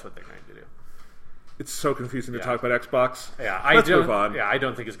 I think that's what they're going to do. It's so confusing to talk about Xbox. Yeah, Let's move on. Yeah, I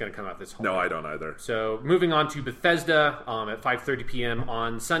don't think it's going to come out this holiday. No, I don't either. So moving on to Bethesda at 5:30 p.m.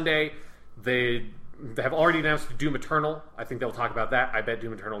 on Sunday, they have already announced Doom Eternal. I think they'll talk about that. I bet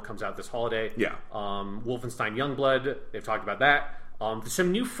Doom Eternal comes out this holiday. Yeah. Wolfenstein Youngblood, they've talked about that.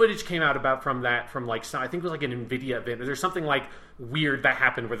 Some new footage came out from like I think it was like an NVIDIA event. There's something like weird that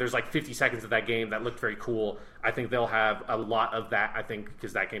happened where there's like 50 seconds of that game that looked very cool. I think they'll have a lot of that, I think,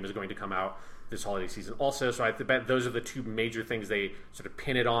 because that game is going to come out this holiday season also. So I bet those are the two major things they sort of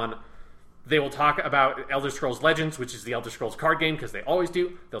pin it on. They will talk about Elder Scrolls Legends, which is the Elder Scrolls card game, because they always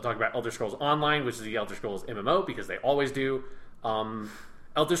do. They'll talk about Elder Scrolls Online, which is the Elder Scrolls MMO, because they always do.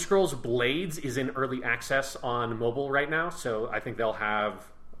 Elder Scrolls Blades is in early access on mobile right now, so I think they'll have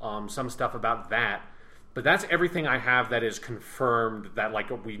some stuff about that. But that's everything I have that is confirmed that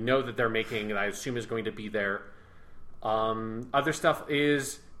like we know that they're making, and I assume is going to be there. Other stuff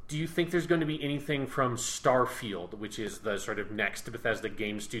is, do you think there's going to be anything from Starfield, which is the sort of next Bethesda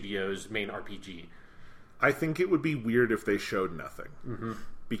Game Studios main RPG? I think it would be weird if they showed nothing. Mm-hmm.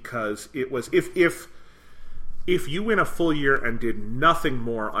 Because it was... If you went a full year and did nothing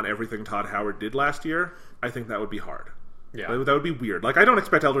more on everything Todd Howard did last year, I think that would be hard. Yeah. That would be weird. Like, I don't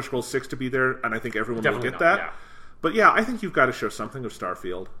expect Elder Scrolls 6 to be there, and I think everyone will get that. Yeah. But yeah, I think you've got to show something of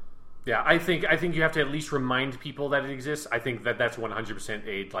Starfield. Yeah, I think you have to at least remind people that it exists. I think that's 100%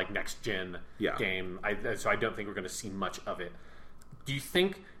 a like next gen game. So I don't think we're going to see much of it. Do you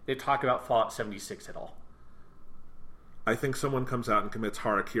think they talk about Fallout 76 at all? I think someone comes out and commits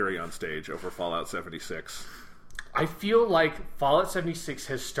harakiri on stage over Fallout 76. I feel like Fallout 76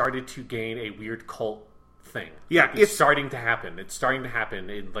 has started to gain a weird cult thing. Yeah, like it's starting to happen. It's starting to happen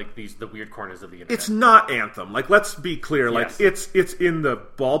in like the weird corners of the internet. It's not Anthem. Like, let's be clear. Like, yes. it's in the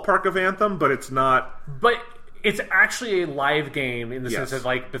ballpark of Anthem, but it's not. But it's actually a live game in the sense that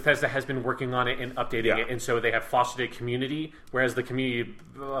like Bethesda has been working on it and updating it, and so they have fostered a community. Whereas the community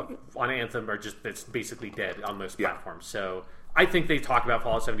on Anthem it's basically dead on most platforms. So I think they talk about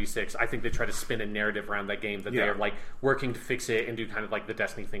Fallout 76. I think they try to spin a narrative around that game that they're like working to fix it and do kind of like the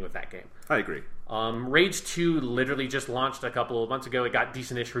Destiny thing with that game. I agree. Rage 2 literally just launched a couple of months ago. It got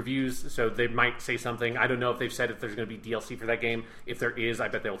decent-ish reviews, so they might say something. I don't know if they've said if there's going to be DLC for that game. If there is, I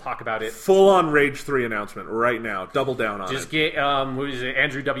bet they'll talk about it. Full-on Rage 3 announcement right now. Double down on it. Just get who is it?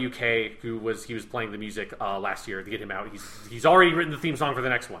 Andrew WK, he was playing the music last year. To get him out, he's already written the theme song for the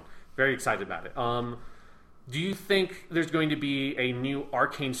next one. Very excited about it. Do you think there's going to be a new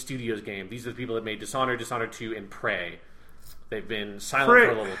Arcane Studios game? These are the people that made Dishonored, Dishonored 2, and Prey. They've been silent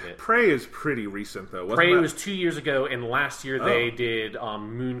for a little bit. Prey is pretty recent, though. Prey was 2 years ago, and last year they did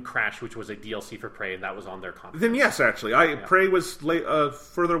Moon Crash, which was a DLC for Prey, and that was on their conference. Then yes, actually. Prey was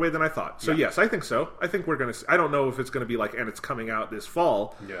further away than I thought. So yes, I think so. I think we're going to... I don't know if it's going to be like, and it's coming out this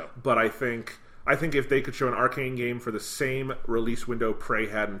fall, but I think if they could show an Arcane game for the same release window Prey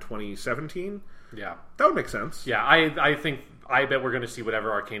had in 2017... Yeah, that would make sense. Yeah, I bet we're going to see whatever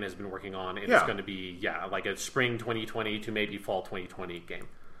Arcane has been working on, and it's going to be like a spring 2020 to maybe fall 2020 game.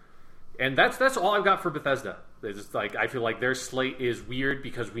 And that's all I've got for Bethesda. It's like I feel like their slate is weird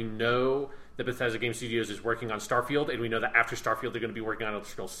because we know that Bethesda Game Studios is working on Starfield, and we know that after Starfield they're going to be working on Elder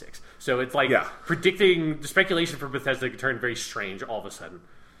Scrolls 6. So it's like predicting the speculation for Bethesda turned very strange all of a sudden.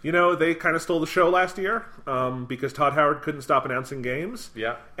 You know, they kind of stole the show last year because Todd Howard couldn't stop announcing games.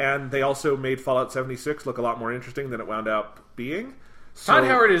 Yeah. And they also made Fallout 76 look a lot more interesting than it wound up being. So, Todd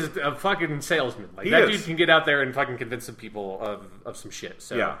Howard is a fucking salesman. Like that dude can get out there and fucking convince some people of some shit.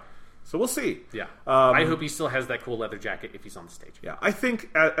 So. Yeah. So we'll see. Yeah. I hope he still has that cool leather jacket if he's on the stage. Yeah. I think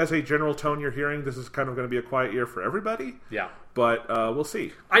as a general tone you're hearing, this is kind of going to be a quiet year for everybody. Yeah. But we'll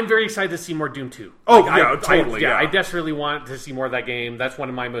see. I'm very excited to see more Doom 2. Oh, totally. I desperately want to see more of that game. That's one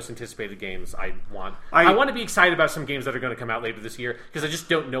of my most anticipated games I want. I want to be excited about some games that are going to come out later this year because I just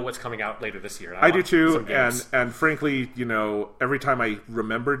don't know what's coming out later this year. I do too, and frankly, you know, every time I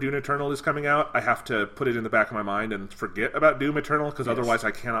remember Doom Eternal is coming out, I have to put it in the back of my mind and forget about Doom Eternal because otherwise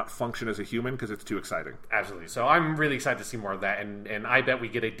I cannot function as a human because it's too exciting. Absolutely. So I'm really excited to see more of that, and I bet we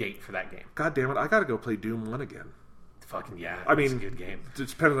get a date for that game. God damn it, I got to go play Doom 1 again. Fucking yeah. I mean, it's a good game. It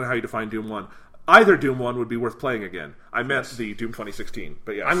depends on how you define Doom 1. Either Doom 1 would be worth playing again. I meant the Doom 2016,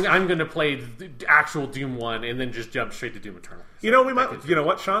 but yes. I'm going to play the actual Doom 1 and then just jump straight to Doom Eternal. So you know, we might. You know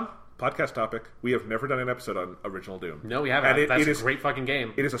what, Sean? podcast topic. We have never done an episode on Original Doom. No, we haven't. And That's a great fucking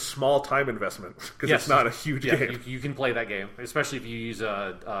game. It is a small time investment because it's not a huge game. You can play that game, especially if you use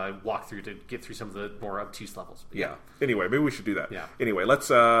a walkthrough to get through some of the more obtuse levels. But yeah. Anyway, maybe we should do that. Yeah. Anyway, let's.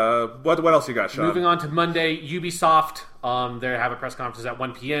 What else you got, Sean? Moving on to Monday, Ubisoft. They have a press conference at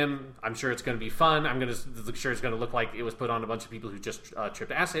 1 p.m. I'm sure it's going to be fun. I'm sure it's going to look like it was put on a bunch of people who just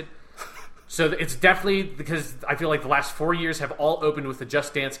tripped acid. So it's definitely, because I feel like the last 4 years have all opened with the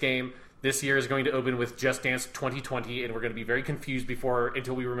Just Dance game. This year is going to open with Just Dance 2020, and we're going to be very confused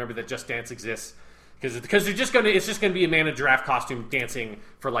until we remember that Just Dance exists. Because it's just going to be a man in a giraffe costume dancing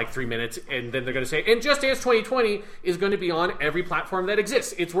for like 3 minutes, and then they're going to say, and Just Dance 2020 is going to be on every platform that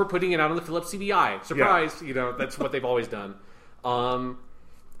exists. We're putting it out on the Philips CDI. Surprise! Yeah. That's what they've always done.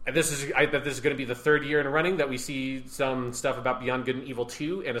 And I bet this is going to be the third year in a running that we see some stuff about Beyond Good and Evil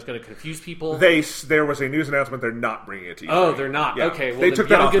 2, and it's going to confuse people. There was a news announcement they're not bringing it to E3. Oh, they're not? Yeah. Okay, well, they took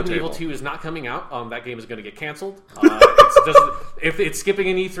Beyond Good and Evil 2 is not coming out. That game is going to get canceled. If it's skipping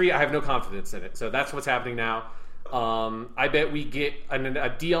an E3, I have no confidence in it. So that's what's happening now. I bet we get a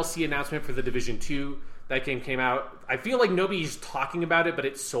DLC announcement for The Division 2. That game came out. I feel like nobody's talking about it, but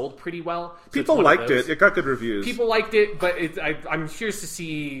it sold pretty well. So people liked it. It got good reviews. People liked it, but I'm curious to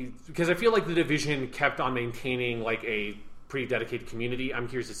see, because I feel like The Division kept on maintaining like a pretty dedicated community. I'm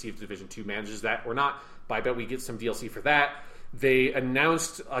curious to see if Division 2 manages that or not, but I bet we get some DLC for that. They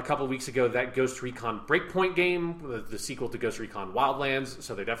announced a couple of weeks ago that Ghost Recon Breakpoint game, the sequel to Ghost Recon Wildlands,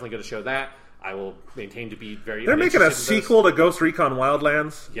 so they're definitely going to show that. I will maintain to be very They're making a sequel to Ghost Recon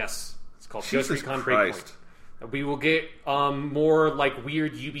Wildlands? Yes. Called Jesus Ghost Recon Christ. Breakpoint. We will get more like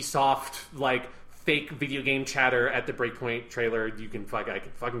weird Ubisoft like fake video game chatter at the Breakpoint trailer. I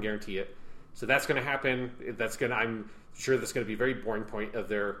can fucking guarantee it. So that's going to happen. I'm sure that's going to be a very boring point of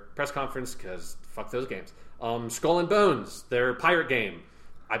their press conference because fuck those games. Skull and Bones, their pirate game.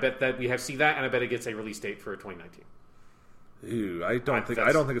 I bet that we see that, and I bet it gets a release date for 2019. Ooh, I don't think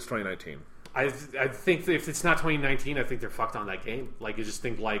it's 2019. I think if it's not 2019, I think they're fucked on that game. Like, I just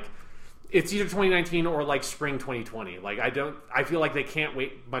think like it's either 2019 or like spring 2020. Like, I feel like they can't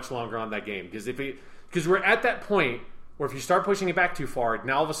wait much longer on that game because we're at that point where if you start pushing it back too far,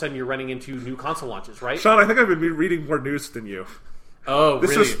 now all of a sudden you're running into new console launches, right? Sean, I think I've been reading more news than you. Oh,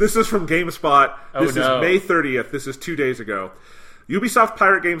 really? This is from GameSpot. This is no. May 30th. This is 2 days ago. Ubisoft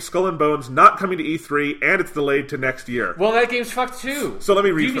pirate game Skull and Bones not coming to E3, and it's delayed to next year. Well, that game's fucked too. So let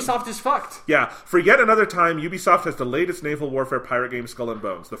me read. Ubisoft is fucked. Yeah. For yet another time, Ubisoft has delayed its naval warfare pirate game Skull and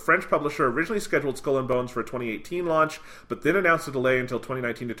Bones. The French publisher originally scheduled Skull and Bones for a 2018 launch, but then announced a delay until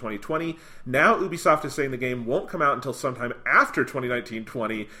 2019 to 2020. Now Ubisoft is saying the game won't come out until sometime after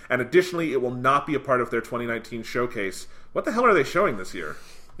 2019-20, and additionally, it will not be a part of their 2019 showcase. What the hell are they showing this year?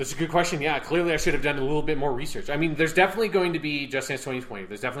 That's a good question. Yeah, clearly I should have done a little bit more research. I mean, there's definitely going to be Just Dance 2020.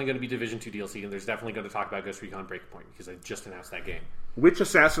 There's definitely going to be Division 2 DLC, and there's definitely going to talk about Ghost Recon Breakpoint because they just announced that game. Which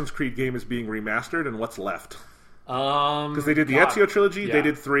Assassin's Creed game is being remastered, and what's left? Because they did the Ezio trilogy, They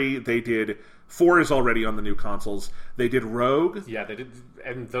did 3, they did 4 is already on the new consoles. They did Rogue. Yeah, they did,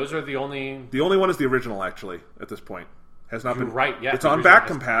 and those are the only. The only one is the original, actually. At this point, has not been right. Yeah, it's on back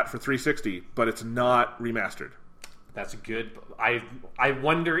compat for 360, but it's not remastered. That's good. I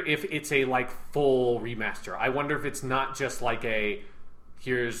wonder if it's a like full remaster. I wonder if it's not just like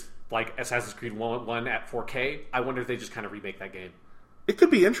here's like Assassin's Creed 1 at 4K. I wonder if they just kind of remake that game. It could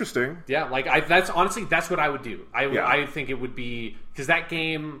be interesting. Yeah, like that's what I would do. I think it would be because that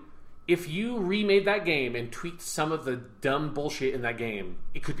game. If you remade that game and tweaked some of the dumb bullshit in that game,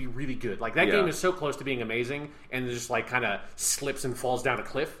 it could be really good. Like that game is so close to being amazing, and it just like kind of slips and falls down a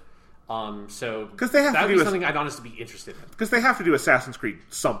cliff. So that would be something I'd honestly be interested in. Because they have to do Assassin's Creed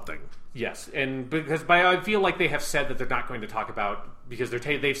something. Yes, and because I feel like they have said that they're not going to talk about because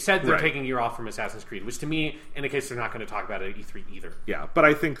they've said they're taking a year off from Assassin's Creed, which to me indicates they're not going to talk about it at E3 either. Yeah, but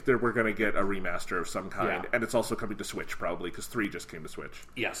I think that we're going to get a remaster of some kind, and it's also coming to Switch probably because 3 just came to Switch.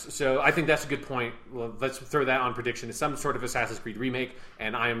 Yes, so I think that's a good point. Well, let's throw that on prediction. It's some sort of Assassin's Creed remake,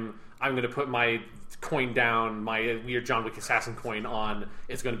 and I'm going to put my coin down, my weird John Wick assassin coin on.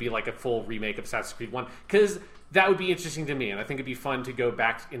 It's going to be like a full remake of Assassin's Creed 1 because that would be interesting to me, and I think it'd be fun to go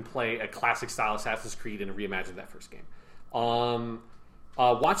back and play a classic style Assassin's Creed and reimagine that first game.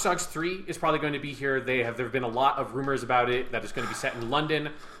 Watch Dogs 3 is probably going to be here. There have been a lot of rumors about it that it's going to be set in London.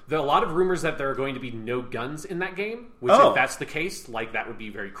 There are a lot of rumors that there are going to be no guns in that game, which if that's the case, like that would be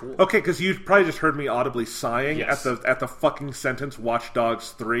very cool. Okay, because you probably just heard me audibly sighing at the fucking sentence Watch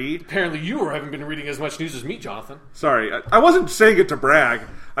Dogs 3. Apparently you haven't been reading as much news as me, Jonathan. Sorry, I wasn't saying it to brag.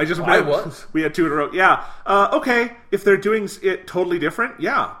 I was. We had 2 in a row. Yeah. Okay, if they're doing it totally different,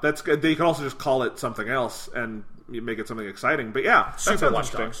 yeah, that's good. They can also just call it something else and make it something exciting. But yeah, Super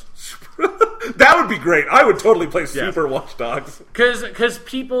Watch Dogs. That would be great. I would totally play Super Watch Dogs. Because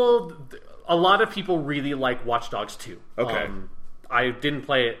a lot of people really like Watch Dogs 2. Okay. I didn't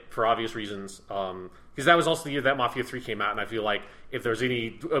play it for obvious reasons. Because that was also the year that Mafia 3 came out, and I feel like if there's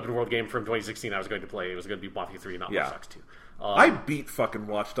any open world game from 2016 I was going to play, it was going to be Mafia 3, not Watch Dogs 2. I beat fucking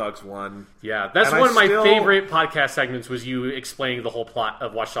Watch Dogs 1. Yeah, that's one of my favorite podcast segments was you explaining the whole plot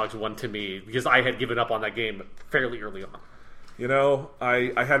of Watch Dogs 1 to me, because I had given up on that game fairly early on. You know,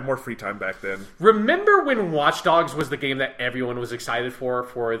 I had more free time back then. Remember when Watch Dogs was the game that everyone was excited for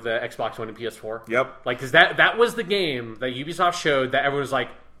the Xbox One and PS4? Yep. Like, because that was the game that Ubisoft showed that everyone was like,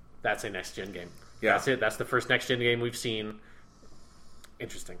 that's a next-gen game. Yeah. That's it. That's the first next-gen game we've seen.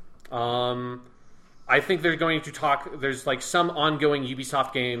 Interesting. I think they're going to talk... There's, like, some ongoing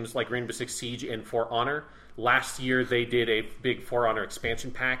Ubisoft games, like Rainbow Six Siege and For Honor. Last year, they did a big For Honor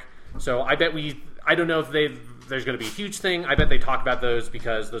expansion pack. So I bet I don't know if there's going to be a huge thing. I bet they talk about those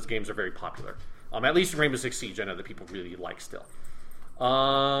because those games are very popular. At least Rainbow Six Siege, I know that people really like still.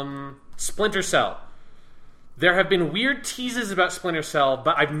 Splinter Cell. There have been weird teases about Splinter Cell,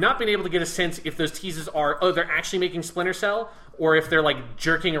 but I've not been able to get a sense if those teases are, they're actually making Splinter Cell, or if they're like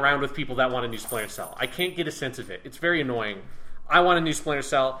jerking around with people that want a new Splinter Cell. I can't get a sense of it. It's very annoying. I want a new Splinter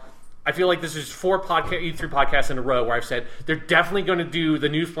Cell. I feel like this is 4 E3 podcasts in a row where I've said they're definitely going to do the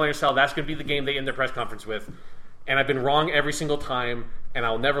new Splinter Cell. That's going to be the game they end their press conference with. And I've been wrong every single time, and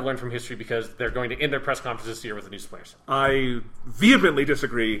I'll never learn from history because they're going to end their press conference this year with a new Splinter Cell. I vehemently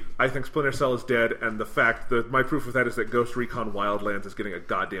disagree. I think Splinter Cell is dead, and the fact that my proof of that is that Ghost Recon Wildlands is getting a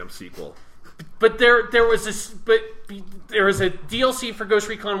goddamn sequel. But there was a DLC for Ghost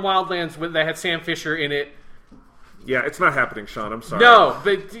Recon Wildlands that had Sam Fisher in it. Yeah, it's not happening, Sean. I'm sorry. No,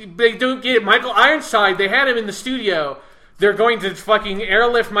 but they don't get it. Michael Ironside, they had him in the studio. They're going to fucking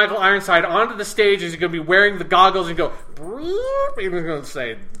airlift Michael Ironside onto the stage. He's going to be wearing the goggles and go, and he's going to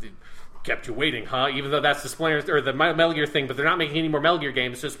say, kept you waiting, huh? Even though that's the Splinter or the Metal Gear thing, but they're not making any more Metal Gear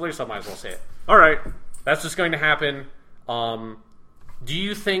games, so Splinter Cell might as well say it. All right. That's what's going to happen. Do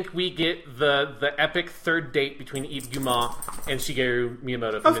you think we get the epic third date between Yves Guillemot and Shigeru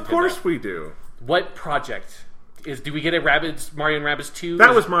Miyamoto from Nintendo? Of course we do. What project? Do we get a Mario & Rabbids 2?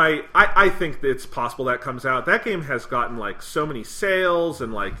 That was my... I think it's possible that comes out. That game has gotten, like, so many sales,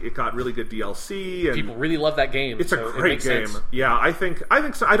 and, like, it got really good DLC. And people really love that game. It's a great game. Sense. Yeah, I think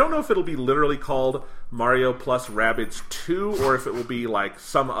so. I don't know if it'll be literally called Mario plus Rabbids 2, or if it will be, like,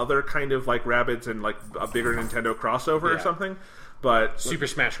 some other kind of, like, Rabbids and, like, a bigger Nintendo crossover or something. But Super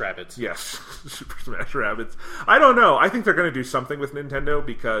Smash Rabbids. Yes, Super Smash Rabbids. I don't know. I think they're going to do something with Nintendo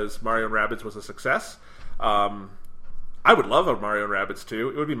because Mario & Rabbids was a success. I would love a Mario & Rabbids 2.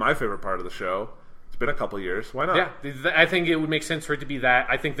 It would be my favorite part of the show. It's been a couple years. Why not? Yeah, I think it would make sense for it to be that.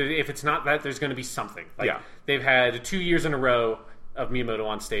 I think that if it's not that, there's going to be something. Like, they've had 2 years in a row of Miyamoto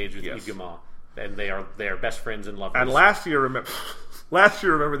on stage with Yves Guillemot, and they are best friends and lovers. And last year,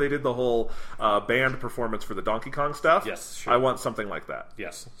 remember they did the whole band performance for the Donkey Kong stuff? Yes, sure. I want something like that.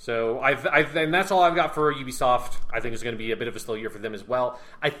 Yes. So and that's all I've got for Ubisoft. I think it's going to be a bit of a slow year for them as well.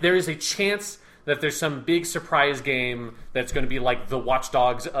 There is a chance that there's some big surprise game that's going to be like the Watch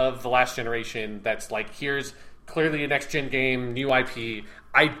Dogs of the last generation that's like, here's clearly a next-gen game, new IP.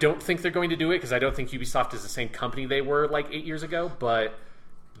 I don't think they're going to do it because I don't think Ubisoft is the same company they were like 8 years ago, but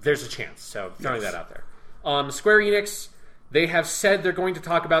there's a chance. So throwing that out there. Square Enix, they have said they're going to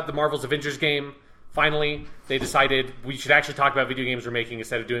talk about the Marvel's Avengers game. Finally, they decided we should actually talk about video games we're making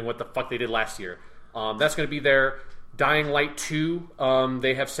instead of doing what the fuck they did last year. That's going to be there. Dying Light 2,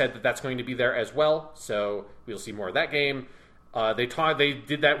 they have said that that's going to be there as well, so we'll see more of that game. They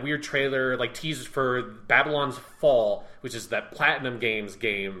did that weird trailer, like teasers for Babylon's Fall, which is that Platinum Games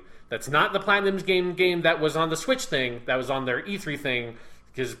game. That's not the Platinum game that was on the Switch thing, that was on their E3 thing,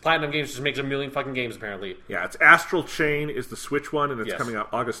 because Platinum Games just makes a million fucking games, apparently. Yeah, it's Astral Chain is the Switch one, and it's coming out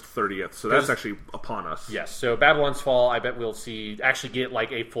August 30th, so that's actually upon us. Yes, so Babylon's Fall, I bet we'll actually get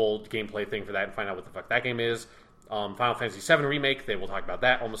like a full gameplay thing for that and find out what the fuck that game is. Final Fantasy VII Remake, they will talk about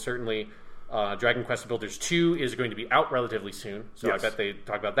that almost certainly. Dragon Quest Builders 2 is going to be out relatively soon, so I bet they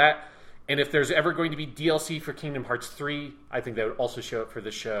talk about that. And if there's ever going to be DLC for Kingdom Hearts 3, I think they would also show up for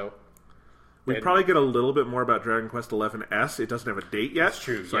this show. We'd probably get a little bit more about Dragon Quest XI-S. It doesn't have a date yet. That's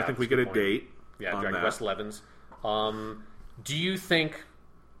true. So I think we get a date. Yeah, Dragon Quest XI's. Do you think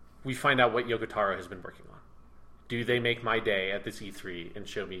we find out what Yoko Taro has been working on? Do they make my day at this E3 and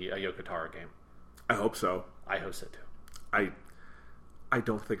show me a Yoko Taro game? I hope so. I hope so too. I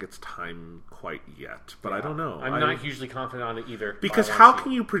don't think it's time quite yet, but I don't know. I'm not hugely confident on it either. Because how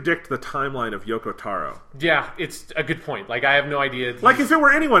can you predict the timeline of Yoko Taro? Yeah, it's a good point. Like, I have no idea. Like, if it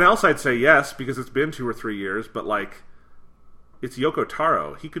were anyone else, I'd say yes, because it's been 2 or 3 years, but, like, it's Yoko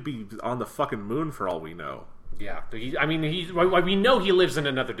Taro. He could be on the fucking moon for all we know. Yeah. We know he lives in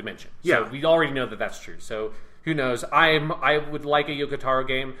another dimension. So we already know that that's true. So, who knows? I would like a Yoko Taro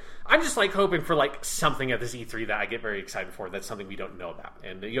game. I'm just like hoping for like something at this E3 that I get very excited for. That's something we don't know about,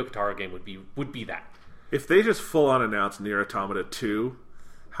 and the Yoko Taro game would be that. If they just full on announce Nier Automata 2,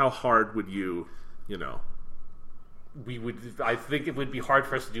 how hard would you know? We would. I think it would be hard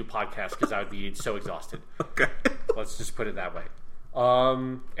for us to do podcasts because I would be so exhausted. Okay, let's just put it that way.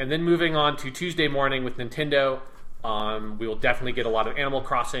 And then moving on to Tuesday morning with Nintendo, we will definitely get a lot of Animal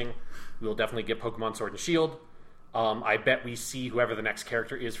Crossing. We will definitely get Pokemon Sword and Shield. I bet we see whoever the next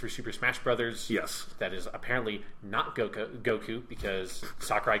character is for Super Smash Brothers. Yes. That is apparently not Goku because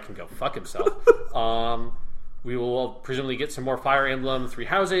Sakurai can go fuck himself. We will presumably get some more Fire Emblem Three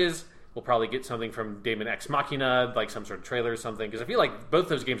Houses. We'll probably get something from Daemon X Machina, like some sort of trailer or something, because I feel like both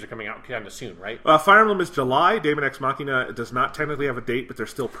those games are coming out kind of soon, right? Fire Emblem is July. Daemon X Machina does not technically have a date, but they're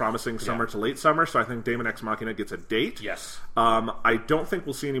still promising summer to late summer, so I think Daemon X Machina gets a date. Yes. I don't think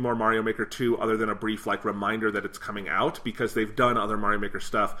we'll see any more Mario Maker 2 other than a brief reminder that it's coming out, because they've done other Mario Maker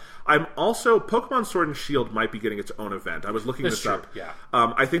stuff. I'm also... Pokemon Sword and Shield might be getting its own event. I was looking this up. Yeah.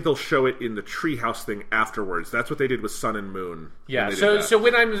 I think they'll show it in the Treehouse thing afterwards. That's what they did with Sun and Moon. Yeah,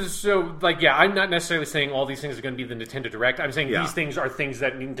 I'm not necessarily saying all these things are going to be the Nintendo Direct. I'm saying these things are things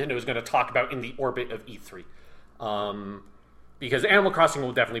that Nintendo is going to talk about in the orbit of E3. Because Animal Crossing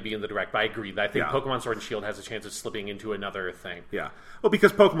will definitely be in the Direct, but I agree that I think Pokemon Sword and Shield has a chance of slipping into another thing. Yeah. Well,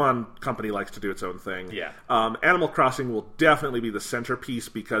 because Pokemon Company likes to do its own thing. Yeah. Animal Crossing will definitely be the centerpiece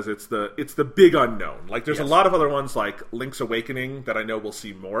because it's the big unknown. Like, there's a lot of other ones like Link's Awakening that I know we'll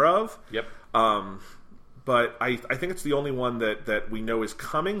see more of. Yep. But I think it's the only one that we know is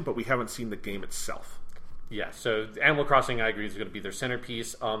coming, but we haven't seen the game itself. Yeah, so Animal Crossing, I agree, is going to be their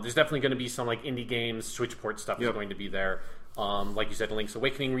centerpiece. There's definitely going to be some indie games, Switch port stuff is going to be there. Like you said, Link's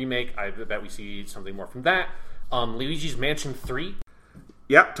Awakening remake, I bet we see something more from that. Luigi's Mansion 3.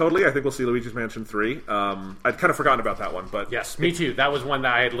 Yeah, totally. I think we'll see Luigi's Mansion 3. I'd kind of forgotten about that one, but... Yes, me too. That was one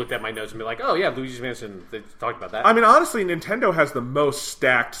that I had looked at my notes and been like, oh yeah, Luigi's Mansion, they talked about that. I mean, honestly, Nintendo has the most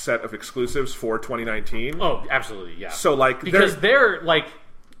stacked set of exclusives for 2019. Oh, absolutely, yeah. So,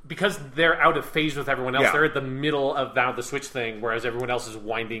 because they're out of phase with everyone else. They're at the middle of now the Switch thing, whereas everyone else is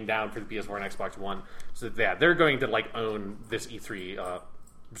winding down for the PS4 and Xbox One. So, they're going to, own this E3...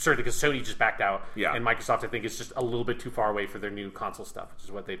 certainly because Sony just backed out, and Microsoft, I think, is just a little bit too far away for their new console stuff, which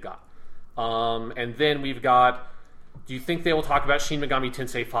is what they've got. And then we've got... Do you think they will talk about Shin Megami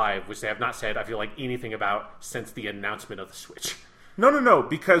Tensei 5, which they have not said, I feel like, anything about since the announcement of the Switch? No,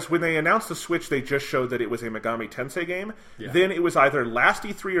 because when they announced the Switch, they just showed that it was a Megami Tensei game. Yeah. Then it was either last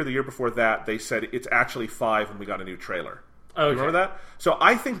E3 or the year before that, they said it's actually 5, and we got a new trailer. Okay. Remember that? So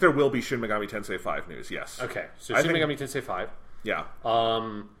I think there will be Shin Megami Tensei 5 news, yes. Okay, so Shin Megami Tensei 5. Yeah.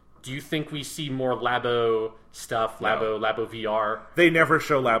 Do you think we see more Labo stuff? Labo VR? They never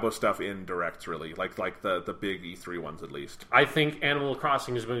show Labo stuff in directs, really. Like the big E3 ones, at least. I think Animal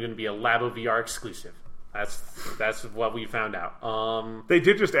Crossing is going to be a Labo VR exclusive. That's what we found out. They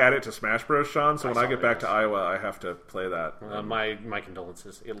did just add it to Smash Bros, Sean. So when I get back to Iowa, I have to play that. My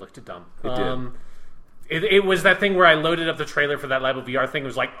condolences. It looked dumb. It did. It was that thing where I loaded up the trailer for that Labo VR thing. It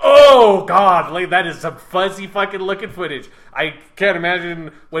was like, oh god, that is some fuzzy fucking looking footage. I can't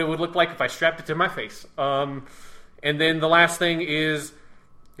imagine what it would look like if I strapped it to my face. And then the last thing is,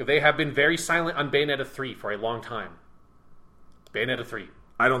 they have been very silent on Bayonetta 3 for a long time. Bayonetta 3.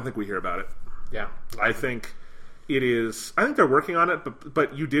 I don't think we hear about it. Yeah. I think it is... I think they're working on it,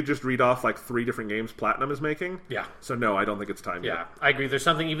 but you did just read off 3 different games Platinum is making. Yeah. So no, I don't think it's time yet. Yeah, I agree. There's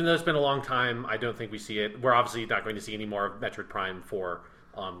something, even though it's been a long time, I don't think we see it. We're obviously not going to see any more of Metroid Prime 4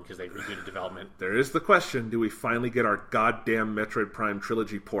 because they rebooted development. There is the question, do we finally get our goddamn Metroid Prime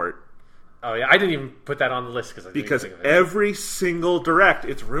trilogy port? Oh yeah, I didn't even put that on the list because every single Direct,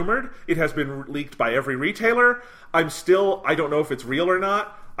 it's rumored, it has been leaked by every retailer. I don't know if it's real or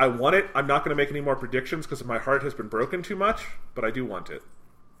not. I want it. I'm not going to make any more predictions because my heart has been broken too much, but I do want it.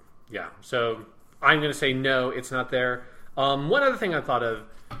 Yeah, so I'm going to say no, it's not there. One other thing I thought of,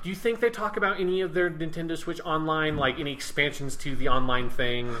 do you think they talk about any of their Nintendo Switch Online, like any expansions to the online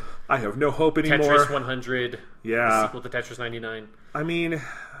thing? I have no hope anymore. Tetris 100, the sequel to Tetris 99. I mean,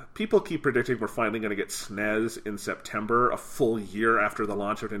 people keep predicting we're finally going to get SNES in September, a full year after the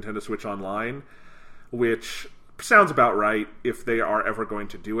launch of Nintendo Switch Online, which... sounds about right if they are ever going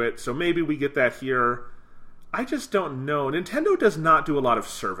to do it. So maybe we get that here. I just don't know. Nintendo does not do a lot of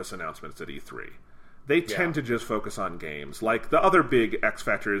service announcements at E3. They tend to just focus on games. Like, the other big X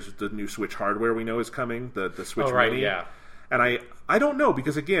factor is the new Switch hardware we know is coming, the Switch Mini. Yeah. And I don't know,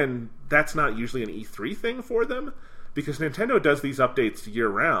 because, again, that's not usually an E3 thing for them, because Nintendo does these updates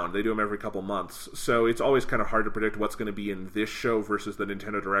year-round. They do them every couple months. So it's always kind of hard to predict what's going to be in this show versus the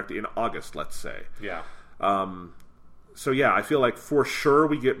Nintendo Direct in August, let's say. Yeah. So, yeah, I feel like for sure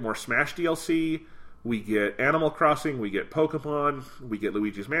we get more Smash DLC, we get Animal Crossing, we get Pokemon, we get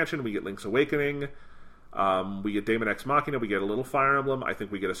Luigi's Mansion, we get Link's Awakening, we get Daemon X Machina, we get a little Fire Emblem, I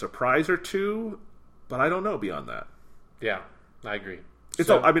think we get a surprise or two, but I don't know beyond that. Yeah, I agree.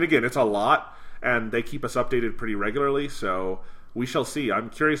 Again, it's a lot, and they keep us updated pretty regularly, so we shall see. I'm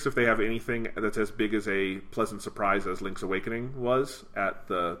curious if they have anything that's as big as a pleasant surprise as Link's Awakening was at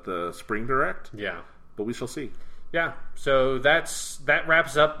the Spring Direct. Yeah. But we shall see. Yeah, so that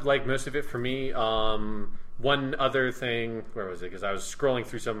wraps up like most of it for me. One other thing, where was it? Because I was scrolling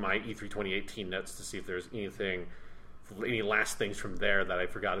through some of my E3 2018 notes to see if there's any last things from there that I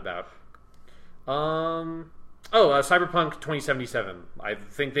forgot about. Cyberpunk 2077. I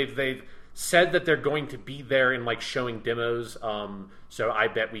think they've said that they're going to be there and like showing demos. So I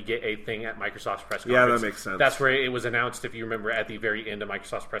bet we get a thing at Microsoft's press conference. Yeah, that makes sense. That's where it was announced, if you remember, at the very end of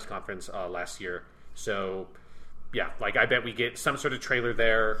Microsoft's press conference last year. So yeah, like I bet we get some sort of trailer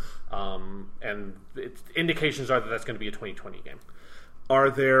there, and indications are that that's going to be a 2020 game. Are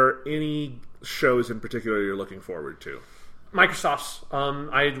there any shows in particular you're looking forward to? Microsoft's.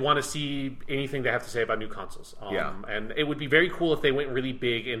 I'd want to see anything they have to say about new consoles. And it would be very cool if they went really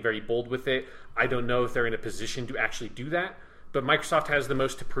big and very bold with it. I don't know if they're in a position to actually do that, but Microsoft has the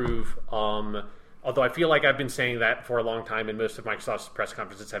most to prove. Although I feel like I've been saying that for a long time, and most of Microsoft's press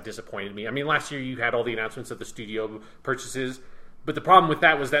conferences have disappointed me. I mean, last year you had all the announcements of the studio purchases, but the problem with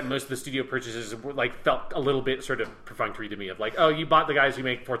that was that most of the studio purchases were, felt a little bit sort of perfunctory to me. Of like, oh, you bought the guys who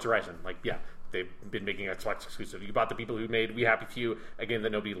make Forza Horizon. Like, yeah, they've been making Xbox exclusive. You bought the people who made We Happy Few, again,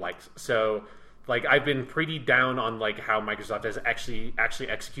 that nobody likes. So, I've been pretty down on how Microsoft has actually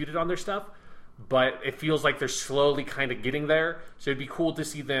executed on their stuff. But it feels like they're slowly kind of getting there. So it'd be cool to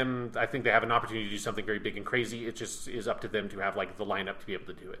see them. I think they have an opportunity to do something very big and crazy. It just is up to them to have the lineup to be able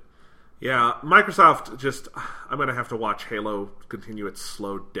to do it. Yeah, Microsoft I'm going to have to watch Halo continue its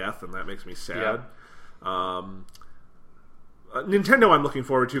slow death, and that makes me sad. Yeah. Nintendo I'm looking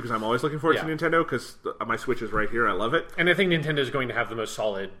forward to, because I'm always looking forward to Nintendo, because my Switch is right here. I love it. And I think Nintendo is going to have the most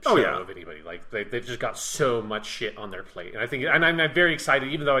solid show of anybody. They've just got so much shit on their plate. And I'm very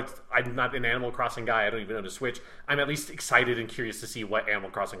excited, even though I'm not an Animal Crossing guy, I don't even own a Switch, I'm at least excited and curious to see what Animal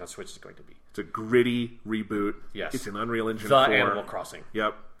Crossing on Switch is going to be. It's a gritty reboot. Yes. It's an Unreal Engine 4. The Animal Crossing.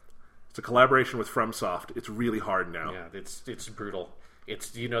 Yep. It's a collaboration with FromSoft. It's really hard now. Yeah, it's brutal.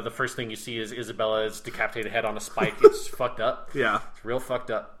 It's, the first thing you see is Isabella's decapitated head on a spike. It's fucked up. Yeah. It's real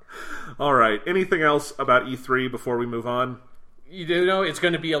fucked up. All right. Anything else about E3 before we move on? It's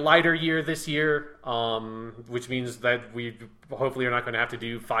going to be a lighter year this year, which means that we hopefully are not going to have to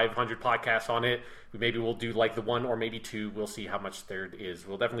do 500 podcasts on it. Maybe we'll do the one or maybe two. We'll see how much there is.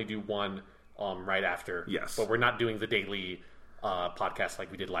 We'll definitely do one right after. Yes. But we're not doing the daily podcast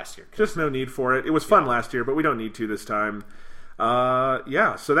like we did last year. Just no need for it. It was fun last year, but we don't need to this time.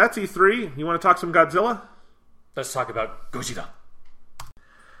 So that's E3. You want to talk some Godzilla? Let's talk about Godzilla.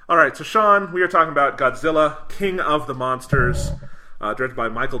 Alright, so Sean, we are talking about Godzilla, King of the Monsters, directed by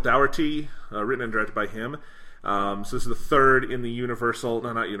Michael Dougherty, written and directed by him. So this is the third in the Universal,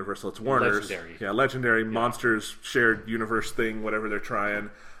 no, not Universal, it's Warner's. Legendary. Yeah, Legendary Monsters shared universe thing, whatever they're trying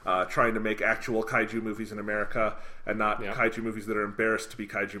to make actual kaiju movies in America, and not kaiju movies that are embarrassed to be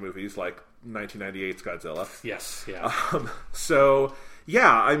kaiju movies, like 1998's Godzilla. Yes, yeah.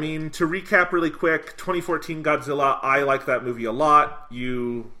 To recap really quick, 2014 Godzilla, I like that movie a lot.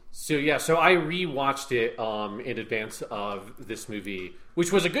 So I rewatched it in advance of this movie,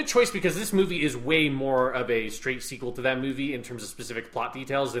 which was a good choice because this movie is way more of a straight sequel to that movie in terms of specific plot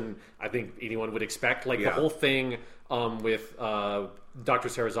details than I think anyone would expect. The whole thing with Dr.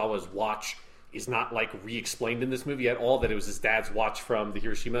 Serizawa's watch is not re-explained in this movie at all, that it was his dad's watch from the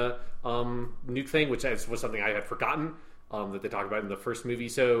Hiroshima nuke thing, which was something I had forgotten that they talked about in the first movie.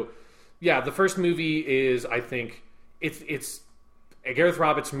 So yeah, the first movie is, I think, it's a Gareth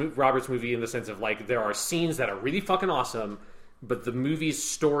Roberts movie in the sense of there are scenes that are really fucking awesome, but the movie's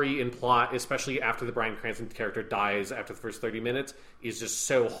story and plot, especially after the Bryan Cranston character dies after the first 30 minutes, is just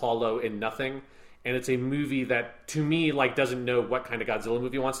so hollow and nothing. And it's a movie that, to me, doesn't know what kind of Godzilla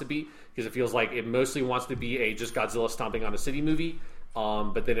movie it wants to be, because it feels like it mostly wants to be a just Godzilla stomping on a city movie,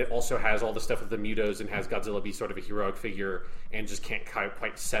 But then it also has all the stuff with the Mutos and has Godzilla be sort of a heroic figure and just can't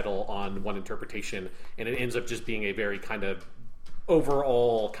quite settle on one interpretation. And it ends up just being a very kind of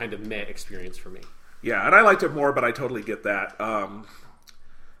overall kind of meh experience for me. Yeah, and I liked it more, but I totally get that.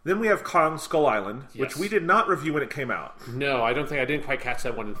 Then we have Kong Skull Island, which we did not review when it came out. No, I didn't quite catch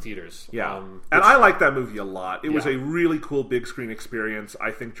that one in theaters. Yeah, and I like that movie a lot. It was a really cool big screen experience.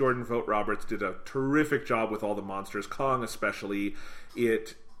 I think Jordan Vogt Roberts did a terrific job with all the monsters, Kong especially.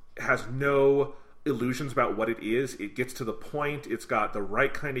 It has no illusions about what it is. It gets to the point. It's got the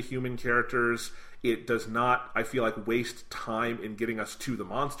right kind of human characters. It does not, I feel like, waste time in getting us to the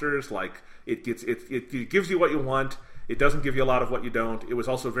monsters. Like, it gives you what you want. It doesn't give you a lot of what you don't. It was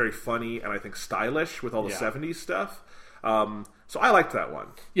also very funny and I think stylish with all the 70s stuff. So I liked that one.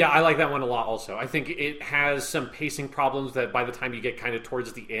 Yeah, I like that one a lot also. I think it has some pacing problems that by the time you get kind of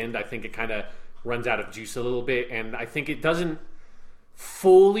towards the end, I think it kind of runs out of juice a little bit. And I think it doesn't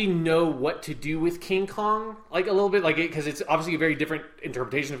fully know what to do with King Kong, like a little bit, like because it's obviously a very different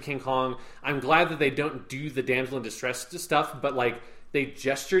interpretation of King Kong. I'm glad that they don't do the damsel in distress stuff, but like they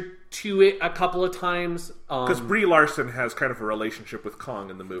gestured to it a couple of times. Because Brie Larson has kind of a relationship with Kong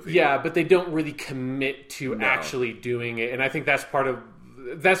in the movie. Yeah, but they don't really commit to actually doing it, and I think that's part of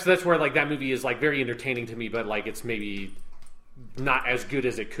that's where like that movie is like very entertaining to me, but like it's maybe not as good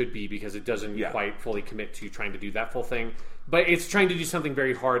as it could be because it doesn't quite fully commit to trying to do that full thing. But it's trying to do something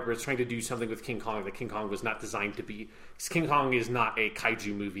very hard, where it's trying to do something with King Kong that King Kong was not designed to be. King Kong is not a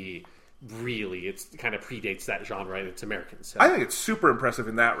kaiju movie, really. It kind of predates that genre, and it's American. So. I think it's super impressive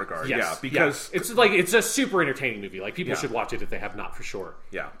in that regard. Yes, yeah, because it's a super entertaining movie. Like people should watch it if they have not, for sure.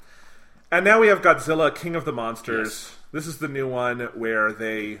 Yeah. And now we have Godzilla, King of the Monsters. Yes. This is the new one where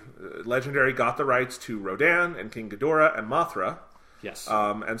they Legendary got the rights to Rodan and King Ghidorah and Mothra. Yes.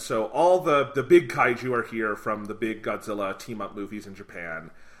 And so all the big kaiju are here from the big Godzilla team-up movies in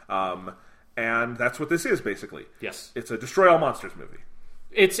Japan. And that's what this is, basically. Yes. It's a Destroy All Monsters movie.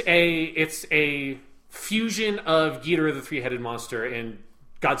 It's a fusion of Ghidorah the three-headed monster and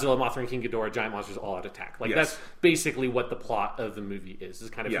Godzilla, Mothra, and King Ghidorah, giant monsters all out attack. Like that's basically what the plot of the movie is. It's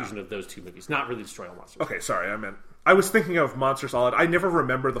kind of fusion of those two movies, not really Destroy All Monsters. Okay, sorry, I was thinking of Monsters All Out. I never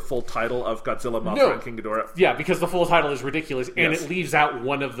remember the full title of Godzilla, Mothra, and King Ghidorah. Yeah, because the full title is ridiculous, and it leaves out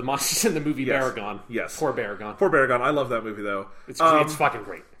one of the monsters in the movie, Baragon. Yes. Poor Baragon. Poor Baragon. I love that movie, though. It's fucking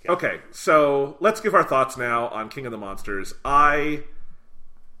great. Yeah. Okay, so let's give our thoughts now on King of the Monsters.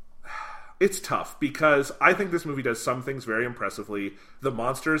 It's tough, because I think this movie does some things very impressively. The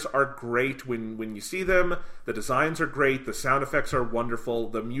monsters are great when you see them. The designs are great. The sound effects are wonderful.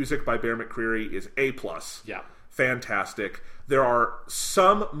 The music by Bear McCreary is A+. Yeah. Fantastic. There are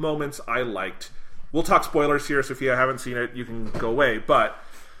some moments I liked. We'll talk spoilers here, so if you haven't seen it, you can go away. But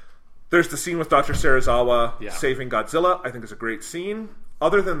there's the scene with Dr. Serizawa saving Godzilla. I think it's a great scene.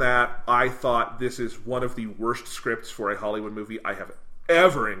 Other than that, I thought this is one of the worst scripts for a Hollywood movie I have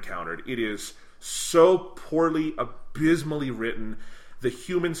ever encountered. It is so poorly, abysmally written. The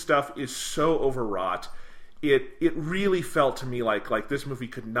human stuff is so overwrought. It really felt to me like this movie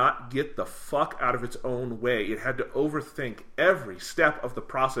could not get the fuck out of its own way. It had to overthink every step of the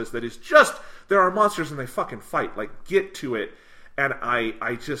process that is just, there are monsters and they fucking fight. Like, get to it. And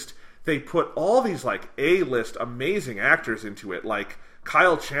they put all these like A-list amazing actors into it, like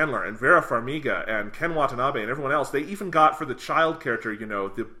Kyle Chandler and Vera Farmiga and Ken Watanabe and everyone else. They even got for the child character,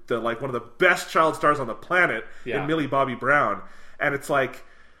 the like one of the best child stars on the planet in Millie Bobby Brown. And it's like,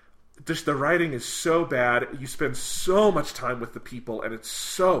 just the writing is so bad. You spend so much time with the people, and it's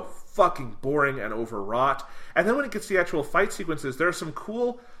so fucking boring and overwrought. And then when it gets to the actual fight sequences, there are some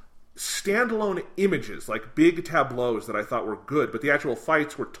cool standalone images, like big tableaus that I thought were good, but the actual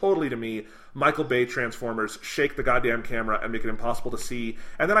fights were totally, to me, Michael Bay Transformers, shake the goddamn camera and make it impossible to see.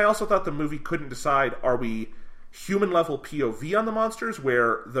 And then I also thought the movie couldn't decide, are we human-level POV on the monsters,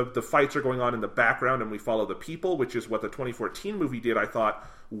 where the fights are going on in the background and we follow the people, which is what the 2014 movie did, I thought,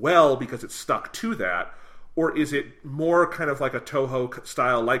 well, because it stuck to that, or is it more kind of like a Toho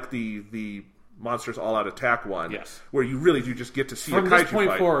style, like the Monsters All Out Attack one, where you really do just get to see a kaiju fight. From this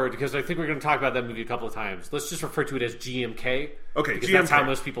point forward, because I think we're going to talk about that movie a couple of times, let's just refer to it as GMK. Okay, because GMK. That's how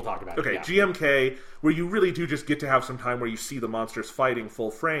most people talk about it. Okay, GMK, where you really do just get to have some time where you see the monsters fighting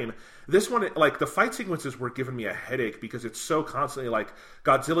full frame. This one, like, the fight sequences were giving me a headache because it's so constantly like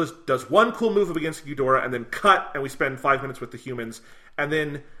Godzilla does one cool move up against Ghidorah and then cut, and we spend 5 minutes with the humans, and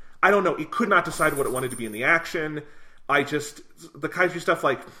then, I don't know, it could not decide what it wanted to be in the action. The kaiju stuff,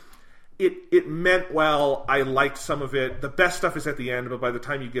 like, It meant well. I liked some of it. The best stuff is at the end, but by the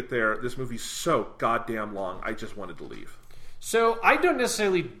time you get there, this movie's so goddamn long. I just wanted to leave. So I don't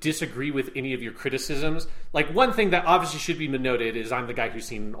necessarily disagree with any of your criticisms. Like, one thing that obviously should be noted is I'm the guy who's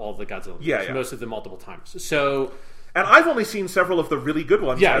seen all the Godzilla movies, most of them multiple times. So, and I've only seen several of the really good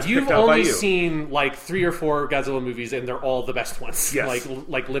ones. Yeah, you've only seen like 3 or 4 Godzilla movies, and they're all the best ones. Yes.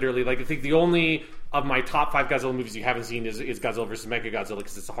 Like literally, like I think the only of my top 5 Godzilla movies you haven't seen is Godzilla vs. Mechagodzilla,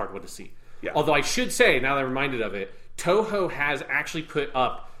 because it's a hard one to see. Yeah. Although I should say, now that I'm reminded of it, Toho has actually put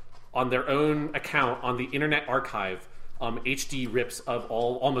up on their own account on the Internet Archive HD rips of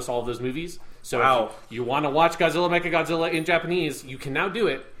almost all of those movies. So if you want to watch Godzilla Mechagodzilla in Japanese, you can now do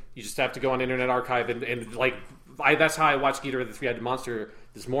it. You just have to go on Internet Archive and like that's how I watched Ghidorah the Three-Headed Monster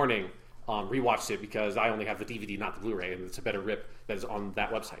this morning. Rewatched it because I only have the DVD, not the Blu-ray, and it's a better rip that is on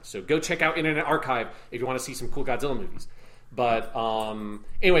that website. So go check out Internet Archive if you want to see some cool Godzilla movies. But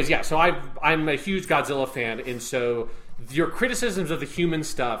anyways, yeah. So I'm a huge Godzilla fan, and so your criticisms of the human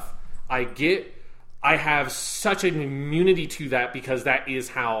stuff, I get. I have such an immunity to that because that is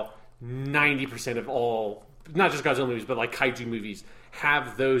how 90% of all, not just Godzilla movies, but like kaiju movies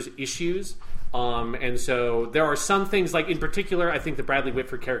have those issues. And so there are some things, like in particular, I think the Bradley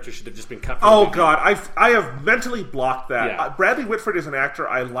Whitford character should have just been cut from the movie. God, I have mentally blocked that. Yeah. Bradley Whitford is an actor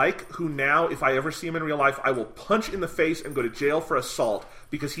I like, who now, if I ever see him in real life, I will punch in the face and go to jail for assault,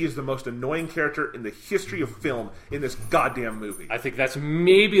 because he is the most annoying character in the history of film in this goddamn movie. I think that's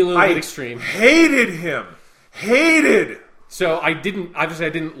maybe a little bit extreme. Hated him. So I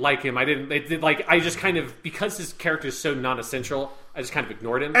didn't like him. I just kind of, because his character is so non-essential, I just kind of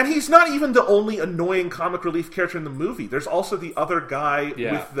ignored him. And he's not even the only annoying comic relief character in the movie. There's also the other guy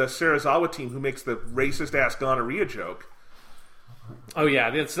with the Serizawa team who makes the racist-ass gonorrhea joke. Oh yeah,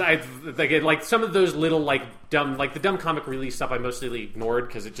 like some of those little the dumb comic relief stuff I mostly ignored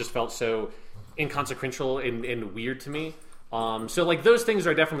because it just felt so inconsequential and weird to me. So like those things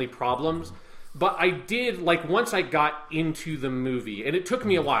are definitely problems. But I did, like, once I got into the movie, and it took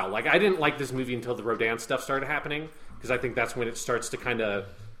me a while. Like, I didn't like this movie until the Rodan stuff started happening, because I think that's when it starts to kind of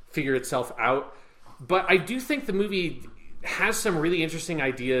figure itself out. But I do think the movie has some really interesting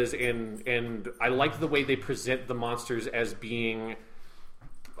ideas, and I like the way they present the monsters as being...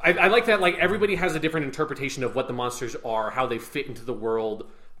 I like that, like, everybody has a different interpretation of what the monsters are, how they fit into the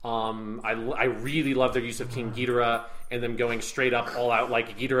world. I really love their use of King Ghidorah and them going straight up all out.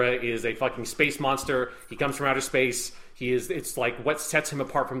 Like, Ghidorah is a fucking space monster. He comes from outer space. It's like what sets him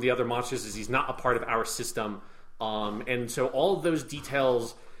apart from the other monsters is he's not a part of our system. And so all of those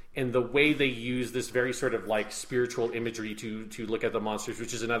details and the way they use this very sort of like spiritual imagery to look at the monsters,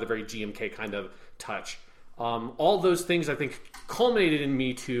 which is another very GMK kind of touch. All those things I think culminated in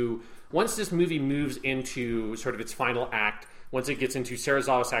me to, once this movie moves into sort of its final act, once it gets into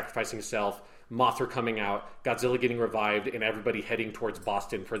Serizawa sacrificing himself, Mothra coming out, Godzilla getting revived, and everybody heading towards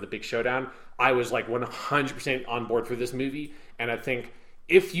Boston for the big showdown, I was like 100% on board for this movie. And I think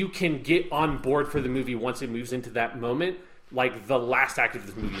if you can get on board for the movie once it moves into that moment, like the last act of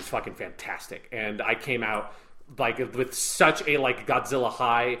this movie is fucking fantastic. And I came out like with such a like Godzilla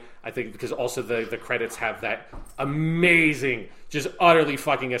high, I think, because also the credits have that amazing, just utterly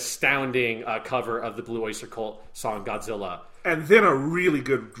fucking astounding cover of the Blue Oyster Cult song Godzilla. And then a really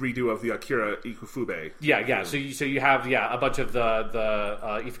good redo of the Akira Ifukube. Yeah. So you have a bunch of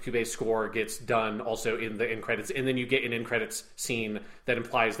the Ifukube score gets done also in the end credits, and then you get an end credits scene that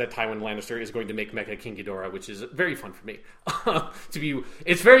implies that Tywin Lannister is going to make Mecha King Ghidorah, which is very fun for me.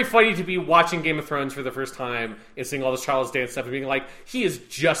 It's very funny to be watching Game of Thrones for the first time and seeing all this Charles Dance stuff and being like, he is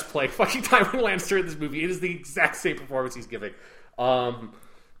just playing fucking Tywin Lannister in this movie. It is the exact same performance he's giving.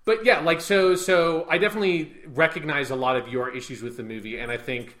 But yeah, like so I definitely recognize a lot of your issues with the movie, and I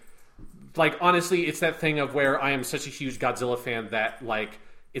think, like, honestly, it's that thing of where I am such a huge Godzilla fan that, like,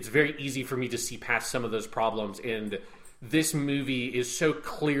 it's very easy for me to see past some of those problems, and this movie is so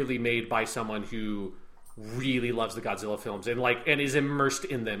clearly made by someone who really loves the Godzilla films and is immersed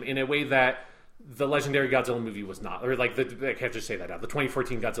in them in a way that the legendary Godzilla movie was not, or like I can't just say that now. The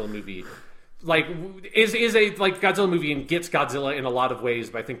 2014 Godzilla movie, like, is a like Godzilla movie and gets Godzilla in a lot of ways,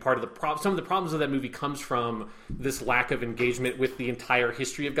 but I think part of the some of the problems of that movie comes from this lack of engagement with the entire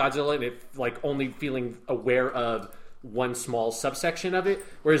history of Godzilla, and it like only feeling aware of one small subsection of it.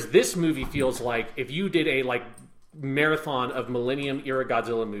 Whereas this movie feels like if you did a like marathon of Millennium era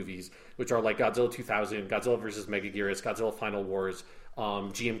Godzilla movies, which are like Godzilla 2000, Godzilla vs. Megaguirus, Godzilla Final Wars,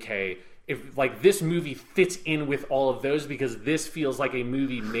 GMK. If like this movie fits in with all of those, because this feels like a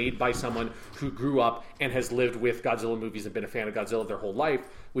movie made by someone who grew up and has lived with Godzilla movies and been a fan of Godzilla their whole life,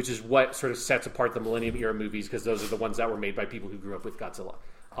 which is what sort of sets apart the Millennium era movies, because those are the ones that were made by people who grew up with Godzilla.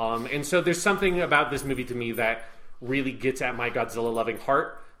 And so there's something about this movie to me that really gets at my Godzilla loving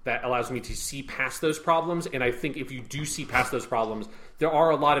heart. that allows me to see past those problems. And I think if you do see past those problems, there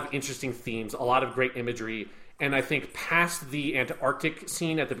are a lot of interesting themes, a lot of great imagery. And I think past the Antarctic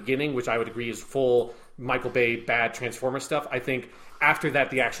scene at the beginning, which I would agree is full Michael Bay bad Transformer stuff, I think after that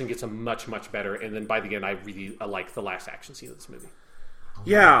the action gets a much, much better. And then by the end, I really like the last action scene of this movie.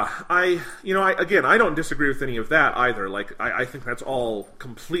 Yeah, I don't disagree with any of that either. Like, I think that's all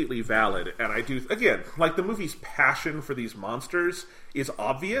completely valid, and I do, again, like, the movie's passion for these monsters is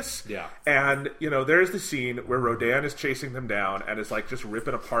obvious. Yeah. And, there's the scene where Rodan is chasing them down and is, like, just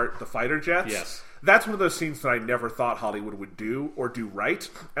ripping apart the fighter jets. Yes. That's one of those scenes that I never thought Hollywood would do or do right,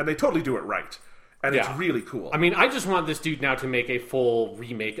 and they totally do it right. And it's really cool. I mean, I just want this dude now to make a full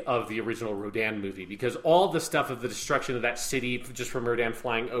remake of the original Rodan movie, because all the stuff of the destruction of that city just from Rodan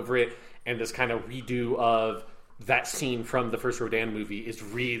flying over it and this kind of redo of that scene from the first Rodan movie is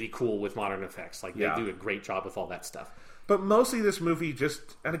really cool with modern effects. Like, they do a great job with all that stuff. But mostly this movie just...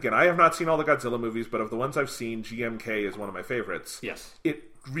 And again, I have not seen all the Godzilla movies, but of the ones I've seen, GMK is one of my favorites. Yes. It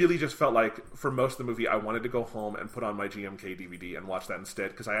really just felt like, for most of the movie, I wanted to go home and put on my GMK DVD and watch that instead,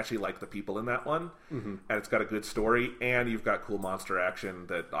 because I actually like the people in that one, and it's got a good story, and you've got cool monster action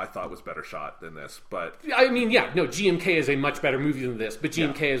that I thought was better shot than this. But I mean, GMK is a much better movie than this, but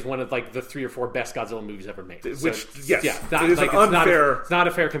GMK is one of, like, the 3 or 4 best Godzilla movies ever made. Which, it is an unfair... It's not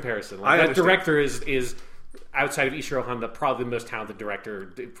a fair comparison. Like, that director is outside of Ishiro Honda, probably the most talented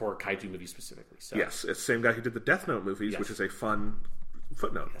director for kaiju movies specifically. So. Yes, it's the same guy who did the Death Note movies, which is a fun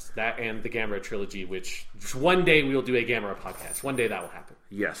footnote. Yes, that and the Gamera trilogy, which one day we'll do a Gamera podcast. One day that will happen.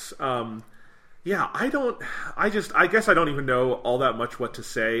 Yes. I guess I don't even know all that much what to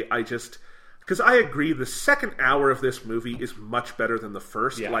say. Because I agree, the second hour of this movie is much better than the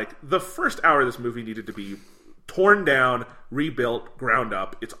first. Yeah. Like, the first hour of this movie needed to be torn down, rebuilt, ground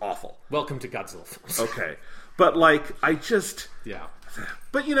up. It's awful. Welcome to Godzilla films. Okay. But, like, Yeah.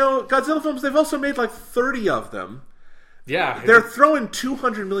 But, Godzilla films, they've also made, like, 30 of them. Yeah. They're throwing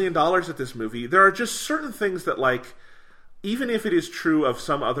 $200 million at this movie. There are just certain things that, like, even if it is true of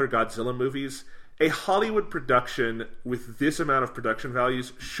some other Godzilla movies, a Hollywood production with this amount of production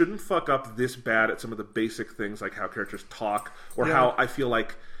values shouldn't fuck up this bad at some of the basic things, like how characters talk, or how I feel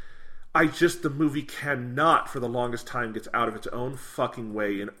like the movie cannot, for the longest time, gets out of its own fucking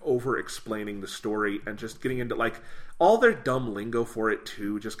way in over-explaining the story and just getting into, like, all their dumb lingo for it,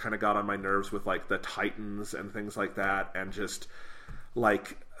 too, just kind of got on my nerves with, like, the Titans and things like that, and just,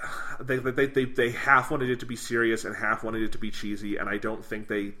 like, they half wanted it to be serious and half wanted it to be cheesy, and I don't think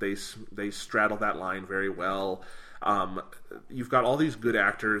they straddle that line very well. You've got all these good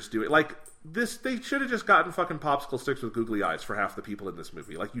actors doing, like, this, they should have just gotten fucking popsicle sticks with googly eyes for half the people in this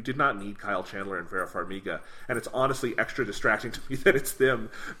movie. Like, you did not need Kyle Chandler and Vera Farmiga, and it's honestly extra distracting to me that it's them,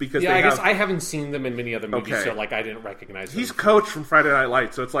 because I guess I haven't seen them in many other movies, Okay. so, like, I didn't recognize them. He's Coach from Friday Night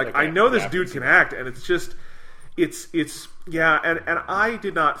Lights, so it's like, I know this dude can act, and it's just, and I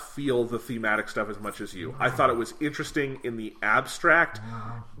did not feel the thematic stuff as much as you. I thought it was interesting in the abstract,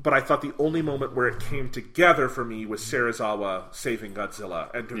 but I thought the only moment where it came together for me was Serizawa saving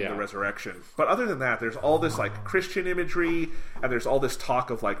Godzilla and doing the resurrection. But other than that, there's all this, like, Christian imagery, and there's all this talk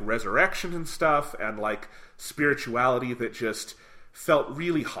of, like, resurrection and stuff, and, like, spirituality that just felt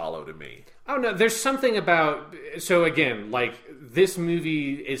really hollow to me. Oh, no, there's something about... So, again, like, this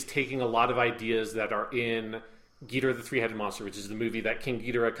movie is taking a lot of ideas that are in Ghidorah the Three-Headed Monster, which is the movie that King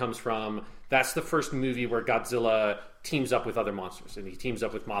Ghidorah comes from. That's the first movie where Godzilla teams up with other monsters, and he teams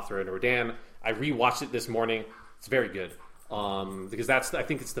up with Mothra and Rodan. I rewatched it this morning. It's very good. Because I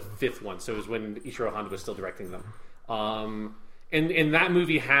think it's the 5th one, so it was when Ishiro Honda was still directing them. And that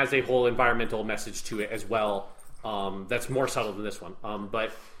movie has a whole environmental message to it as well. That's more subtle than this one.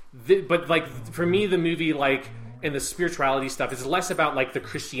 But like, for me, the movie, like, and the spirituality stuff is less about, like, the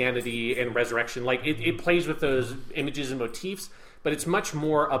Christianity and resurrection. Like, it plays with those images and motifs, but it's much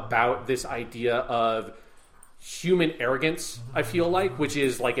more about this idea of human arrogance, I feel like, which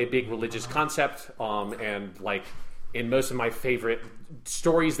is, like, a big religious concept. And, like, in most of my favorite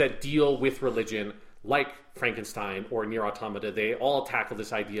stories that deal with religion, like Frankenstein or Nier Automata, they all tackle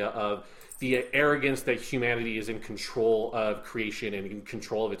this idea of the arrogance that humanity is in control of creation and in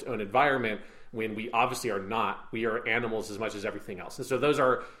control of its own environment, when we obviously are not. We are animals as much as everything else. And so those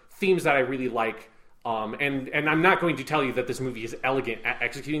are themes that I really like. And I'm not going to tell you that this movie is elegant at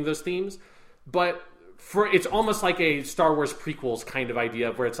executing those themes, but it's almost like a Star Wars prequels kind of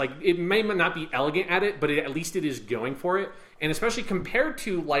idea, where it's like, it may not be elegant at it, but at least it is going for it. And especially compared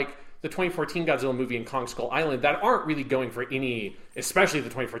to, like, the 2014 Godzilla movie and Kong Skull Island, that aren't really going for any, especially the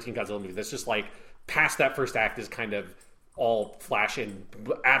 2014 Godzilla movie, that's just, like, past that first act is kind of all flash and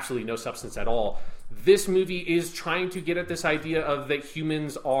absolutely no substance at all. this movie is trying to get at this idea of that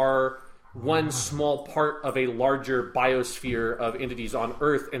humans are one small part of a larger biosphere of entities on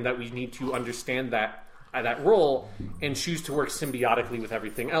Earth, and that we need to understand that role and choose to work symbiotically with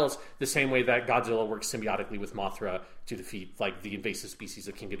everything else, the same way that Godzilla works symbiotically with Mothra to defeat like the invasive species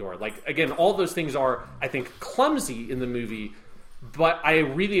of King Ghidorah. Like, again, all those things are, I think, clumsy in the movie, but I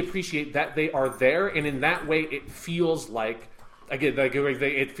really appreciate that they are there, and in that way it feels like, again,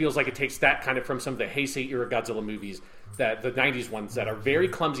 it feels like it takes that kind of from some of the Heisei era Godzilla movies, that the 90s ones that are very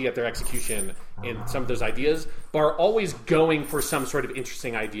clumsy at their execution in some of those ideas, but are always going for some sort of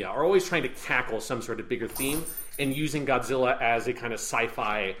interesting idea, are always trying to tackle some sort of bigger theme, and using Godzilla as a kind of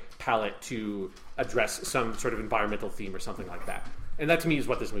sci-fi palette to address some sort of environmental theme or something like that. And that, to me, is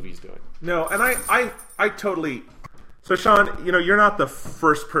what this movie is doing. No, and I totally... So, Sean, you're not the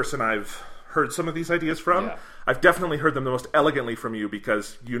first person I've heard some of these ideas from. Yeah. I've definitely heard them the most elegantly from you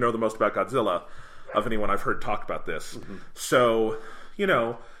because you know the most about Godzilla of anyone I've heard talk about this. Mm-hmm. So,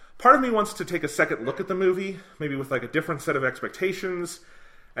 part of me wants to take a second look at the movie, maybe with like a different set of expectations,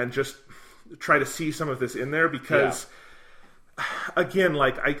 and just try to see some of this in there because, again,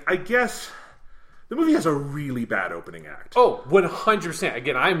 like, I guess the movie has a really bad opening act. Oh, 100%.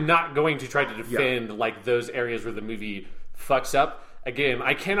 Again, I'm not going to try to defend like those areas where the movie fucks up. Again,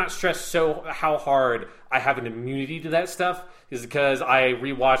 I cannot stress how hard I have an immunity to that stuff, is because I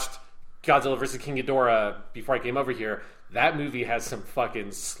rewatched Godzilla vs. King Ghidorah before I came over here. That movie has some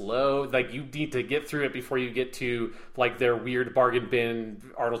fucking slow... Like, you need to get through it before you get to, like, their weird bargain bin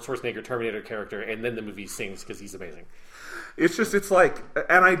Arnold Schwarzenegger Terminator character, and then the movie sings because he's amazing. It's like...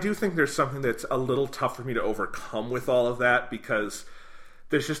 And I do think there's something that's a little tough for me to overcome with all of that, because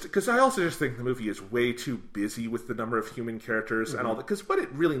there's just... Because I also just think the movie is way too busy with the number of human characters and all that. Because what it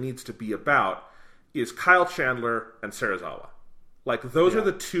really needs to be about is Kyle Chandler and Serizawa. Like, those are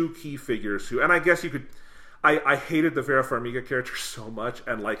the two key figures who... And I guess you could... I hated the Vera Farmiga character so much,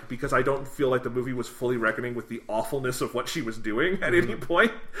 and like, because I don't feel like the movie was fully reckoning with the awfulness of what she was doing at any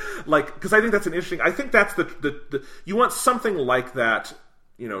point. Like, because I think that's an interesting... I think that's the you want something like that,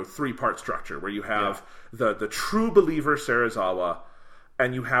 3-part structure, where you have the true believer Serizawa,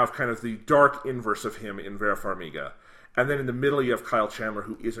 and you have kind of the dark inverse of him in Vera Farmiga. And then in the middle you have Kyle Chandler,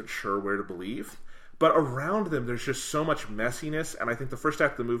 who isn't sure where to believe. But around them, there's just so much messiness, and I think the first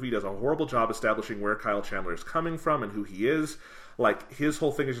act of the movie does a horrible job establishing where Kyle Chandler is coming from and who he is. Like, his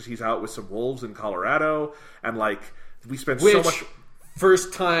whole thing is just he's out with some wolves in Colorado, and, like, we spend so much...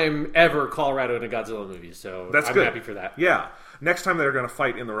 First time ever Colorado in a Godzilla movie, so I'm happy for that. Yeah. Next time they're going to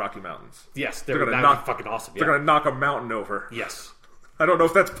fight in the Rocky Mountains. Yes, they're going to knock... fucking awesome, They're going to knock a mountain over. Yes. I don't know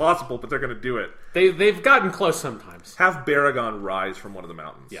if that's possible, but they're going to do it. They've gotten close sometimes. Have Baragon rise from one of the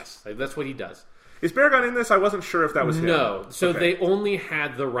mountains. Yes, that's what he does. Is Baragon in this? I wasn't sure if that was him. No. So they only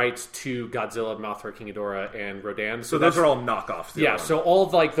had the rights to Godzilla, Mothra, King Ghidorah, and Rodan. So those are all knockoffs. Yeah, so all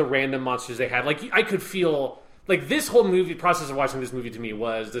of, like, the random monsters they had. Like, I could feel... Like, this whole process of watching this movie to me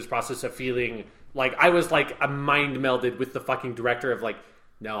was this process of feeling like I was, like, a mind melded with the fucking director of, like,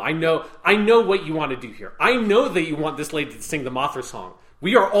 no, I know what you want to do here. I know that you want this lady to sing the Mothra song.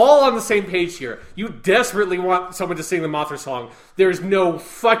 We are all on the same page here. You desperately want someone to sing the Mothra song. There's no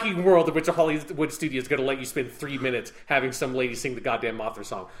fucking world in which a Hollywood studio is going to let you spend 3 minutes having some lady sing the goddamn Mothra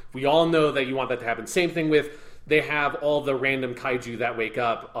song. We all know that you want that to happen. Same thing with, they have all the random kaiju that wake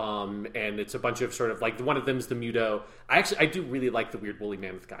up, and it's a bunch of sort of, like, one of them's the Muto. I do really like the weird woolly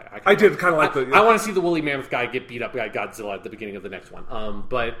mammoth guy. I did kind of like I want to see the woolly mammoth guy get beat up by Godzilla at the beginning of the next one.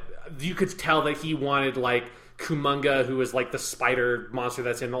 But you could tell that he wanted, like, Kumunga, who is like the spider monster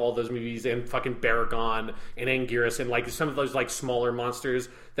that's in all those movies, and fucking Baragon and Anguirus, and like some of those like smaller monsters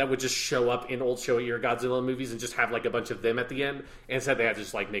that would just show up in old Showa era Godzilla movies and just have like a bunch of them at the end. And instead they had to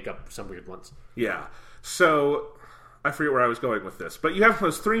just like make up some weird ones. Yeah. So I forget where I was going with this, but you have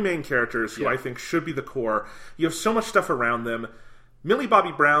those 3 main characters who I think should be the core. You have so much stuff around them. Millie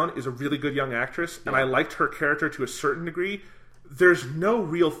Bobby Brown is a really good young actress, and I liked her character to a certain degree. There's no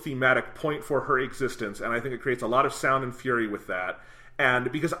real thematic point for her existence, and I think it creates a lot of sound and fury with that.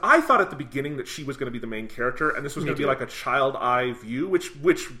 And because I thought at the beginning that she was going to be the main character, and this was going to be like a child eye view, which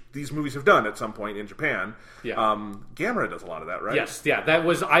these movies have done at some point in Japan. Yeah. Gamera does a lot of that, right? Yes, yeah. That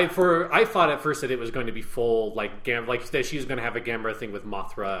was I thought at first that it was going to be full like that she was going to have a Gamera thing with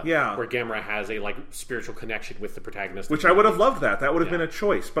Mothra, where Gamera has a like spiritual connection with the protagonist. Which I would have loved that. That would have been a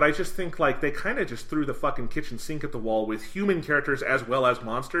choice. But I just think like they kind of just threw the fucking kitchen sink at the wall with human characters as well as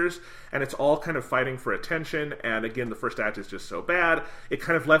monsters, and it's all kind of fighting for attention. And again, the first act is just so bad. It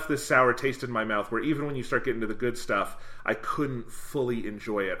kind of left this sour taste in my mouth where even when you start getting to the good stuff, I couldn't fully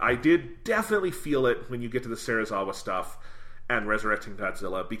enjoy it. I did definitely feel it when you get to the Serizawa stuff, and resurrecting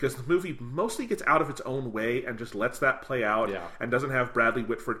Godzilla, because the movie mostly gets out of its own way and just lets that play out and doesn't have Bradley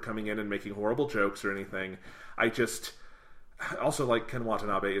Whitford coming in and making horrible jokes or anything. I just also like Ken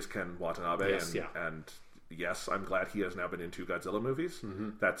Watanabe is Ken Watanabe, and yes, I'm glad he has now been in 2 Godzilla movies.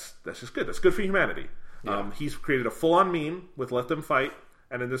 That's just good. That's good for humanity. He's created a full-on meme with Let Them Fight,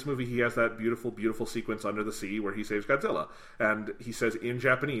 and in this movie he has that beautiful, beautiful sequence under the sea where he saves Godzilla, and he says in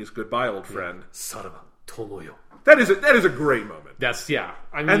Japanese, "Goodbye, old friend." Saraba Tomoyo. That is a great moment. That's I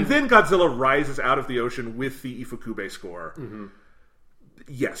mean, and then Godzilla rises out of the ocean with the Ifukube score.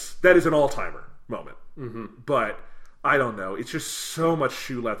 Yes, that is an all-timer moment. But I don't know. It's just so much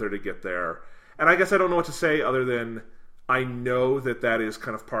shoe leather to get there. And I guess I don't know what to say other than I know that is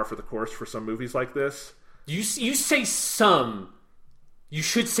kind of par for the course for some movies like this. You say some. You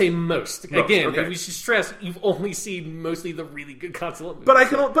should say most. Again, okay. We should stress you've only seen mostly the really good Godzilla movies.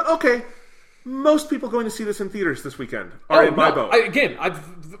 But okay. Most people going to see this in theaters this weekend are in my boat.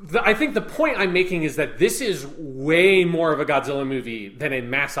 I think the point I'm making is that this is way more of a Godzilla movie than a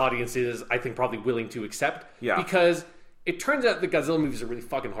mass audience is, I think, probably willing to accept. Yeah. Because it turns out the Godzilla movies are really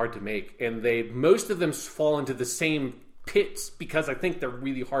fucking hard to make, and most of them fall into the same pits because I think they're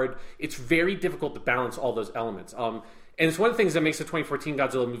really hard. It's very difficult to balance all those elements. And it's one of the things that makes the 2014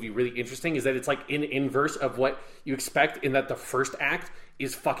 Godzilla movie really interesting is that it's like in inverse of what you expect, in that the first act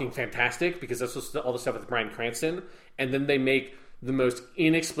is fucking fantastic because that's all the stuff with Bryan Cranston, and then they make the most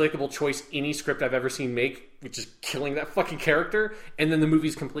inexplicable choice any script I've ever seen make, which is killing that fucking character, and then the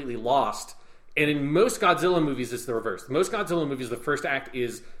movie's completely lost. And in most Godzilla movies, it's the reverse. Most Godzilla movies, the first act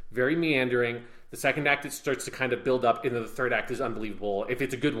is very meandering, the second act it starts to kind of build up, and then the third act is unbelievable if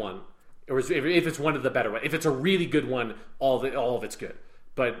it's a good one. Or if it's one of the better ones. If it's a really good one, all of it's good.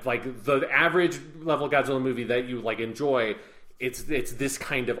 But like the average level Godzilla movie that you like enjoy, it's this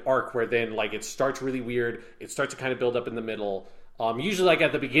kind of arc where then like it starts really weird, it starts to kind of build up in the middle. Usually like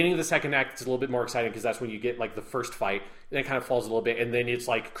at the beginning of the second act, it's a little bit more exciting because that's when you get like the first fight, and it kind of falls a little bit, and then it's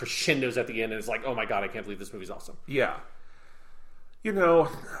like crescendos at the end, and it's like, oh my god, I can't believe this movie's awesome. Yeah. You know,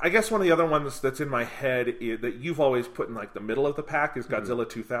 I guess one of the other ones that's in my head that you've always put in like the middle of the pack is Godzilla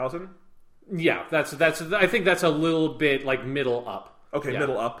 2000. Yeah, that's. I think that's a little bit like middle up. Okay,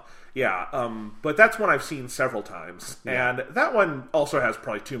 middle up. Yeah, but that's one I've seen several times, and that one also has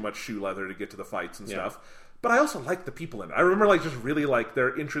probably too much shoe leather to get to the fights and stuff. But I also like the people in it. I remember like just really like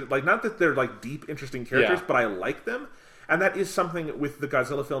their interest. Like not that they're like deep, interesting characters, but I like them, and that is something with the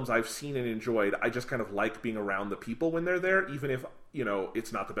Godzilla films I've seen and enjoyed. I just kind of like being around the people when they're there, even if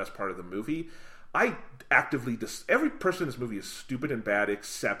it's not the best part of the movie. I actively every person in this movie is stupid and bad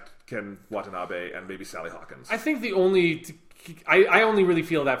except Ken Watanabe and maybe Sally Hawkins. I think I only really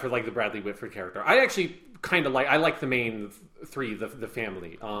feel that for like the Bradley Whitford character. I actually kind of like the main three, the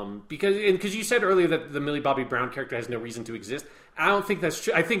family, because you said earlier that the Millie Bobby Brown character has no reason to exist. I don't think that's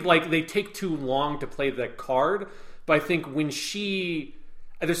true. I think like they take too long to play that card, but I think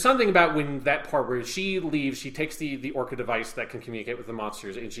there's something about when that part where she leaves, she takes the Orca device that can communicate with the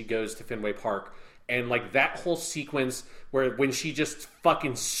monsters, and she goes to Fenway Park. And like that whole sequence where when she just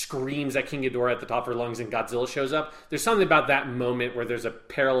fucking screams at King Ghidorah at the top of her lungs and Godzilla shows up, there's something about that moment where there's a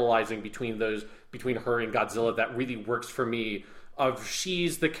parallelizing between her and Godzilla that really works for me.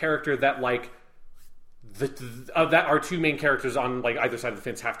 She's the character that like that our two main characters on like either side of the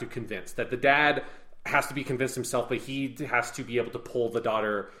fence have to convince. That the dad has to be convinced himself, but he has to be able to pull the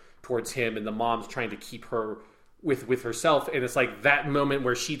daughter towards him, and the mom's trying to keep her with herself. And it's like that moment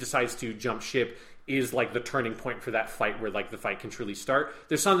where she decides to jump ship is like the turning point for that fight, where like the fight can truly start.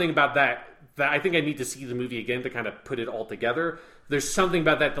 There's something about that I think I need to see the movie again to kind of put it all together. There's something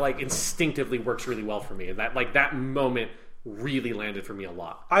about that like instinctively works really well for me, and that moment really landed for me a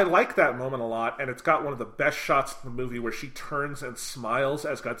lot. I like that moment a lot, and it's got one of the best shots in the movie where she turns and smiles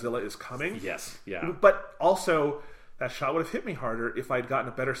as Godzilla is coming. Yes, yeah. But also, that shot would have hit me harder if I'd gotten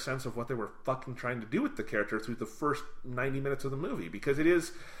a better sense of what they were fucking trying to do with the character through the first 90 minutes of the movie, because it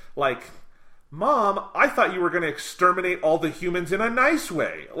is like, Mom, I thought you were going to exterminate all the humans in a nice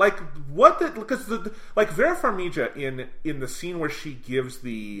way. Like, what? Because Vera Farmiga in the scene where she gives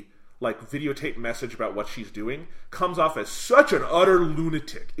the like videotape message about what she's doing comes off as such an utter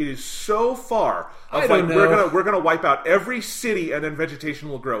lunatic. It is so far of like we're gonna wipe out every city and then vegetation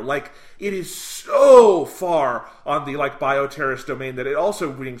will grow. Like, it is so far on the like bioterrorist domain that it also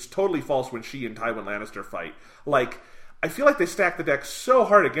rings totally false when she and Tywin Lannister fight. Like, I feel like they stack the deck so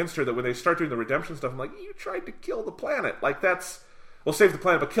hard against her that when they start doing the redemption stuff, I'm like, you tried to kill the planet. Like, well, save the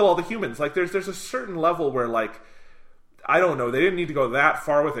planet, but kill all the humans. Like, there's a certain level where, like, I don't know, they didn't need to go that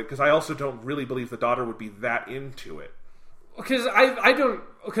far with it, because I also don't really believe the daughter would be that into it.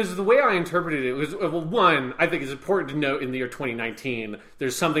 Because the way I interpreted it was, well, one, I think it's important to note in the year 2019,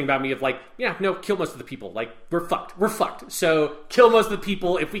 there's something about me of like, yeah, no, kill most of the people. Like, we're fucked. So, kill most of the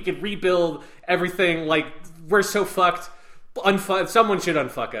people. If we could rebuild everything, like, we're so fucked. Someone should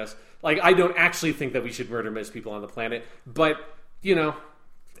unfuck us. Like, I don't actually think that we should murder most people on the planet. But, you know...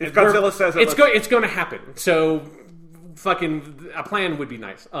 If Godzilla says it... It's going to happen. So, fucking... A plan would be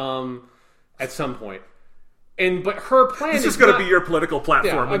nice. At some point. But her plan is going to be your political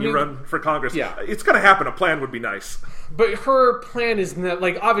platform when you run for Congress. Yeah. It's going to happen. A plan would be nice. But her plan is not,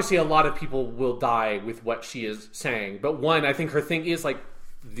 like, obviously a lot of people will die with what she is saying. But one, I think her thing is, like,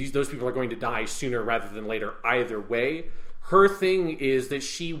 those people are going to die sooner rather than later either way. Her thing is that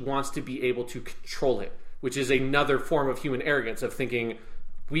she wants to be able to control it, which is another form of human arrogance of thinking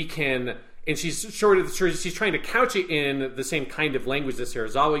we can... And she's trying to couch it in the same kind of language that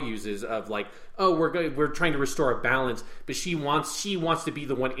Serizawa uses of like, oh, we're trying to restore a balance, but she wants to be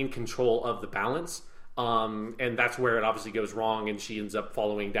the one in control of the balance, and that's where it obviously goes wrong, and she ends up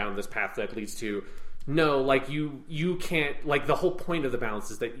following down this path that leads to no, like you can't, like the whole point of the balance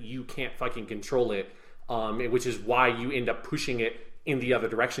is that you can't fucking control it, which is why you end up pushing it in the other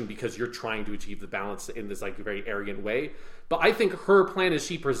direction because you're trying to achieve the balance in this like very arrogant way. But I think her plan as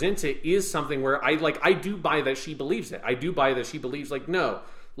she presents it is something where I do buy that she believes it. I do buy that she believes like, no,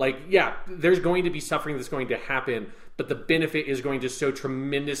 like, yeah, there's going to be suffering that's going to happen, but the benefit is going to so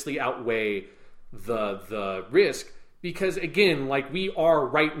tremendously outweigh the risk because again, like we are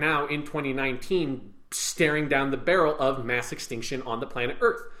right now in 2019 staring down the barrel of mass extinction on the planet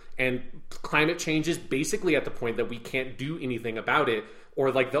Earth. And climate change is basically at the point that we can't do anything about it, or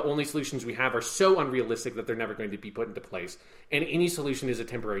like the only solutions we have are so unrealistic that they're never going to be put into place. And any solution is a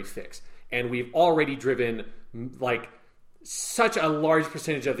temporary fix. And we've already driven like such a large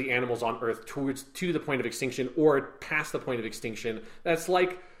percentage of the animals on Earth to the point of extinction or past the point of extinction. That's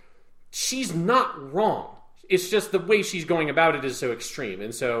like, she's not wrong. It's just the way she's going about it is so extreme.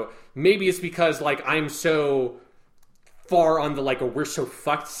 And so maybe it's because like I'm so far on the like a we're so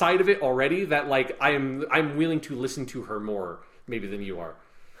fucked side of it already that like I'm willing to listen to her more maybe than you are.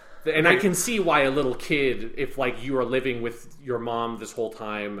 And I can see why a little kid, if like you are living with your mom this whole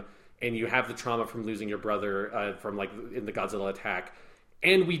time and you have the trauma from losing your brother from like in the Godzilla attack,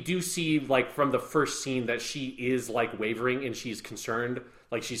 and we do see like from the first scene that she is like wavering and she's concerned,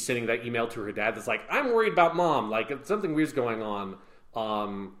 like she's sending that email to her dad that's like, I'm worried about mom, like something weird's going on.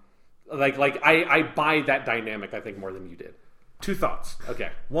 I buy that dynamic, I think, more than you did. Two thoughts. Okay.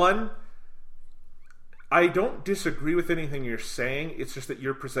 One, I don't disagree with anything you're saying. It's just that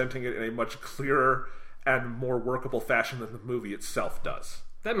you're presenting it in a much clearer and more workable fashion than the movie itself does.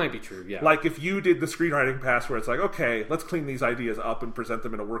 That might be true, yeah. Like, if you did the screenwriting pass where it's like, okay, let's clean these ideas up and present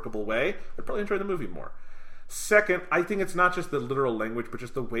them in a workable way, I'd probably enjoy the movie more. Second, I think it's not just the literal language, but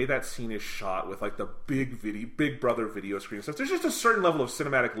just the way that scene is shot with like the Big Brother video screen and stuff. There's just a certain level of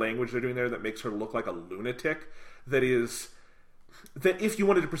cinematic language they're doing there that makes her look like a lunatic. That if you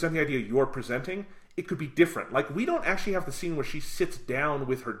wanted to present the idea you're presenting, it could be different. Like, we don't actually have the scene where she sits down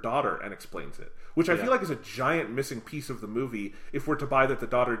with her daughter and explains it, which I feel like is a giant missing piece of the movie if we're to buy that the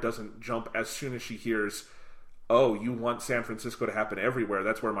daughter doesn't jump as soon as she hears, oh, you want San Francisco to happen everywhere,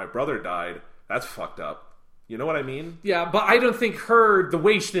 that's where my brother died, that's fucked up. You know what I mean? Yeah, but I don't think the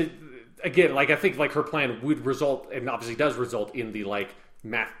way she, again, like I think like her plan would result, and obviously does result in the like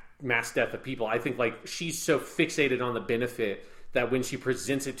mass death of people. I think like she's so fixated on the benefit that when she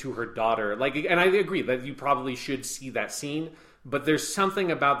presents it to her daughter, like, and I agree that you probably should see that scene, but there's something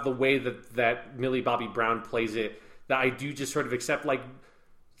about the way that Millie Bobby Brown plays it that I do just sort of accept, like,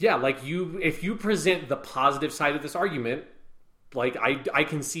 yeah, like if you present the positive side of this argument, like I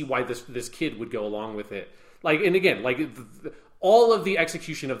can see why this kid would go along with it. Like, and again, like all of the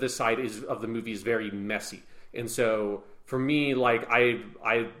execution of this side of the movie is very messy, and so for me, like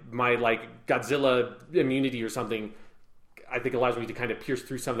my like Godzilla immunity or something, I think allows me to kind of pierce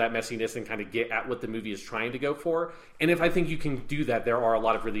through some of that messiness and kind of get at what the movie is trying to go for. And if I think you can do that, there are a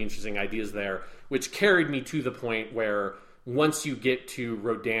lot of really interesting ideas there, which carried me to the point where once you get to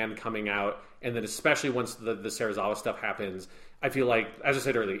Rodan coming out, and then especially once the Serizawa stuff happens, I feel like, as I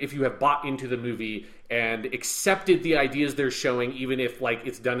said earlier, if you have bought into the movie and accepted the ideas they're showing, even if like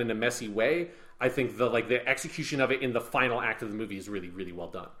it's done in a messy way, I think the execution of it in the final act of the movie is really, really well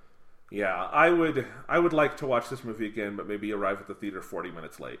done. Yeah, I would like to watch this movie again, but maybe arrive at the theater 40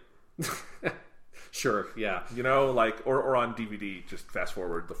 minutes late. Sure, yeah. You know, like, or on DVD, just fast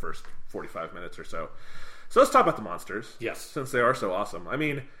forward the first 45 minutes or so. So let's talk about the monsters. Yes. Since they are so awesome. I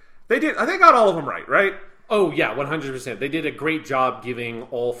mean, they got all of them right? Oh yeah, 100%. They did a great job giving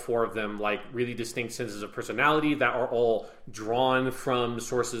all four of them like really distinct senses of personality that are all drawn from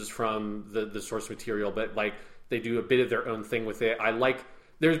sources from the source material, but like they do a bit of their own thing with it. I like.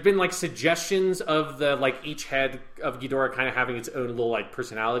 There's been like suggestions of the like each head of Ghidorah kind of having its own little like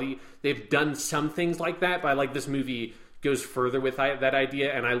personality. They've done some things like that, but I like this movie goes further with that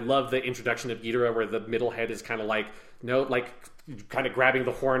idea, and I love the introduction of Ghidorah where the middle head is kind of like kind of grabbing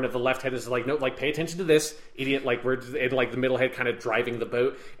the horn of the left head is like no, like pay attention to this idiot, like like the middle head kind of driving the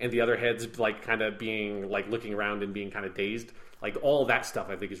boat, and the other head's like kind of being like looking around and being kind of dazed. Like all that stuff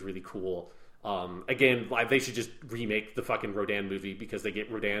I think is really cool. Again, they should just remake the fucking Rodan movie because they get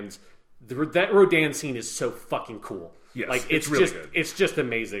that Rodan scene is so fucking cool. Yes, like it's really just good. It's just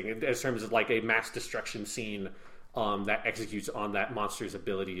amazing in terms of like a mass destruction scene that executes on that monster's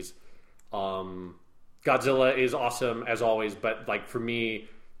abilities. Godzilla is awesome as always, but like for me,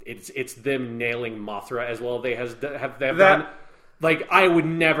 it's them nailing Mothra as well. They have done. Like I would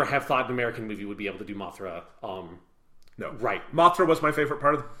never have thought an American movie would be able to do Mothra. No. Right. Mothra was my favorite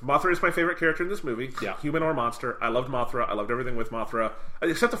part of... Mothra is my favorite character in this movie. Yeah. Human or monster. I loved Mothra. I loved everything with Mothra.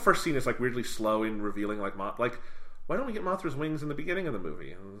 Except the first scene is like weirdly slow in revealing like... why don't we get Mothra's wings in the beginning of the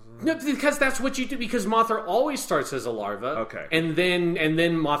movie? No, because that's what you do. Because Mothra always starts as a larva. Okay. And then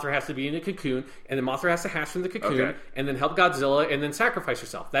Mothra has to be in a cocoon, and then Mothra has to hatch from the cocoon, Okay. and then help Godzilla, and then sacrifice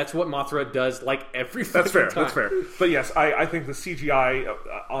herself. That's what Mothra does, like every fucking time. That's fair. But yes, I think the CGI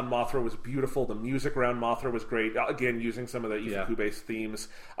on Mothra was beautiful. The music around Mothra was great. Again, using some of the Ifuku-based themes.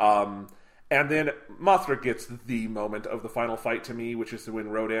 And then Mothra gets the moment of the final fight to me, which is when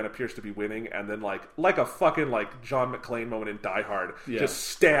Rodan appears to be winning, and then like a fucking like John McClane moment in Die Hard, just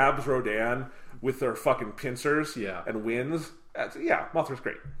stabs Rodan with their fucking pincers, and wins. Mothra's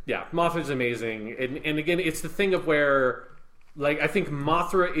great. Yeah, Mothra's amazing, and again, it's the thing of where, like, I think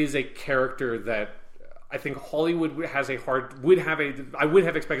Mothra is a character that I think Hollywood I would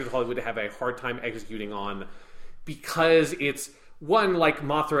have expected Hollywood to have a hard time executing on, because it's. One, like,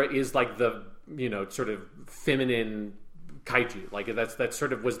 Mothra is, like, the, sort of feminine kaiju. Like, that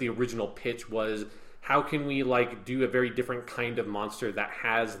sort of was the original pitch, was how can we, like, do a very different kind of monster that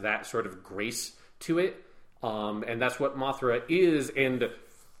has that sort of grace to it? And that's what Mothra is, and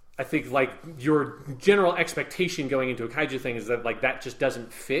I think, like, your general expectation going into a kaiju thing is that, like, that just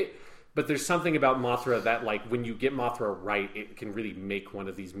doesn't fit. But there's something about Mothra that, like, when you get Mothra right, it can really make one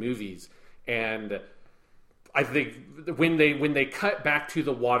of these movies. And I think when they cut back to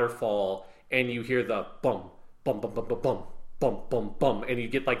the waterfall and you hear the bum bum bum bum bum bum bum bum bum, and you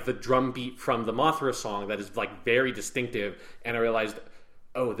get like the drum beat from the Mothra song that is like very distinctive, and I realized,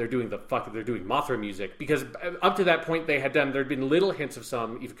 oh, they're doing Mothra music, because up to that point there'd been little hints of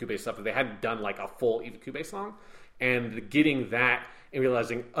some Ifukube stuff, but they hadn't done like a full Ifukube song, and getting that and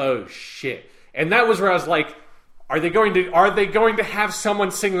realizing, oh shit, and that was where I was like, are they going to have someone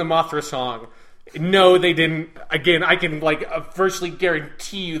sing the Mothra song? No, they didn't. Again, I can like virtually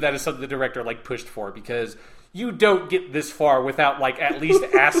guarantee you that is something the director like pushed for, because you don't get this far without like at least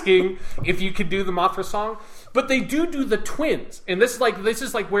asking if you could do the Mothra song. But they do the twins, and this is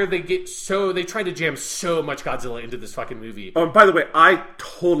like where they try to jam so much Godzilla into this fucking movie. Oh, and by the way, I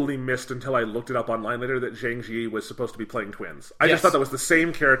totally missed until I looked it up online later that Zhang Ji was supposed to be playing twins. I just thought that was the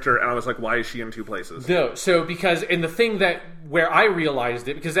same character, and I was like, why is she in two places? No, so and the thing where I realized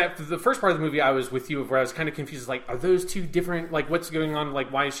it, because after the first part of the movie I was with you, where I was kind of confused, like, are those two different, like, what's going on,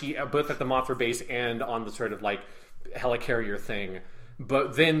 like, why is she both at the Mothra base and on the sort of like helicarrier thing?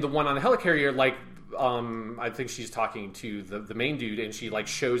 But then the one on the helicarrier, like, I think she's talking to the main dude, and she like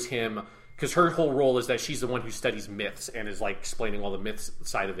shows him, because her whole role is that she's the one who studies myths and is like explaining all the myths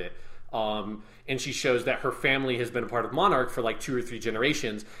side of it. And she shows that her family has been a part of Monarch for like 2 or 3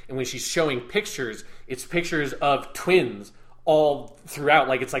 generations, and when she's showing pictures, it's pictures of twins all throughout,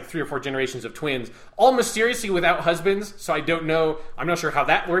 like it's like 3 or 4 generations of twins, all mysteriously without husbands. So I don't know, I'm not sure how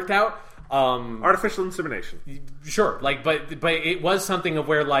that worked out. Artificial insemination, sure, like, but it was something of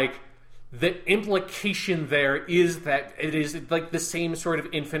where like the implication there is that it is like the same sort of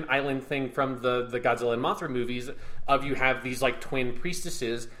infant island thing from the Godzilla and Mothra movies, of you have these like twin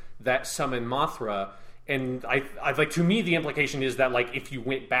priestesses that summon Mothra. And I like, to me, the implication is that like if you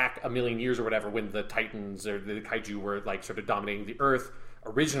went back 1 million years or whatever, when the Titans or the kaiju were like sort of dominating the Earth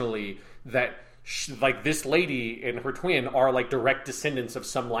originally, that like this lady and her twin are like direct descendants of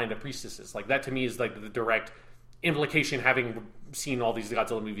some line of priestesses. Like that to me is like the direct implication, having seen all these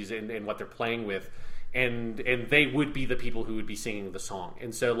Godzilla movies and what they're playing with, and they would be the people who would be singing the song.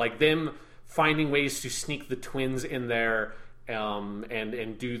 And so like them finding ways to sneak the twins in there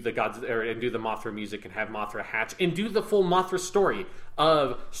and do the and do the Mothra music and have Mothra hatch and do the full Mothra story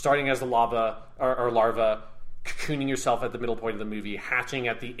of starting as a larva, cocooning yourself at the middle point of the movie, hatching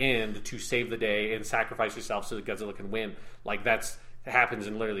at the end to save the day and sacrifice yourself so that Godzilla can win. Like it happens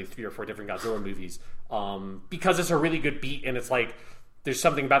in literally 3 or 4 different Godzilla movies, because it's a really good beat, and it's like there's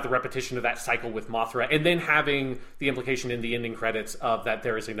something about the repetition of that cycle with Mothra, and then having the implication in the ending credits of that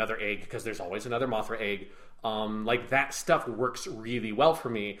there is another egg, because there's always another Mothra egg. Like that stuff works really well for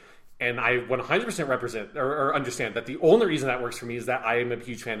me, and I 100% represent or understand that the only reason that works for me is that I am a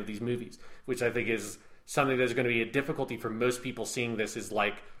huge fan of these movies, which I think is something that's going to be a difficulty for most people seeing this. Is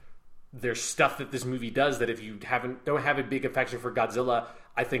like there's stuff that this movie does that if you don't have a big affection for Godzilla,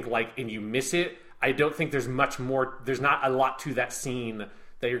 I think and you miss it, I don't think there's much more. There's not a lot to that scene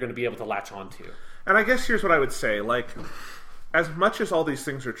that you're going to be able to latch onto. And I guess here's what I would say: as much as all these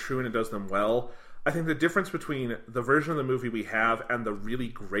things are true and it does them well, I think the difference between the version of the movie we have and the really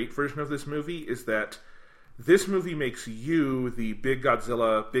great version of this movie is that this movie makes you, the big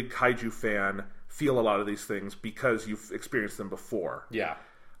Godzilla, big kaiju fan, feel a lot of these things because you've experienced them before. Yeah.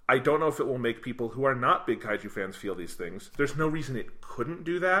 I don't know if it will make people who are not big kaiju fans feel these things. There's no reason it couldn't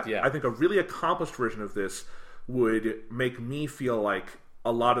do that. Yeah. I think a really accomplished version of this would make me feel like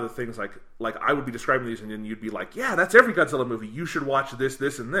a lot of the things like I would be describing these and then you'd be like, yeah, that's every Godzilla movie. You should watch this,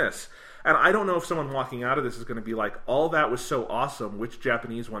 this, and this. And I don't know if someone walking out of this is going to be like, all that was so awesome. Which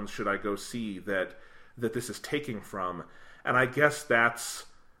Japanese ones should I go see that this is taking from? And I guess that's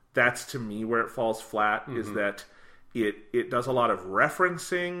to me where it falls flat, is that it does a lot of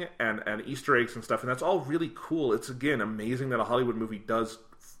referencing and Easter eggs and stuff, and that's all really cool. It's, again, amazing that a Hollywood movie does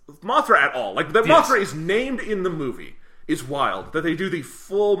Mothra at all. Like, that Mothra is named in the movie is wild. That they do the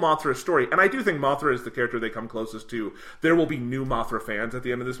full Mothra story. And I do think Mothra is the character they come closest to. There will be new Mothra fans at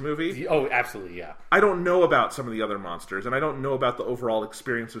the end of this movie. Oh, absolutely, yeah. I don't know about some of the other monsters, and I don't know about the overall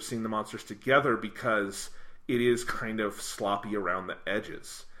experience of seeing the monsters together because it is kind of sloppy around the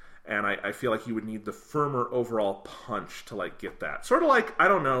edges. And I feel like you would need the firmer overall punch to get that. Sort of like, I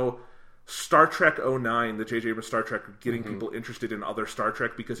don't know, Star Trek 09, the J.J. Abrams Star Trek, getting people interested in other Star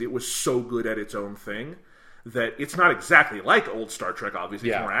Trek because it was so good at its own thing that it's not exactly like old Star Trek, obviously.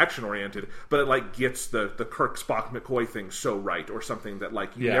 It's more action-oriented, but it gets the Kirk, Spock, McCoy thing so right, or something that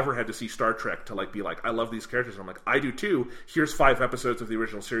you never had to see Star Trek to be like, I love these characters. And I'm like, I do too. Here's 5 episodes of the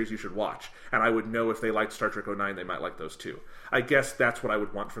original series you should watch. And I would know if they liked Star Trek 09, they might like those too. I guess that's what I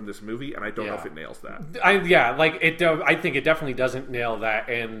would want from this movie, and I don't know if it nails that. I think it definitely doesn't nail that,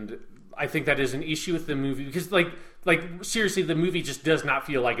 and I think that is an issue with the movie because, seriously, the movie just does not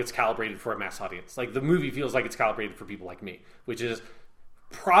feel like it's calibrated for a mass audience. The movie feels like it's calibrated for people like me, which is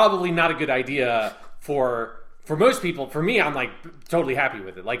probably not a good idea for most people. For me, I'm totally happy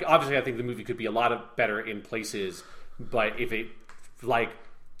with it. Obviously, I think the movie could be a lot better in places, but if it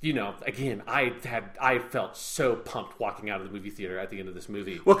again, I felt so pumped walking out of the movie theater at the end of this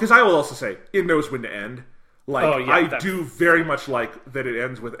movie. Well, because I will also say, it knows when to end. I do very much like that it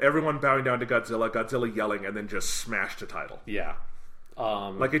ends with everyone bowing down to Godzilla yelling, and then just smash to title. Yeah.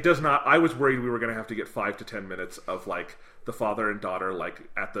 It does not... I was worried we were going to have to get 5 to 10 minutes of, the father and daughter,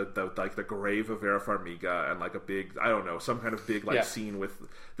 at the grave of Vera Farmiga, and, a big... I don't know, some kind of big, scene with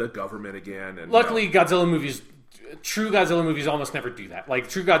the government again. And luckily, true Godzilla movies almost never do that.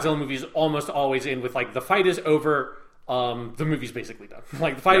 True Godzilla movies almost always end with, the fight is over... the movie's basically done.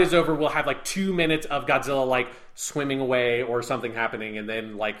 The fight is over. We'll have 2 minutes of Godzilla swimming away or something happening, and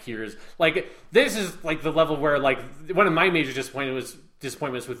then here's this is the level where one of my major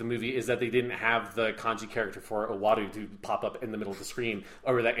disappointments with the movie is that they didn't have the kanji character for Owadu to pop up in the middle of the screen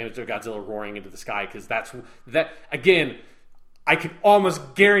over that image of Godzilla roaring into the sky, because that again, I can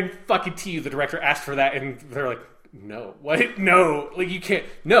almost guarantee you the director asked for that, and they're like, no, what? No, you can't.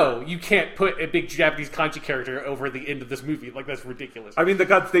 No, you can't put a big Japanese kanji character over the end of this movie. That's ridiculous. I mean,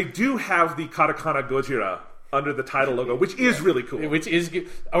 they do have the katakana Gojira under the title logo, which is really cool. Which is good.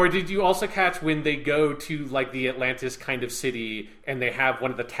 Or did you also catch when they go to the Atlantis kind of city and they have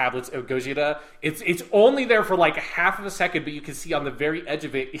one of the tablets of Gojira? It's only there for half of a second, but you can see on the very edge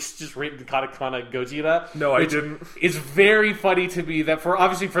of it, it's just written katakana Gojira. No, I didn't. It's very funny to me that for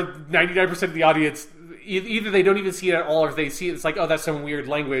 99% of the audience, either they don't even see it at all, or if they see it, it's oh, that's some weird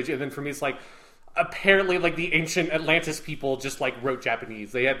language. And then for me, it's apparently the ancient Atlantis people just wrote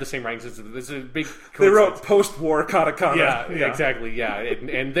Japanese. They had the same writing system. This is a big coincidence. They wrote post-war katakana. Yeah, exactly. Yeah,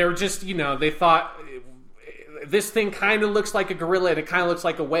 and they're just they thought this thing kind of looks like a gorilla and it kind of looks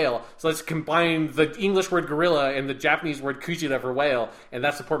like a whale. So let's combine the English word gorilla and the Japanese word Kujira for whale, and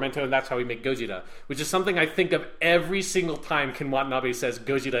that's the portmanteau, and that's how we make Gojira. Which is something I think of every single time Ken Watanabe says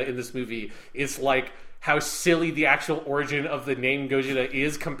Gojira in this movie. It's like how silly the actual origin of the name Gojira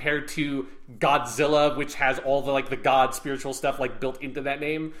is compared to Godzilla, which has all the the god spiritual stuff built into that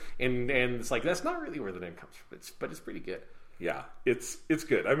name, and it's like that's not really where the name comes from. But it's pretty good. Yeah, it's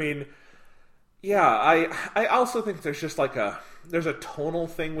good. I mean, yeah, I also think there's just there's a tonal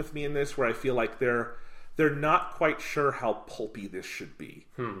thing with me in this where I feel like they're not quite sure how pulpy this should be.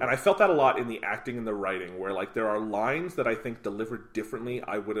 And I felt that a lot in the acting and the writing, where there are lines that I think delivered differently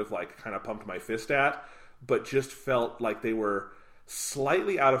I would have kind of pumped my fist at, but just felt like they were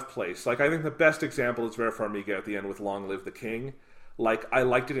slightly out of place. I think the best example is Vera Farmiga at the end with Long Live the King. I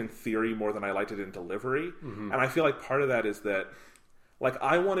liked it in theory more than I liked it in delivery. And I feel like part of that is that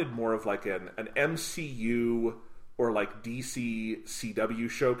I wanted more of an MCU or DC CW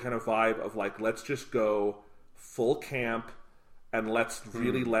show kind of vibe of let's just go full camp and let's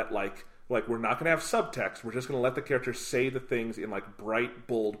really let we're not going to have subtext. We're just going to let the characters say the things in bright,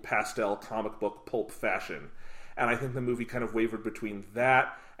 bold, pastel comic book pulp fashion. And I think the movie kind of wavered between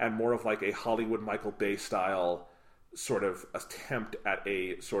that and more of a Hollywood Michael Bay style sort of attempt at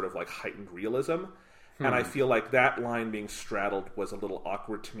a sort of heightened realism. And I feel that line being straddled was a little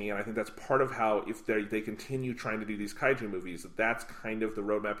awkward to me, and I think that's part of how, if they continue trying to do these kaiju movies, that's kind of the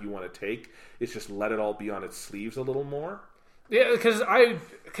roadmap you want to take, is just let it all be on its sleeves a little more. Yeah, because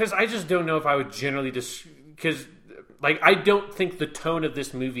I just don't know if I would generally because I don't think the tone of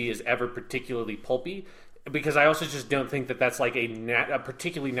this movie is ever particularly pulpy, because I also just don't think that's a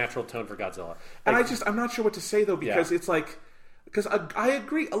particularly natural tone for Godzilla. And I'm not sure what to say though, because it's because I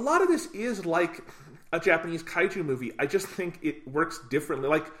agree, a lot of this is like a Japanese kaiju movie. I just think it works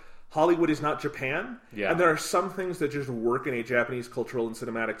differently. Hollywood is not Japan, and there are some things that just work in a Japanese cultural and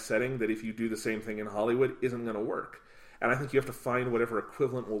cinematic setting that if you do the same thing in Hollywood isn't going to work. And I think you have to find whatever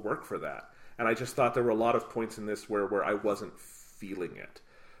equivalent will work for that. And I just thought there were a lot of points in this where I wasn't feeling it.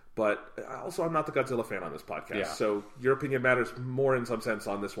 But also, I'm not the Godzilla fan on this podcast, so your opinion matters more in some sense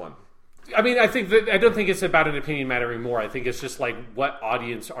on this one. I mean, I don't think it's about an opinion mattering more. I think it's just what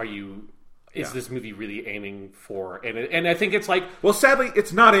audience is this movie really aiming for? And I think it's well, sadly,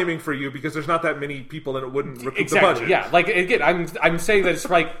 it's not aiming for you because there's not that many people and it wouldn't recoup the budget. Yeah, again, I'm saying that it's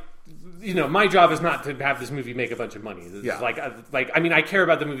my job is not to have this movie make a bunch of money. It's I mean, I care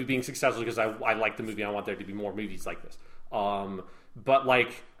about the movie being successful because I like the movie and I want there to be more movies like this. But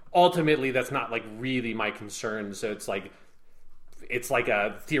ultimately, that's not really my concern. So it's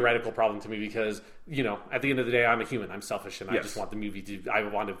a theoretical problem to me because, at the end of the day, I'm a human. I'm selfish, and I just want the movie I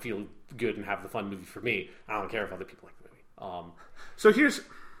want to feel good and have the fun movie for me. I don't care if other people like the movie. So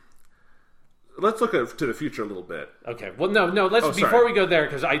let's look to the future a little bit. Okay. Well, no. Before we go there,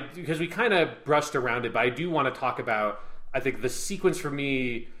 because we kind of brushed around it, but I do want to talk about, I think, the sequence for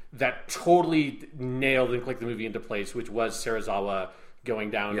me that totally nailed and clicked the movie into place, which was Serizawa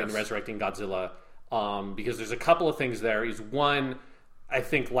going down and resurrecting Godzilla. Because there's a couple of things there. Is one, I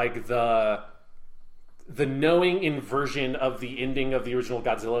think the knowing inversion of the ending of the original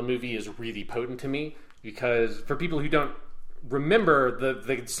Godzilla movie is really potent to me, because for people who don't remember,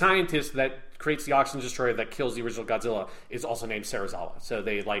 the scientist that creates the oxygen destroyer that kills the original Godzilla is also named Serizawa. So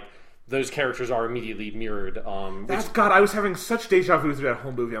they those characters are immediately mirrored. God, I was having such deja vu through that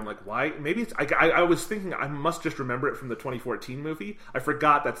whole movie. I'm like, why? Maybe it's. I was thinking I must just remember it from the 2014 movie. I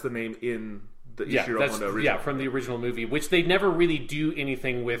forgot that's the name in the Ishiro Honda original. Yeah, from the original movie, which they never really do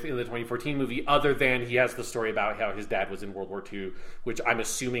anything with in the 2014 movie, other than he has the story about how his dad was in World War II, which I'm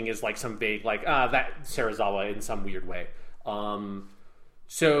assuming is some vague that Serizawa in some weird way.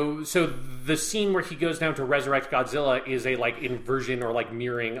 So the scene where he goes down to resurrect Godzilla is a inversion or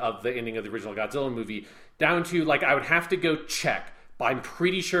mirroring of the ending of the original Godzilla movie, down to I would have to go check, but I'm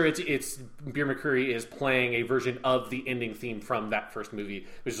pretty sure it's Beer McCreary is playing a version of the ending theme from that first movie,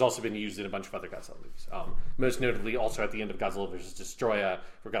 which has also been used in a bunch of other Godzilla movies. Most notably, also at the end of Godzilla vs. Destroya,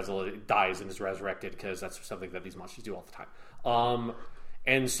 where Godzilla dies and is resurrected, because that's something that these monsters do all the time.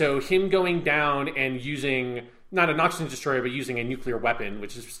 And so him going down and using not an oxygen destroyer, but using a nuclear weapon,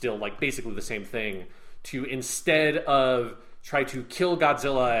 which is still basically the same thing, to instead of try to kill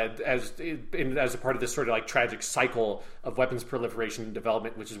Godzilla as a part of this sort of tragic cycle of weapons proliferation and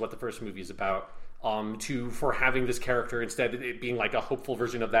development, which is what the first movie is about, for having this character instead it being a hopeful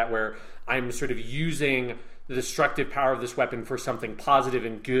version of that, where I'm sort of using the destructive power of this weapon for something positive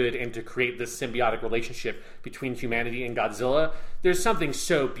and good, and to create this symbiotic relationship between humanity and Godzilla. There's something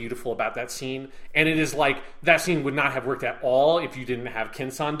so beautiful about that scene, and it is like that scene would not have worked at all if you didn't have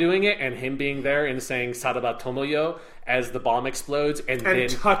Kinsan doing it and him being there and saying Saraba Tomoyo as the bomb explodes and then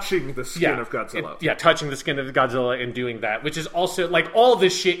touching the skin of Godzilla. Touching the skin of Godzilla and doing that, which is also like all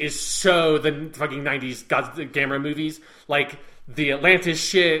this shit is so the fucking 90s Gamera movies, like the Atlantis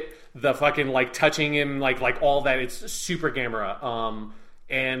shit, the fucking like touching him, like all that. It's super Gamera.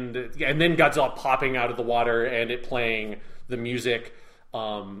 And then Godzilla popping out of the water and it playing the music.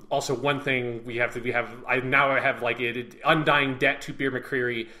 Also, one thing I have like an undying debt to Beer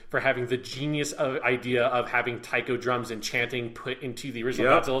McCreary for having the genius idea of having taiko drums and chanting put into the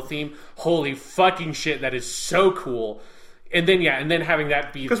original Godzilla theme. Holy fucking shit, that is so cool. And then having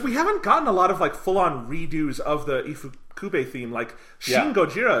that be, because we haven't gotten a lot of like full on redos of the Ifukube theme. Like Shin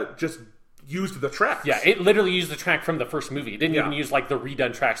Gojira just used the tracks. Yeah, it literally used the track from the first movie. It didn't even use like the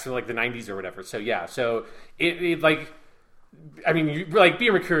redone tracks from like the 90s or whatever. So it like, I mean, like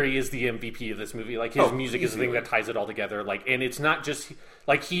Beer McCreary is the MVP of this movie. Like his music is the thing that ties it all together. Like, and it's not just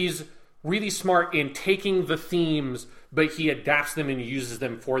like he's really smart in taking the themes, but he adapts them and uses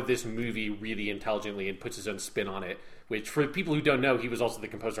them for this movie really intelligently and puts his own spin on it. Which, for people who don't know, he was also the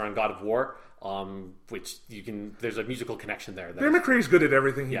composer on God of War. Which there's a musical connection there. Bear McCreary's good at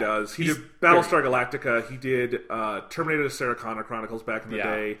everything he does. He did Battlestar Galactica. He did Terminator: Sarah Connor Chronicles back in the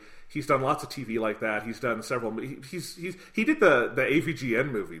day. He's done lots of TV like that. He's done several. He did the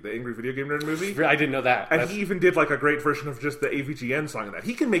AVGN movie, the Angry Video Game Nerd movie. I didn't know that. And he even did like a great version of just the AVGN song in that.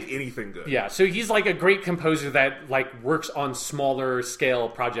 He can make anything good. Yeah, so he's like a great composer that like works on smaller scale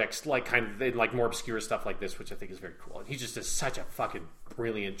projects, like kind of in like more obscure stuff like this, which I think is very cool. And he just does such a fucking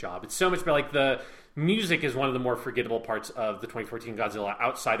brilliant job. It's so much better. Like the music is one of the more forgettable parts of the 2014 Godzilla,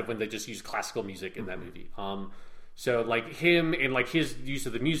 outside of when they just use classical music in that movie. So like him and like his use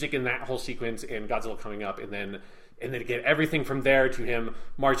of the music in that whole sequence and Godzilla coming up, and then get everything from there to him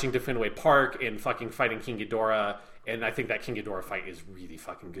marching to Fenway Park and fucking fighting King Ghidorah. And I think that King Ghidorah fight is really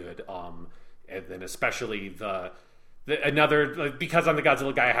fucking good. And then especially another, because I'm the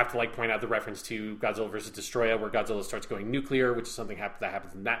Godzilla guy, I have to like point out the reference to Godzilla vs. Destroya, where Godzilla starts going nuclear, which is something that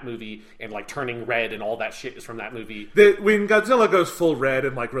happens in that movie, and like turning red and all that shit is from that movie. When Godzilla goes full red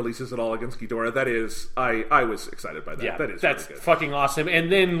and like releases it all against Ghidorah, that is, I was excited by that. Yeah, that's really fucking awesome.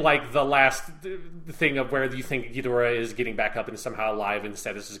 And then like the last thing of where you think Ghidorah is getting back up and somehow alive, and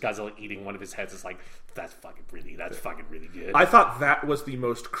instead this is Godzilla eating one of his heads. It's like that's fucking really good. I thought that was the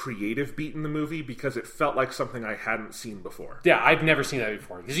most creative beat in the movie because it felt like something I hadn't seen before. Yeah, I've never seen that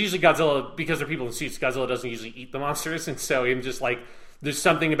before. Because usually Godzilla, because they're people in suits, Godzilla doesn't usually eat the monsters, and so I'm just like, there's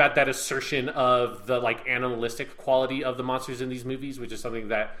something about that assertion of the like animalistic quality of the monsters in these movies, which is something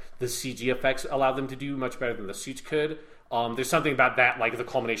that the CG effects allow them to do much better than the suits could. There's something about that, like the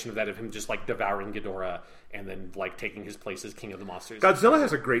culmination of that, of him just like devouring Ghidorah and then like taking his place as king of the monsters. Godzilla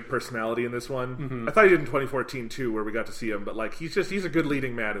has a great personality in this one. Mm-hmm. I thought he did in 2014 too, where we got to see him, but like he's a good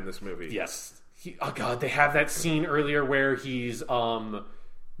leading man in this movie. Yes. Oh god, they have that scene earlier where he's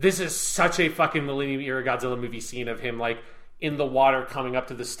this is such a fucking Millennium era Godzilla movie scene of him like in the water coming up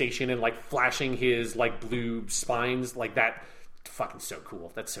to the station and like flashing his like blue spines, like that. Fucking so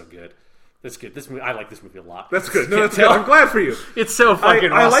cool. That's so good. That's good. This movie, I like this movie a lot. That's good. No, that's good. I'm glad for you. It's so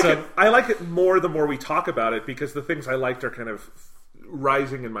fucking awesome. I like it more the more we talk about it, because the things I liked are kind of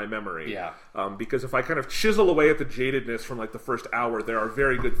rising in my memory. Yeah. Because if I kind of chisel away at the jadedness from like the first hour, there are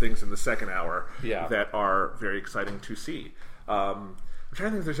very good things in the second hour that are very exciting to see. I'm trying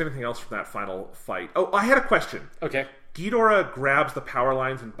to think if there's anything else from that final fight. Oh, I had a question. Okay. Ghidorah grabs the power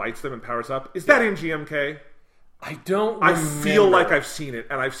lines and bites them and powers up. Is that in GMK? I don't remember. I feel like I've seen it,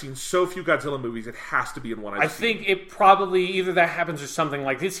 and I've seen so few Godzilla movies, it has to be in one I've seen. I think it probably, either that happens or something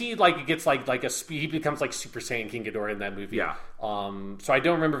like this. He like gets like he becomes like Super Saiyan King Ghidorah in that movie. Yeah. So I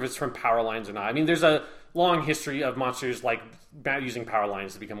don't remember if it's from power lines or not. I mean, there's a long history of monsters like using power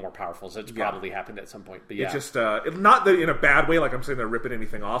lines to become more powerful, so it's probably happened at some point. But yeah, it just not that in a bad way, like I'm saying they're ripping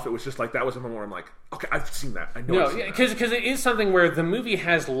anything off. It was just like that was a moment where I'm like, okay, I've seen that. I know. No, because it is something where the movie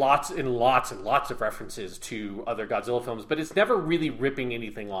has lots and lots and lots of references to other Godzilla films, but it's never really ripping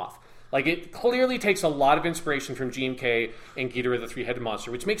anything off. Like, it clearly takes a lot of inspiration from GMK and Ghidorah the Three-Headed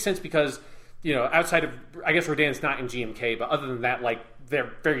Monster, which makes sense because, you know, outside of, I guess Rodan's not in GMK, but other than that, like,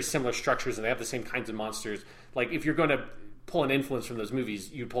 they're very similar structures and they have the same kinds of monsters. Like, if you're going to pull an influence from those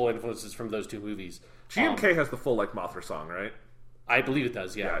movies, you pull influences from those two movies. GMK has the full, like, Mothra song, right? I believe it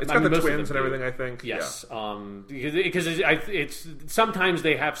does, yeah. It's got the twins and everything, I think. Yes. Yeah. Because it's sometimes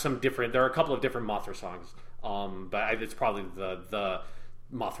they have some different, there are a couple of different Mothra songs, but it's probably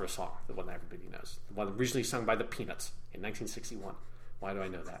Mothra song, the one that everybody knows, the one originally sung by the Peanuts in 1961. Why do I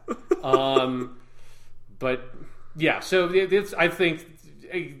know that? But yeah, so I think,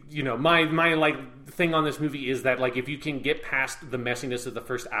 you know, my like thing on this movie is that, like, if you can get past the messiness of the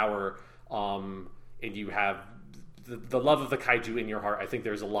first hour, and you have the love of the kaiju in your heart, I think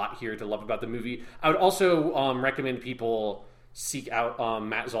there's a lot here to love about the movie. I would also recommend people seek out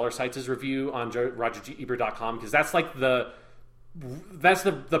Matt Zollersites' review on RogerEbert.com, because that's like the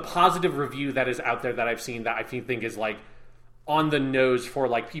positive review that is out there that I've seen that I think is like on the nose for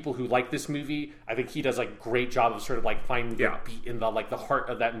like people who like this movie. I think he does like great job of sort of like finding the beat in the like the heart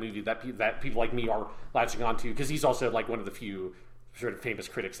of that movie that people like me are latching onto, because he's also like one of the few sort of famous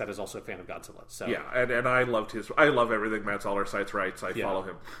critics that is also a fan of Godzilla. So yeah, and I love everything Matt Zollersites writes. I follow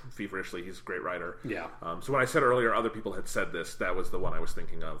him feverishly. He's a great writer. Yeah. So when I said earlier other people had said this, that was the one I was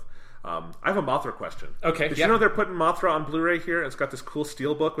thinking of. I have a Mothra question. Okay. Did you know they're putting Mothra on Blu-ray here? And it's got this cool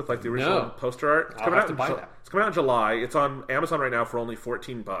steelbook with like the original poster art. It's I'll have to buy that. It's coming out in July. It's on Amazon right now for only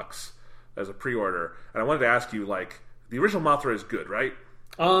 $14 as a pre-order. And I wanted to ask you, like, the original Mothra is good, right?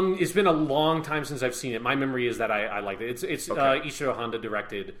 It's been a long time since I've seen it. My memory is that I liked it. It's Ishiro Honda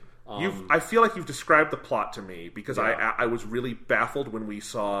directed. I feel like you've described the plot to me, because I was really baffled when we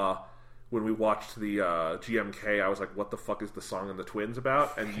watched the GMK. I was like, what the fuck is the song and the twins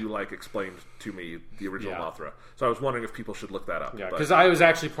about? And you like explained to me the original Mothra. So I was wondering if people should look that up. Yeah, because I was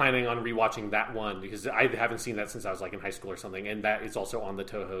actually planning on rewatching that one, because I haven't seen that since I was like in high school or something, and that is also on the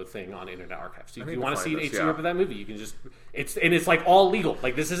Toho thing on Internet Archive. So if you want to see an HD rip of that movie, you can just it's like all legal.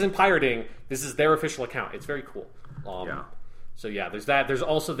 Like, this isn't pirating. This is their official account. It's very cool. So yeah, there's that. There's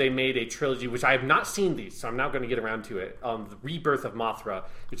also, they made a trilogy, which I have not seen these, so I'm not going to get around to it. The Rebirth of Mothra,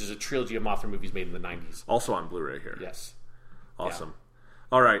 which is a trilogy of Mothra movies made in the 90s. Also on Blu-ray here. Yes. Awesome.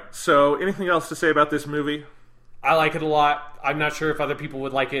 Yeah. All right. So anything else to say about this movie? I like it a lot. I'm not sure if other people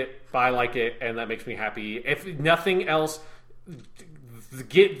would like it, but I like it, and that makes me happy. If nothing else,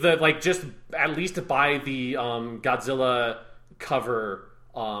 get the, like, just at least buy the Godzilla cover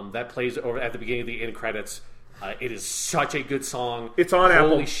that plays over at the beginning of the end credits. It is such a good song. It's on Apple.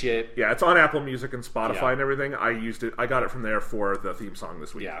 Holy shit. Yeah, it's on Apple Music and Spotify and everything. I used it. I got it from there for the theme song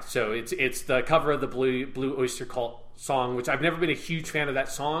this week. Yeah, so it's the cover of the Blue Oyster Cult song, which I've never been a huge fan of that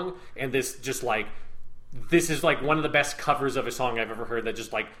song, and this is like one of the best covers of a song I've ever heard, that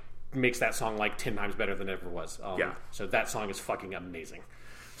just like makes that song like 10 times better than it ever was. So that song is fucking amazing.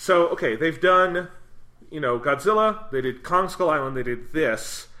 So, okay, they've done, Godzilla, they did Kong Skull Island, they did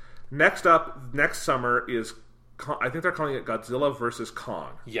this. Next up, next summer is, I think they're calling it Godzilla versus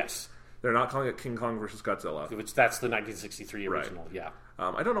Kong. Yes. They're not calling it King Kong versus Godzilla. Which, that's the 1963 original, right. Yeah.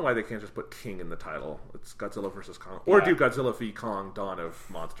 I don't know why they can't just put King in the title. It's Godzilla versus Kong. Or do Godzilla v. Kong, Dawn of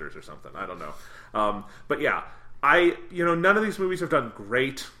Monsters or something. I don't know. But yeah, none of these movies have done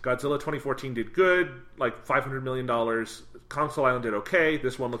great. Godzilla 2014 did good, like $500 million. Kong Skull Island did okay.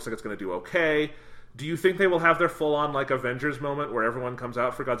 This one looks like it's going to do okay. Do you think they will have their full-on, like, Avengers moment where everyone comes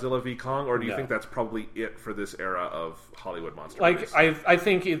out for Godzilla v. Kong, or do you think that's probably it for this era of Hollywood monster movies? I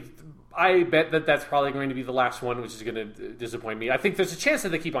think I bet that's probably going to be the last one, which is going to disappoint me. I think there's a chance that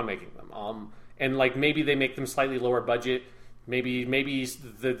they keep on making them, and like maybe they make them slightly lower budget. Maybe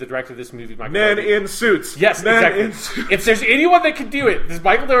the director of this movie, Michael Dougherty, in suits. Yes, Men exactly. in suits. If there's anyone that can do it, this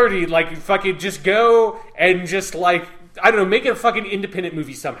Michael Dougherty. Like, fucking just go and just like, I don't know, make it a fucking independent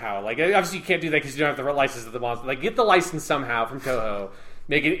movie somehow. Like, obviously you can't do that because you don't have the license of the monster. Like, get the license somehow from Toho.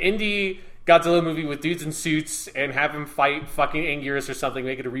 Make an indie Godzilla movie with dudes in suits and have him fight fucking Anguirus or something.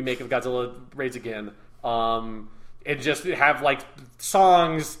 Make it a remake of Godzilla Raids Again. And just have, like,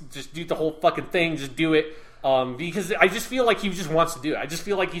 songs. Just do the whole fucking thing. Just do it. Because I just feel like he just wants to do it. I just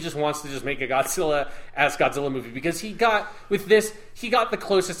feel like he just wants to just make a Godzilla-esque Godzilla movie, because he got the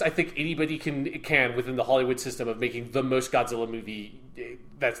closest I think anybody can within the Hollywood system of making the most Godzilla movie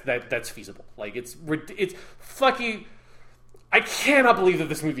that's feasible. Like, it's fucking. I cannot believe that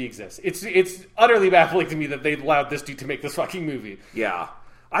this movie exists. It's utterly baffling to me that they allowed this dude to make this fucking movie. Yeah,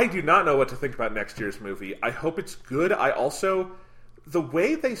 I do not know what to think about next year's movie. I hope it's good. I also. The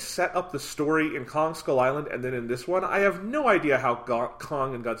way they set up the story in Kong Skull Island and then in this one, I have no idea how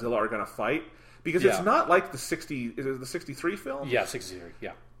Kong and Godzilla are going to fight. Because it's not like the 63 film? Yeah, 63,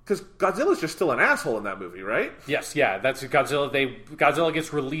 yeah. Because Godzilla's just still an asshole in that movie, right? Yes, yeah. That's Godzilla. Godzilla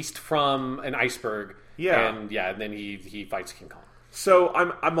gets released from an iceberg. Yeah. And then he fights King Kong. So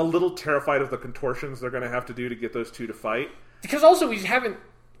I'm a little terrified of the contortions they're going to have to do to get those two to fight. Because also we haven't...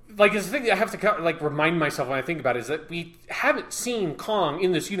 Like, it's the thing that I have to like remind myself when I think about it, is that we haven't seen Kong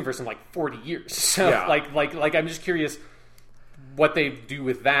in this universe in like 40 years. So, like I'm just curious what they do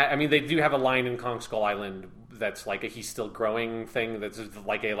with that. I mean, they do have a line in Kong Skull Island that's like a he's still growing thing. That's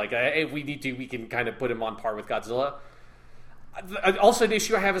like a if we need to, we can kind of put him on par with Godzilla. Also, the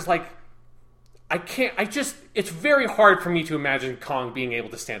issue I have is like it's very hard for me to imagine Kong being able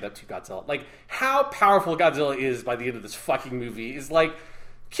to stand up to Godzilla. Like, how powerful Godzilla is by the end of this fucking movie is like,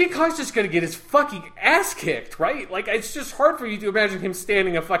 King Kong's just gonna get his fucking ass kicked, right? Like, it's just hard for you to imagine him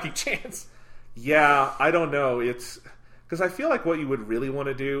standing a fucking chance. Yeah, I don't know. It's because I feel like what you would really want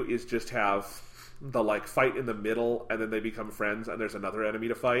to do is just have the like fight in the middle, and then they become friends, and there's another enemy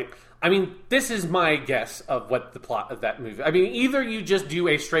to fight. I mean, this is my guess of what the plot of that movie. I mean, either you just do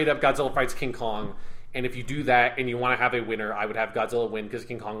a straight up Godzilla fights King Kong, and if you do that and you want to have a winner, I would have Godzilla win because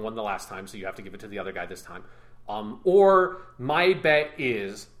King Kong won the last time, so you have to give it to the other guy this time. Or my bet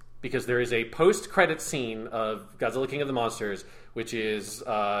is, because there is a post-credit scene of Godzilla King of the Monsters, which is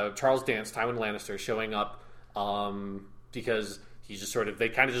Charles Dance, Tywin Lannister, showing up because he's just sort of, they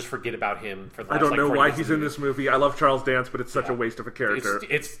kind of just forget about him for the last, I don't know why he's in this movie. I love Charles Dance, but it's such a waste of a character.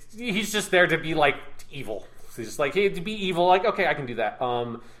 He's just there to be like evil. He's just like, hey, to be evil, like, okay, I can do that.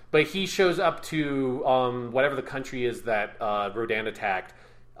 But he shows up to whatever the country is that Rodan attacked,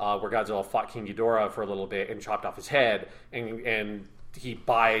 where Godzilla fought King Ghidorah for a little bit and chopped off his head, and he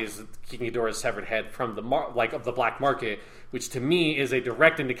buys King Ghidorah's severed head from of the black market, which to me is a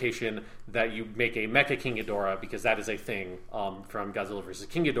direct indication that you make a Mecha King Ghidorah, because that is a thing from Godzilla vs.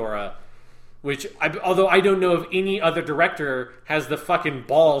 King Ghidorah. Which, although I don't know if any other director has the fucking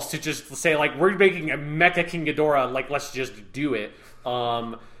balls to just say, like, we're making a Mecha King Ghidorah, like, let's just do it.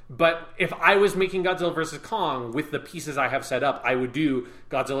 But if I was making Godzilla vs. Kong with the pieces I have set up, I would do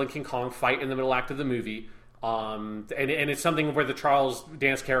Godzilla and King Kong fight in the middle act of the movie. And it's something where the Charles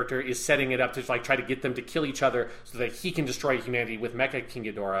Dance character is setting it up to like try to get them to kill each other so that he can destroy humanity with Mecha King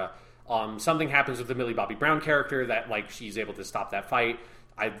Ghidorah. Something happens with the Millie Bobby Brown character that like she's able to stop that fight.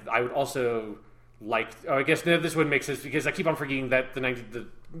 I would also like. Oh, I guess this wouldn't make sense because I keep on forgetting that the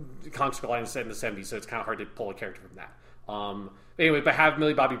Kong Skull Island is set in the 70s, so it's kind of hard to pull a character from that. Anyway, but have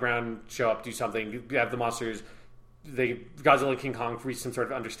Millie Bobby Brown show up, do something, have the monsters. Godzilla and King Kong reach some sort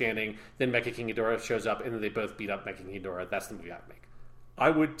of understanding. Then Mecha King Ghidorah shows up, and then they both beat up Mecha King Ghidorah. That's the movie I would make. I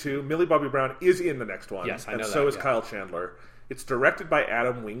would too. Millie Bobby Brown is in the next one. Yes, I know and that. So is Kyle Chandler. It's directed by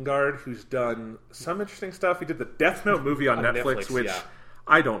Adam Wingard, who's done some interesting stuff. He did the Death Note movie on Netflix, which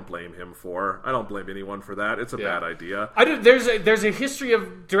I don't blame him for. I don't blame anyone for that. It's a bad idea. There's a history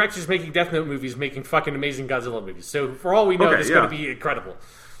of directors making Death Note movies, making fucking amazing Godzilla movies. So for all we know, this is going to be incredible.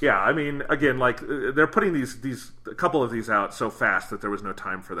 Yeah, I mean, again, like they're putting these a couple of these out so fast that there was no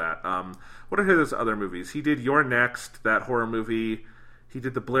time for that. What are his other movies? He did You're Next, that horror movie. He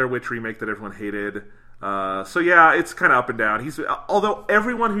did the Blair Witch remake that everyone hated. So yeah, it's kind of up and down. Although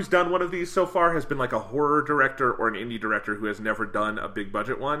everyone who's done one of these so far has been like a horror director or an indie director who has never done a big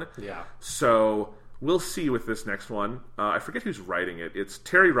budget one. Yeah. So we'll see with this next one. I forget who's writing it. It's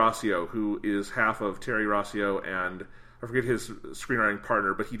Terry Rossio, who is half of Terry Rossio and I forget his screenwriting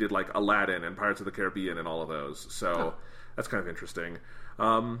partner, but he did like Aladdin and Pirates of the Caribbean and all of those. So that's kind of interesting.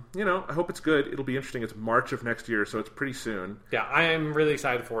 I hope it's good. It'll be interesting. It's March of next year, so it's pretty soon. Yeah, I am really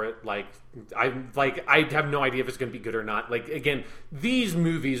excited for it. I have no idea if it's going to be good or not. Like, again, these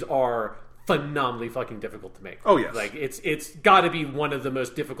movies are phenomenally fucking difficult to make. Oh, yes. Like, it's got to be one of the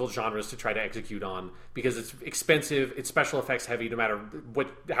most difficult genres to try to execute on because it's expensive, it's special effects heavy no matter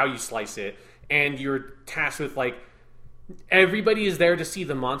how you slice it, and you're tasked with, like, everybody is there to see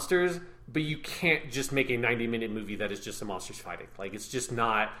the monsters, but you can't just make a 90-minute movie that is just the monsters fighting. Like, it's just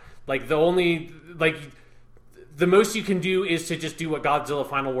not... Like, the most you can do is to just do what Godzilla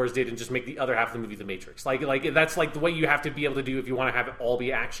Final Wars did and just make the other half of the movie The Matrix. Like that's like the way you have to be able to do if you want to have it all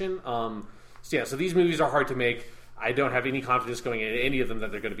be action. So these movies are hard to make. I don't have any confidence going into any of them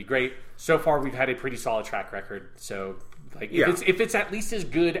that they're going to be great. So far, we've had a pretty solid track record. So, if it's at least as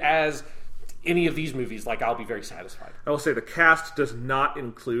good as any of these movies, like, I'll be very satisfied. I will say the cast does not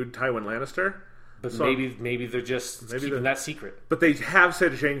include Tywin Lannister. But so maybe they're just keeping that secret. But they have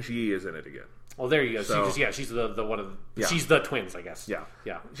said Zhang Ji is in it again. Well, there you go. So, she's the one of she's the twins, I guess. Yeah.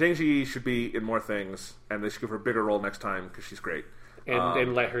 Yeah. Zhang Ji should be in more things, and they should give her a bigger role next time because she's great.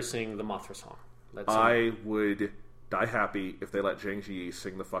 And let her sing the Mothra song. I would die happy if they let Zhang Ji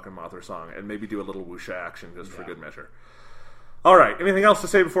sing the fucking Mothra song and maybe do a little wuxia action just for good measure. All right. Anything else to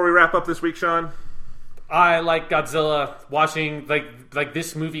say before we wrap up this week, Sean? I like Godzilla. Watching like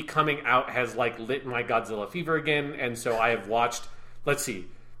this movie coming out has like lit my Godzilla fever again, and so I have watched. Let's see,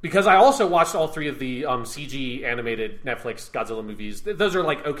 because I also watched all three of the CG animated Netflix Godzilla movies. Those are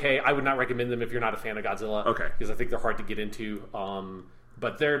like okay. I would not recommend them if you're not a fan of Godzilla. Okay, because I think they're hard to get into.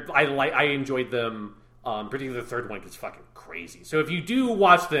 But I enjoyed them. Particularly the third one gets fucking crazy. So if you do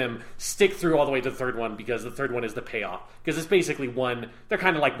watch them, stick through all the way to the third one, because the third one is the payoff. Because it's basically they're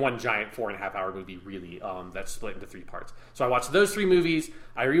kind of like one giant 4.5 hour movie, really, that's split into 3 parts. So I watched those 3 movies.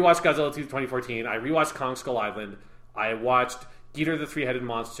 I rewatched Godzilla 2 2014. I rewatched Kong Skull Island. I watched Ghidorah the Three-Headed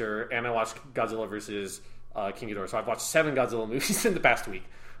Monster. And I watched Godzilla vs. King Ghidorah. So I've watched 7 Godzilla movies in the past week.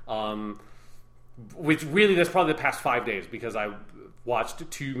 Which really, that's probably the past 5 days, because I watched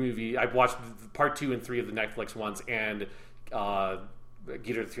 2 movies. I watched part 2 and 3 of the Netflix ones, and Ghidorah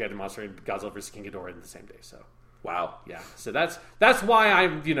the Three-Headed Monster and Godzilla vs. King Ghidorah in the same day. So wow, yeah. So that's why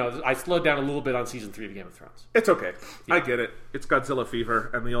I slowed down a little bit on season 3 of Game of Thrones. It's okay. Yeah. I get it. It's Godzilla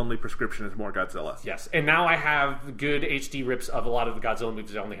fever, and the only prescription is more Godzilla. Yes, and now I have good HD rips of a lot of the Godzilla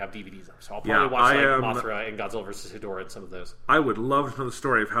movies. I only have DVDs of, so I'll probably watch Mothra and Godzilla vs. Hedorah and some of those. I would love to know the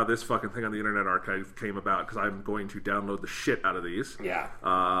story of how this fucking thing on the Internet Archive came about, because I'm going to download the shit out of these. Yeah.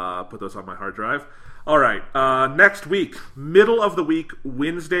 Put those on my hard drive. All right. Next week, middle of the week,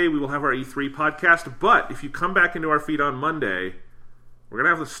 Wednesday, we will have our E3 podcast. But if you come back into our feed on Monday, we're going to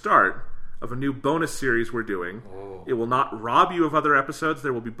have the start of a new bonus series we're doing. Oh. It will not rob you of other episodes.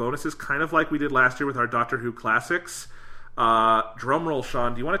 There will be bonuses, kind of like we did last year with our Doctor Who classics. Drum roll,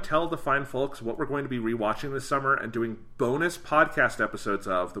 Sean. Do you want to tell the fine folks what we're going to be rewatching this summer and doing bonus podcast episodes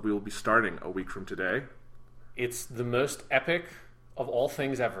of that we will be starting a week from today? It's the most epic of all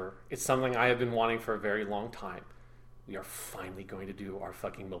things ever. It's something I have been wanting for a very long time. We are finally going to do our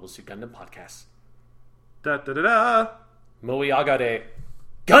fucking Mobile Suit Gundam podcast. Da da da da. Moe Agade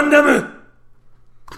Gundam!